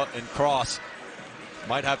Weeks and Cross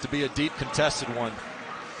Might have to be a deep contested one,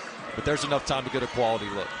 but there's enough time to get a quality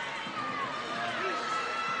look.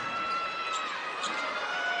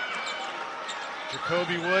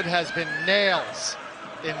 Jacoby Wood has been nails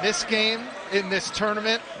in this game, in this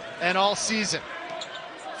tournament, and all season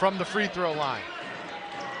from the free throw line.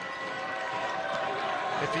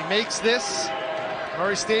 If he makes this,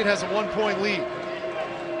 Murray State has a 1-point lead.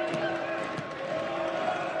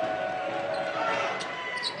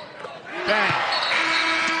 Bang.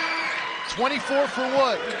 24 for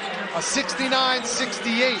Wood, a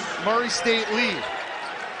 69-68 Murray State lead.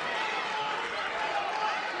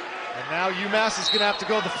 And now UMass is going to have to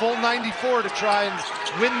go the full 94 to try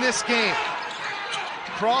and win this game.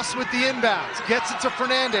 Cross with the inbounds, gets it to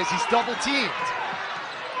Fernandez, he's double teamed.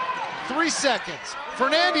 3 seconds,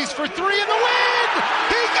 Fernandez for three in the win!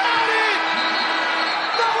 He got it!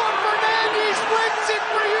 Noah Fernandez wins it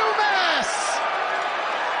for UMass!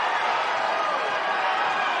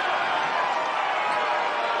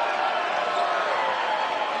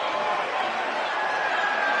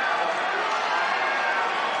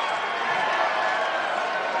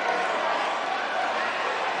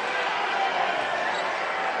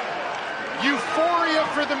 Euphoria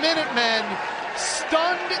for the Minutemen,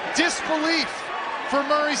 stunned disbelief for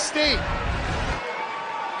Murray State.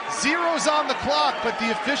 Zeros on the clock, but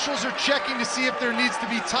the officials are checking to see if there needs to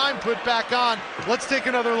be time put back on. Let's take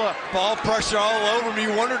another look. Ball pressure all over me.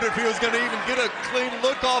 You wondered if he was going to even get a clean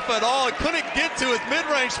look off at all. He couldn't get to his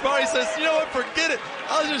mid-range spot. He says, you know what, forget it.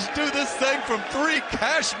 I'll just do this thing from three,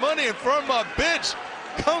 cash money in front of my bench.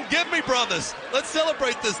 Come get me, brothers. Let's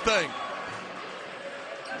celebrate this thing.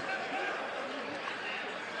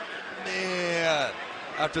 Man,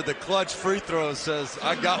 after the clutch free throw, says,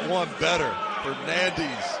 I got one better.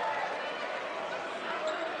 Fernandez.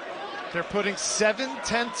 They're putting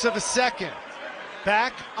 7/10 of a second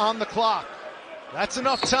back on the clock. That's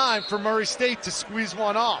enough time for Murray State to squeeze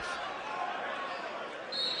one off.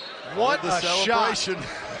 What a shot.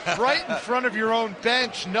 Right in front of your own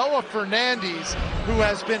bench. Noah Fernandez, who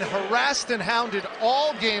has been harassed and hounded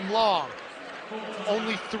all game long.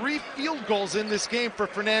 Only 3 field goals in this game for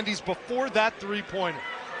Fernandez before that three-pointer.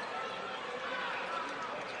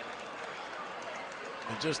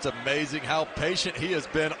 And just amazing how patient he has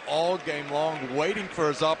been all game long, waiting for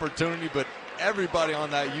his opportunity, but everybody on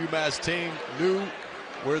that UMass team knew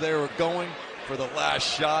where they were going for the last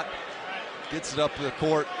shot. Gets it up to the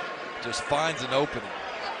court, just finds an opening.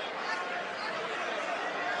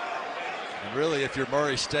 And really, if you're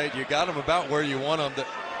Murray State, you got them about where you want them.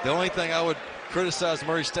 The only thing I would criticize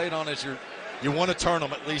Murray State on is you want to turn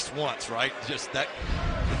them at least once, right? Just that,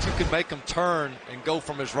 if you can make him turn and go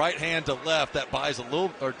from his right hand to left, that buys a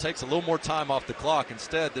little, or takes a little more time off the clock.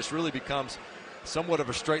 Instead, this really becomes somewhat of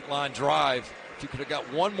a straight line drive. If you could have got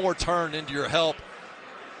one more turn into your help,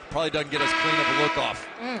 probably doesn't get as clean of a look off.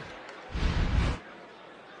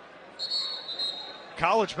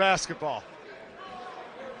 College basketball.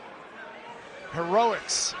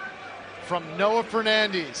 Heroics from Noah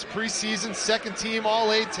Fernandez, preseason second team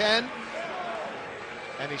All-A-10.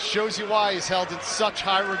 And he shows you why he's held in such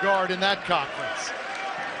high regard in that conference.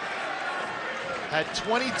 Had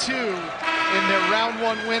 22 in their round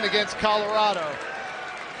 1 win against Colorado,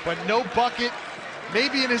 but no bucket,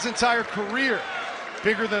 maybe in his entire career,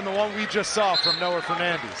 bigger than the one we just saw from Noah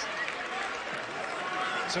Fernandez.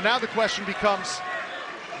 So now the question becomes,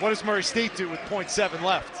 what does Murray State do with 0.7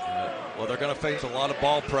 left? Well, they're going to face a lot of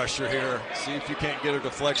ball pressure here. See if you can't get a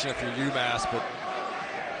deflection if you're UMass, but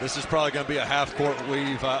this is probably going to be a half-court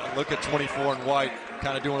weave. Look at 24 and white,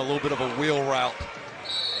 kind of doing a little bit of a wheel route.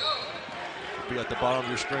 It'll be at the bottom of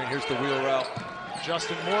your screen. Here's the wheel route.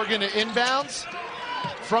 Justin Morgan at inbounds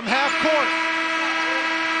from half court.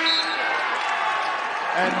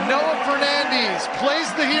 And Noah Fernandez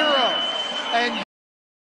plays the hero. And